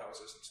halfway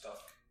houses and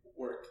stuff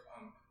work.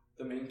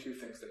 The main two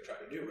things they try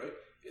to do, right,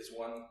 is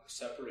one,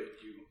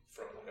 separate you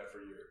from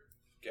whatever you're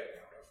getting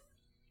out of,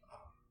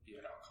 be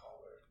it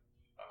alcohol or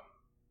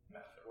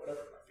meth or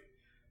whatever it might be.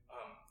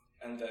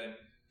 And then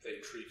they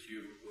treat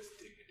you with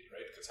dignity,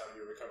 right? Because how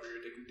do you recover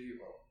your dignity?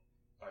 Well,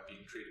 by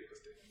being treated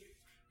with dignity.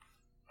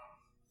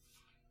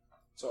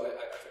 So I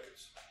think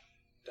it's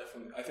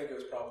definitely, I think it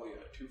was probably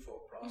a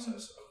twofold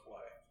process of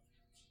why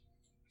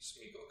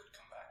Smeagol could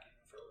come back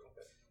even for a little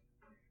bit.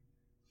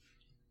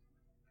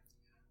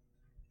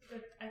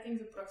 But I think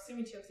the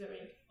proximity of the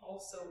ring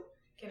also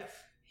kind of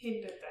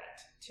hindered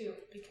that too,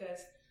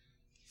 because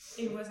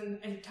it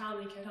wasn't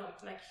entirely cut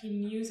off. Like, he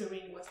knew the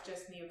ring was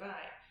just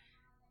nearby.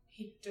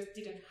 He just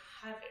didn't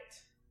have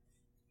it.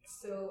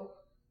 So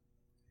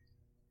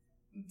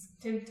the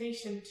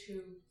temptation to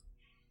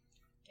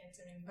get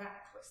the ring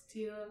back was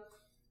still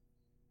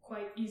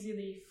quite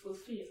easily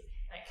fulfilled.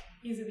 Like,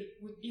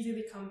 would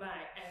easily come by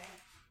and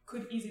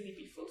could easily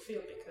be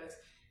fulfilled because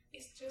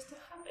it's just a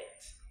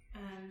habit.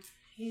 And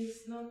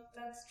he's not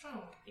that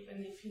strong,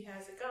 even if he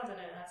has a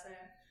gardener as a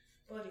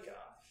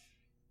bodyguard.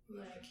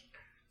 Like,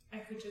 I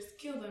could just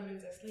kill them in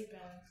their sleep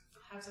and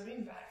have the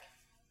ring back.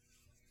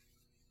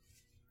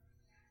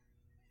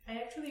 I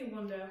actually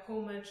wonder how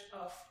much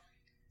of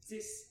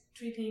this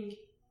treating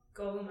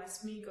Gollum as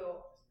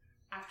Smeagol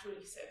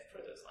actually saved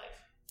Frodo's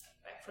life.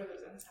 Like,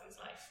 Frodo's and Sam's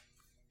life.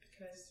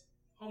 Because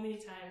how many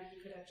times he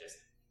could have just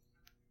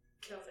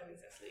killed them in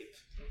their sleep.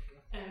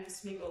 And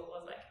Smeagol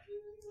was like,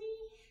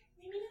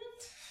 maybe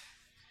not.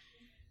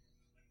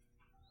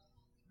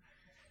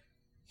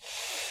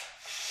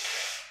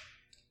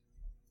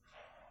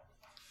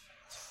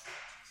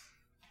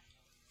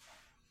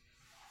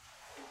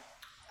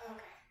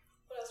 Okay.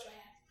 What else do I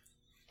have?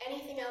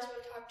 Anything else we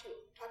want to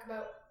talk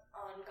about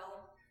on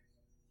Gollum?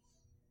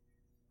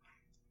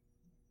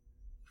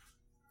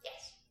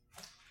 Yes.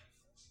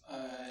 I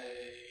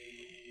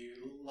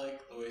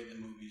like the way the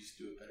movies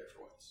do it better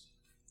for once.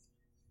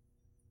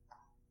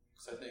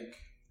 Because I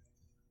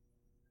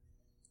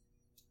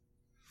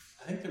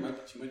think there might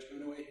be too much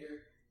given away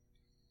here.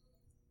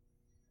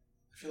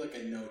 feel like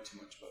I know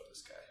too much about this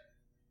guy,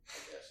 I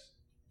guess.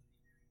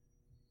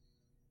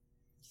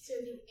 So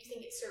you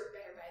think it's served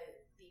better by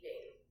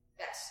leaving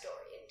that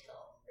story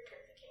until Return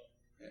of the King?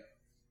 Yeah.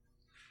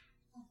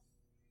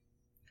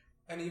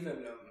 And even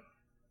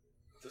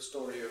the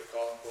story of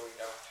Gollum going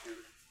down to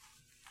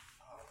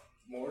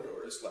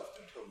Mordor is left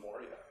until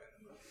Moria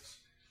in the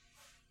movies.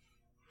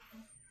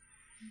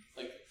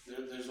 Like,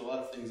 there's a lot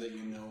of things that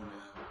you know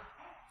now.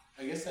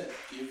 I guess that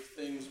give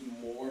things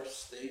more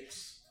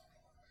stakes,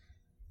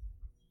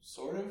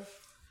 sort of.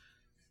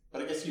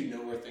 But I guess you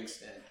know where things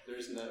stand. There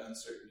isn't that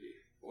uncertainty.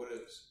 What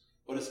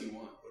does he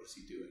want? What is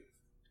he doing?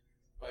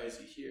 Why is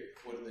he here?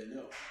 What do they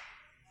know?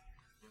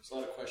 There's a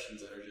lot of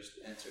questions that are just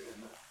answered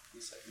in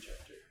the second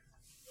chapter.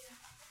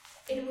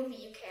 In a movie,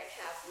 you can't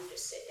have them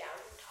just sit down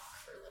and talk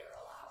for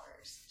literal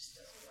hours. It just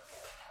doesn't work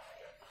out that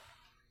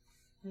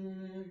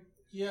way.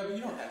 Yeah, but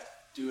you don't have to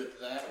do it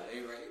that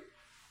way, right?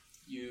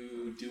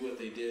 You do what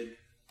they did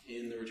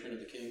in The Return of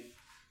the King.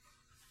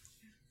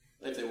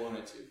 If they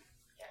wanted to.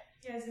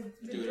 Yeah,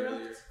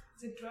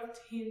 the dropped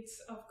hints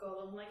of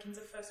Gollum, like in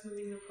the first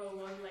movie, in the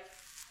prologue, like,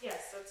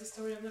 yes, that's the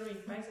story of the ring.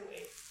 By the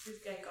way, this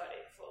guy got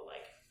it for,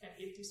 like, and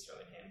he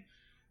destroyed him.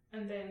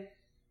 And then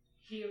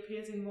he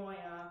appears in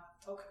Moria,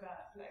 talk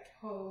about, like,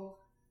 how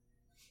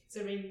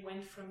the ring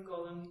went from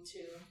Gollum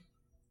to...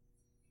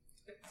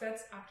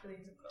 That's actually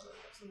the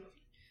prologue of the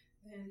movie.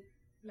 Then,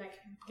 like,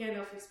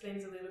 Gandalf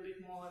explains a little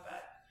bit more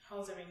about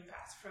how the ring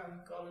passed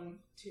from Gollum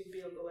to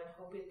Bilbo and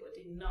how Bilbo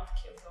did not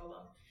kill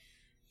Gollum.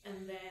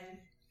 And then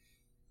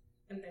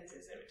there's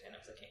the Return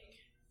of the King.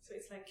 So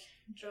it's like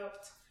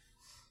dropped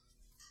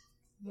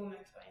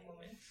moment by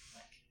moment.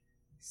 Like,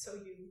 so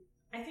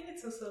I think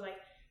it's also like,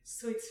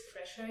 so it's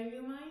fresher in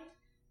your mind.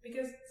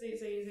 Because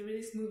they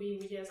release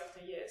movie years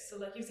after years. So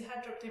like if they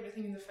had dropped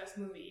everything in the first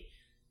movie,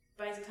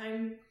 by the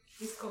time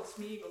this calls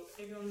medieval,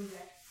 everyone would be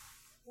like,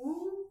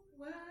 ooh,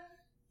 what?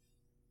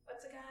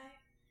 What's a guy?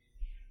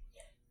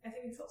 Yeah. I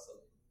think it's also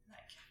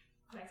like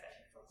that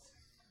folks.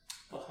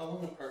 Well, how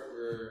long apart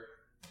were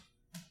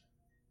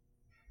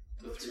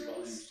the 3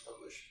 volumes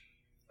published?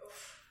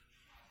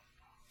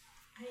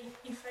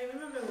 If I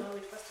remember well,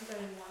 it was 2001,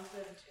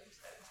 2002,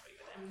 so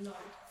but I'm not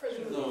For the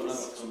sure. No, not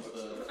for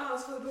the... Oh,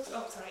 it's for the books.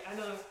 Oh, sorry, I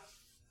don't know.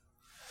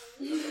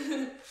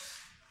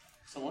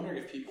 So I'm wondering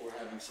if people were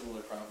having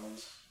similar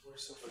problems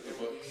with the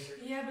books.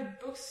 Yeah, but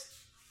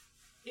books,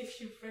 if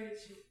you've read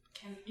it, you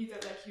can either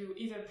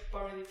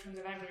borrowed it from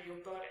the library or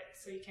bought it,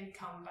 so you can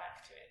come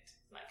back to it.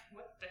 Like,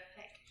 what the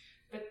heck?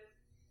 But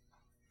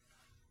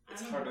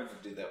It's harder to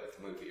do that with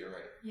the movie, you're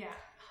right. Yeah.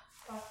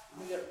 But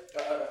Yeah,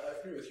 I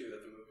agree with you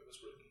that the movie was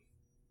written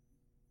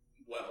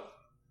well,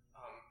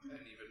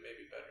 and even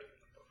maybe better than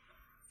the book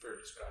for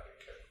describing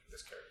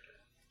this character.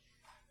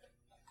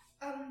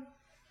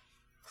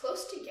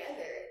 Close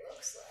together, it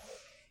looks like.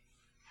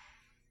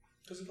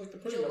 Because like the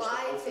pretty much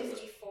July the whole thing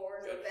was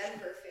 54,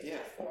 November 54,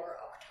 Yeah.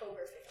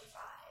 October 55.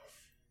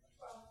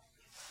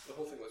 the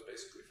whole thing was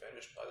basically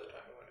finished by the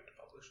time it went into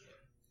publishing.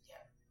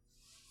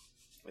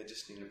 They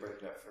just need to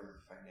break it up for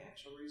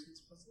financial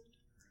reasons, was it?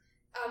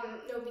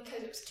 No,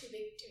 because it was too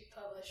big to be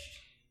published.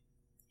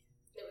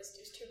 It was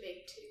just too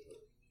big to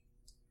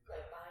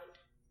like bind.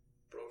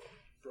 Broke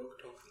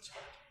Tolkien's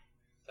heart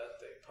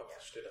that they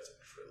published it as a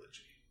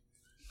trilogy.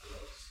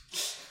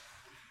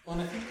 Well,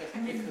 and I think they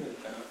could have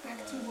done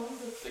back to one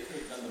book. they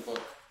could have done the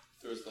book.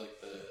 There was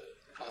like the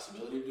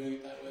possibility of doing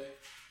it that way,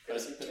 but I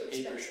think the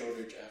paper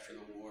shortage after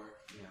the war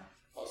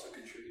also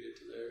contributed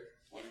to their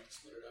wanting to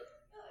split it up.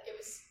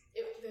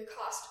 The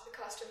cost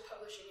of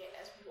publishing it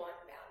as one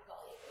bound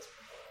volume was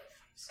prohibitive.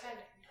 It's kind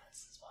of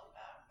nuts as one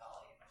bound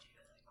volume too.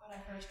 Like when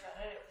I first read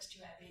it, it was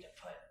too heavy to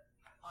put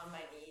on my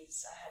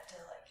knees. I had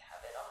to like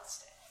have it on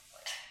stand.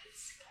 Like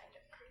it's kind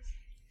of crazy.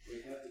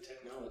 We have the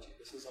technology.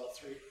 This is all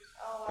 3.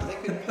 Oh, Or they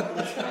could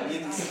publish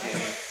onions in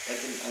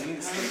like an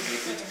onion skin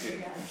paper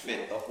could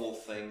fit the whole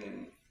thing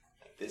in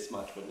like this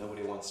much, but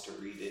nobody wants to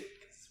read it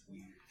because it's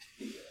weird.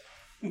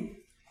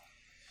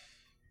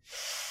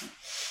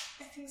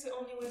 I think the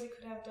only way they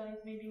could have done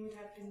it maybe would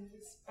have been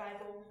this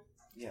Bible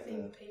Yeah,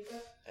 thing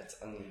paper.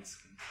 that's onion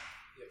skin.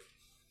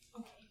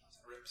 Okay. It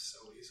rips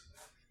so easily.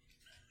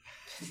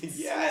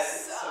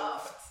 Yes.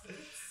 Soft.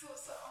 It's so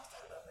soft.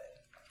 I love it.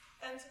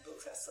 And the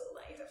books are so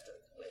light after.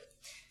 Well,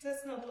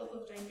 that's not Lord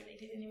of the Rings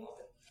related anymore,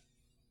 but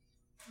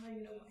now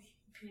you know my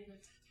opinion on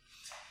that.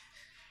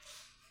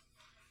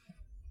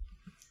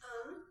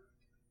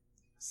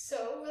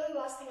 So really, the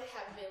last thing I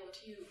have available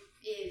to you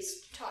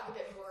is to talk a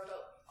bit more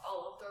about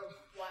all of the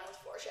wild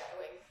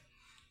foreshadowing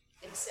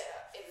and set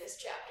up in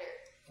this chapter.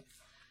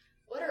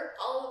 What are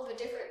all of the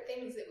different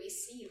things that we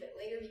see that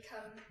later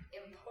become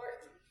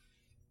important?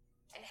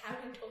 And how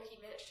did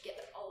Tolkien manage to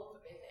get all of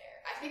them in there?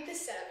 I think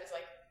this setup is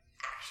like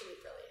actually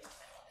brilliant.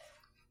 I love it.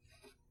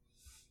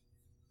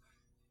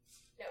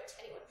 Notes,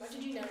 anyone? What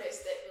did you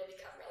notice that will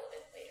become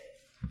relevant later?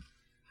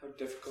 How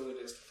difficult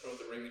it is to throw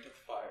the ring into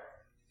the fire.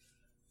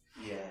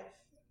 Yeah.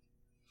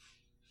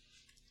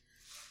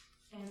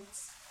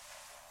 Elves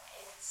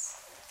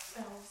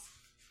Elves.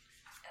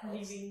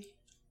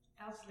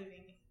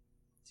 living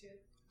too.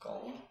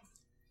 Gollum.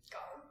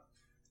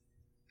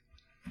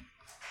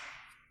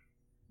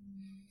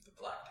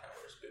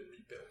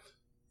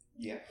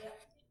 Yeah.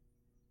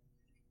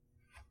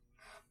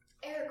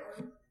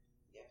 Aragorn.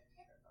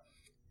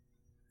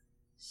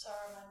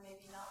 Saruman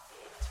maybe not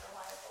being as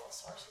reliable a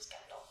source as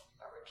Gandalf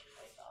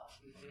originally thought.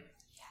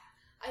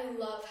 I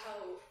love how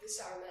the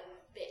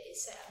Saruman bit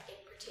is set up in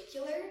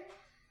particular,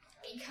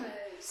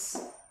 because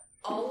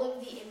all of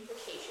the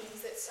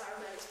implications that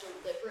Saruman is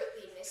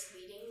deliberately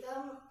misleading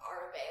them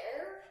are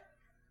there,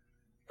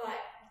 but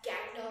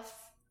Gandalf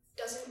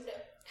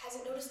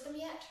hasn't noticed them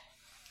yet,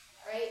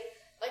 right?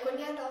 Like when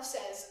Gandalf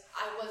says,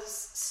 I was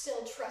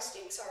still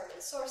trusting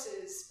Saruman's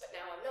sources, but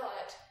now I'm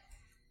not,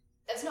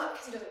 that's not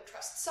because he doesn't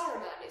trust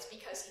Saruman, it's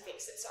because he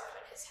thinks that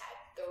Saruman has had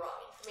the wrong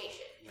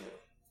information. Yeah.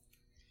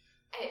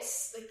 And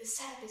it's like the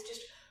setup is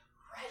just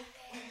right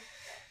there.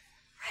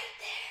 Right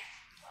there.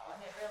 Well,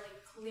 and it really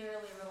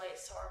clearly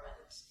relates to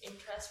Saruman's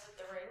interest with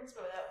the rings,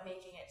 but without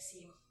making it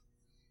seem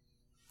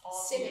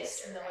obvious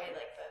Sinister, in the way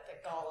right? like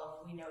the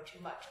Gollum, we know too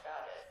much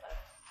about it, but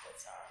with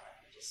Saruman,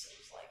 it just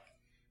seems like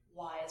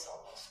wise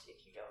almost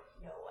if you don't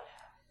know what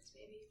happens,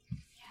 maybe.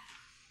 Yeah.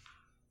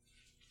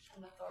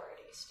 An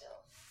authority still.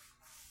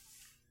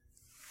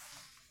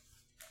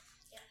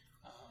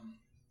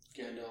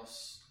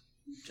 Gandalf's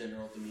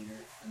general demeanor,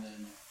 and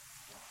then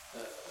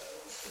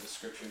the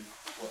description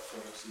of what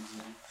Frodo sees in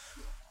him.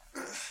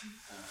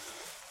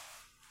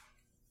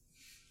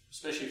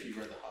 Especially if you've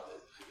read The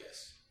Hobbit, I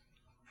guess.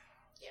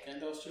 Yeah.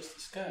 Gandalf's just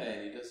this guy,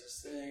 and he does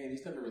this thing, and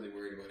he's never really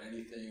worried about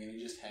anything, and he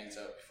just hangs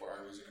out before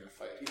armies are going to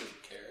fight. He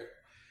doesn't care.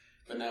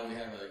 But now we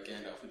have a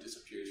Gandalf who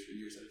disappears for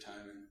years at a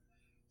time and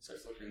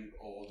starts looking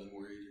old and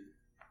worried, and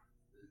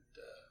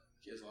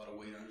he has a lot of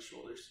weight on his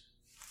shoulders.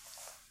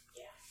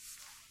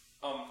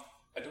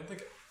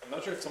 I'm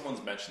not sure if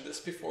someone's mentioned this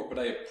before, but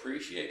I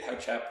appreciate how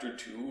Chapter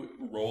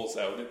 2 rolls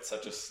out at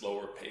such a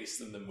slower pace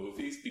than the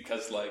movies,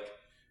 because, like,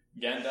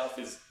 Gandalf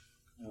is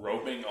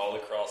roaming all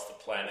across the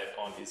planet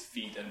on his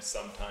feet and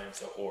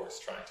sometimes a horse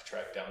trying to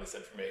track down this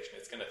information.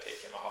 It's going to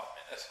take him a hot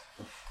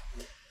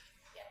minute.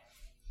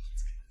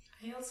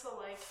 I also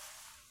like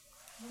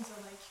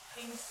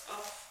hints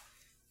of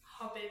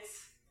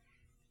hobbits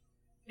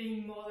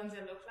being more than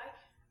they look like.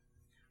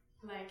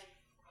 Like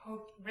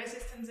how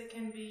resistant they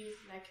can be,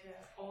 like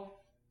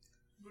all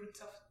roots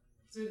of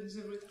the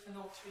root of an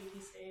old tree, he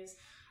says.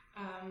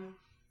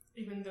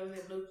 Even though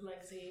they look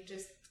like they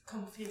just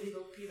comfy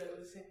little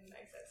pillows, and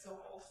like that's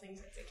all things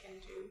that they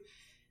can do.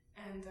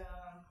 And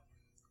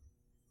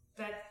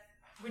that,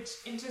 which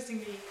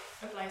interestingly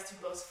applies to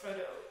both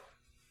Frodo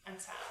and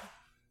Sam,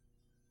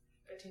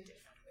 but in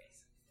different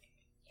ways.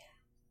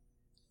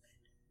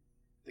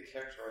 The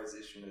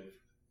characterization of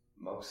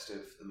most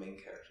of the main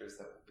characters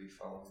that will be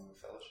following the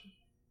Fellowship.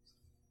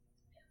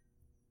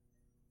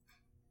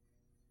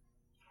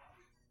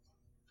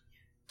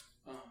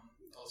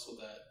 Also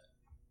that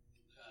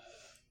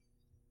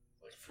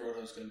like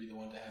Frodo's going to be the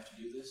one to have to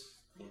do this.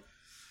 Yeah.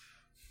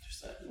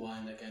 Just that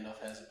line that Gandalf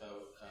has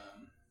about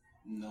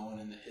no one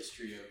in the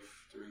history of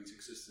the Ring's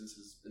existence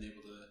has been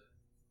able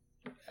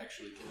to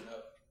actually get it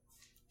up.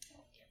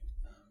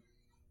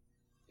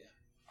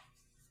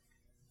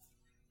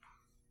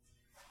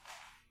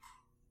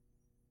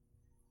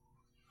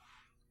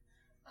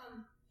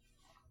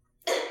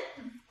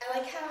 I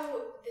like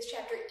how this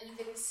chapter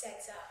even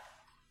sets up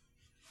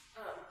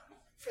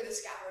for the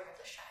Scouring of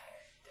the Shire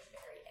at the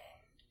very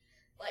end.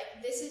 Like,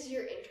 this is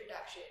your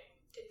introduction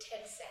to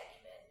Ted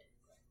Sandyman.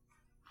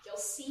 You'll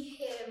see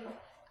him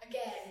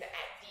again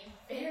at the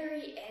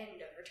very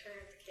end of Return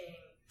of the King.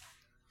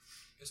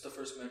 It's the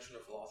first mention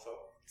of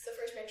Lotho. It's the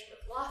first mention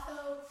of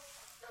Lotho.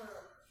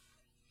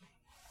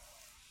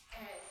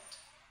 And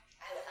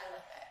I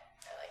like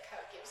that. I like how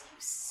it gives you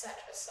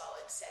such a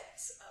solid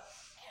sense of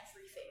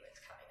everything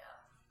that's coming up.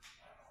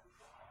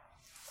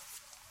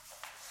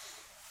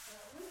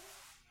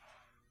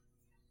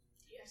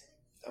 Do you have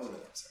something? Oh no,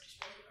 sorry.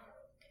 Just really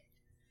okay.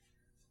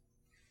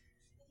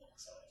 Anything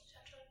else I wanted to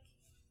touch on?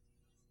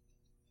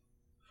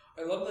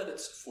 I love that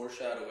it's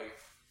foreshadowing,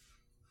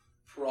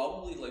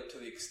 probably like to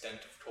the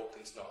extent of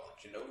Tolkien's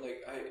knowledge, you know?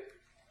 Like,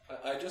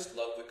 I just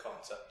love the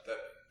concept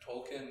that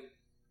Tolkien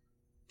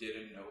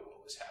didn't know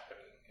what was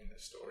happening in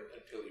this story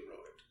until he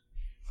wrote it.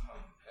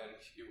 And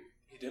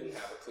he didn't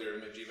have a clear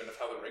image even of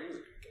how the ring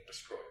was going to get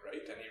destroyed, right?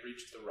 And he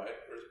reached the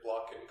writer's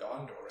block in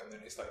Gondor, and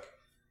then he's like,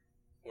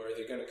 where are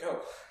they going to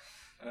go?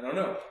 I don't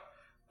know.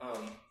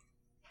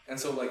 And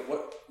so, like,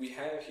 what we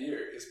have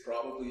here is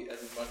probably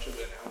as much of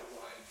an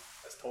outline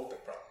as Tolkien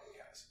probably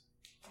has.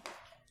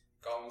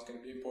 Gollum's going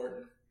to be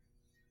important.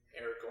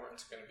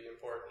 Aragorn's going to be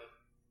important.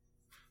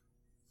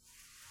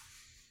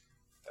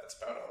 That's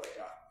about all I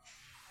got.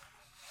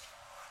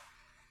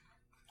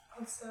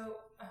 Also,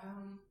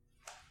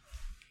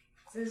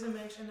 there's a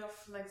mention of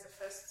like the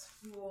first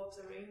War of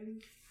the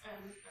Ring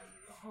and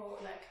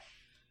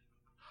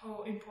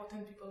how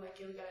important people like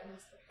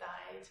Gilgalad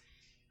died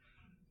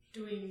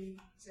doing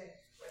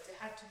what they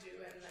had to do,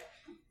 and like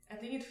I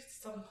think it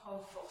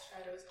somehow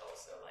foreshadows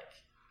also like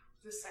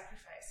the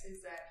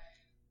sacrifices that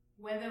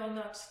whether or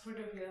not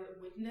Frodo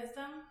will witness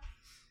them,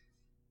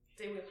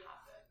 they will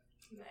happen.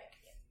 Like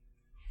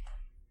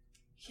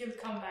he'll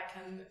come back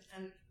and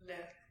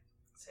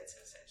such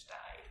and such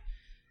died.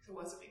 There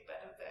was a big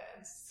battle there,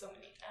 and so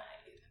many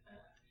died.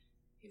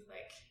 He's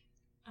like,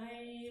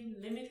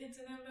 I'm limited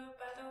to the number of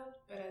battles,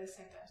 but at the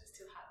same time, it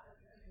still happened.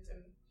 And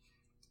then,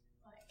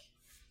 like,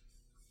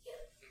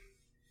 yeah,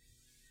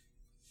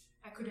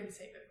 I couldn't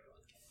save everyone.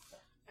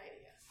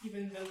 Idea,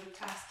 even though the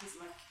task is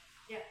like,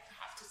 yeah, I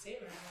have to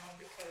save everyone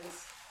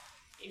because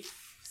if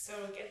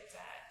Sauron gets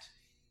that,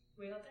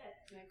 we're all dead.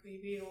 Like we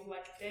will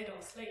like dead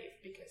or slave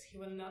because he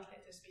will not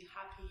let us be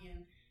happy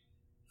and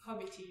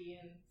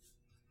hobbity and.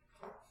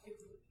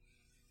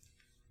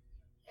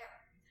 Yeah,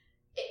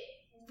 it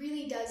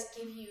really does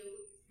give you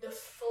the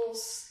full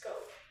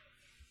scope.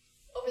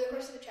 Over the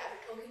course of the chapter,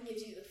 Tolkien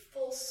gives you the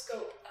full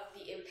scope of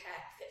the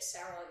impact that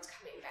Sauron's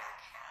coming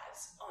back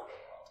has on the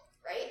world,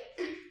 right?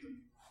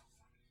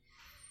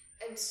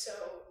 And so,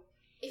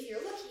 if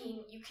you're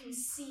looking, you can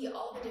see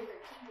all the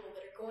different people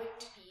that are going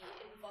to be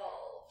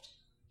involved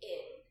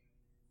in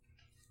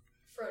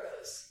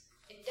Frodo's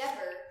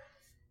endeavor,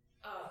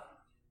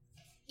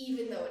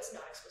 even though it's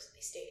not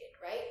explicitly stated,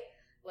 right?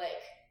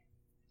 Like,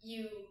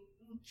 you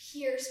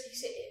hear,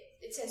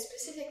 it says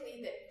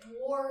specifically that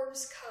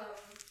dwarves come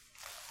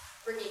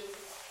bringing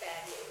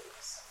bad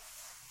news.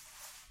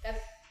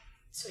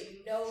 So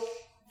you know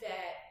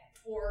that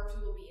dwarves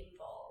will be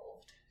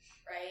involved,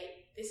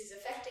 right? This is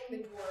affecting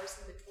the dwarves,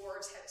 and the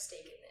dwarves have a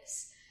stake in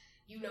this.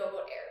 You know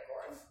about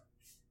Aragorn.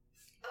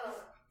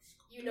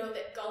 You know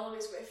that Gollum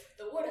is with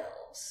the Wood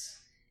Elves,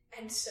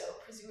 and so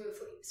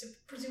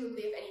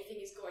presumably if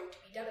anything is going to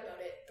be done about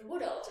it, the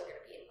Wood Elves are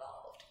going to be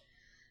involved.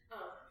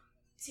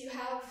 So you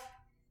have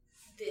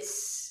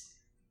this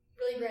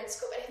really grand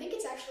scope, and I think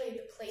it's actually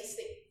the place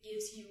that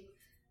gives you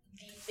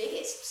the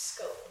biggest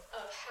scope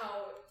of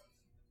how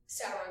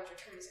Sauron's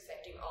return is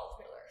affecting all of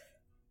Middle-earth.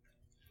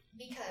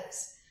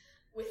 Because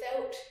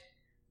without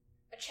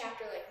a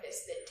chapter like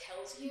this that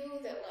tells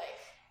you that, like,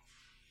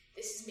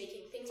 this is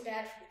making things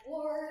bad for the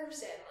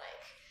dwarves, and,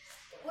 like,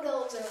 the Wood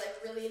Elves are,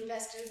 like, really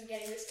invested in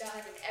getting this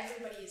done, and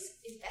everybody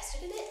is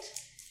invested in it,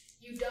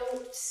 you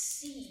don't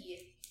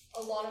see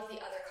a lot of the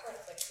other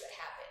conflicts that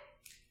happen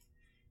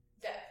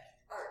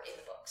that aren't in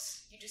the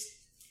books. You just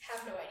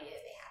have no idea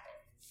that they happen,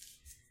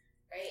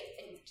 right?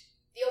 And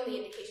the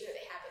only indication that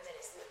they happen then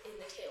is in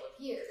the Tale of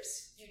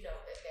Years. You know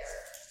that there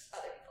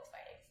are other people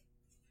fighting.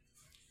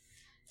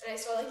 And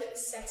I like that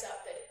this sets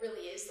up that it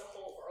really is the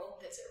whole world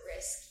that's at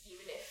risk,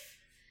 even if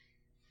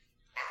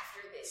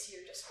after this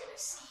you're just going to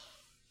see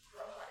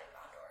Rohan and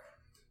Gondor.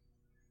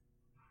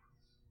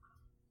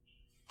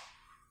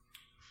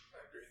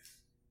 I agree.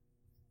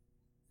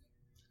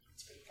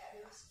 It's pretty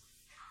fabulous.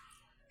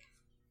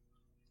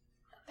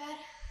 Not bad.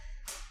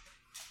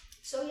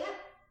 So yeah,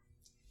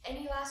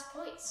 any last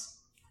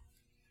points?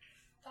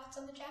 Thoughts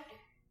on the chapter?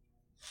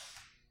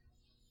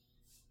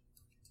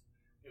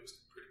 It was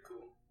pretty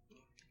cool.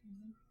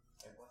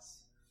 It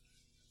was.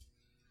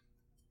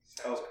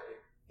 That was great.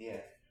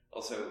 Yeah.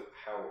 Also,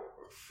 how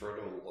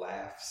Frodo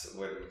laughs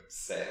when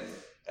Sam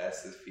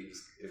asks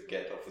if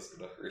Gandalf was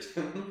going to hurt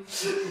him.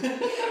 It's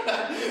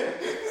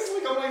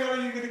like, oh my god,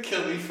 are you going to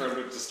kill me?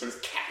 Frodo just starts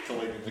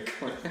cackling in the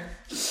corner.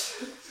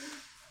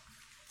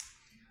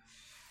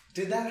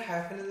 Did that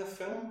happen in the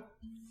film?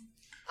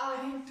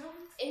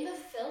 In the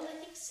film, I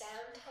think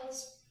Sam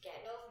tells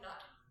Gandalf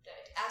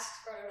asks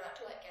Frodo not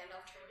to let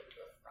Gandalf turn into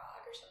a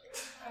frog or something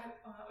like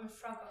that. A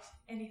frog of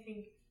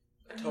anything.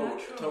 A toad.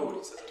 Unnatural. A toad.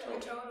 It says a toad. A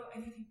toad or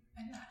anything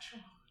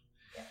unnatural.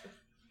 Yeah.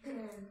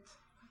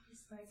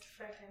 He's like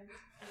threatened.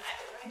 And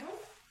I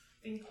don't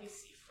think we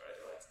see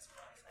Frodo as a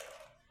surprise at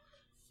all.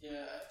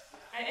 Yeah.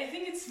 I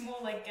think it's more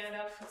like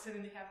Gandalf would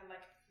suddenly have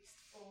like a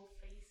fistful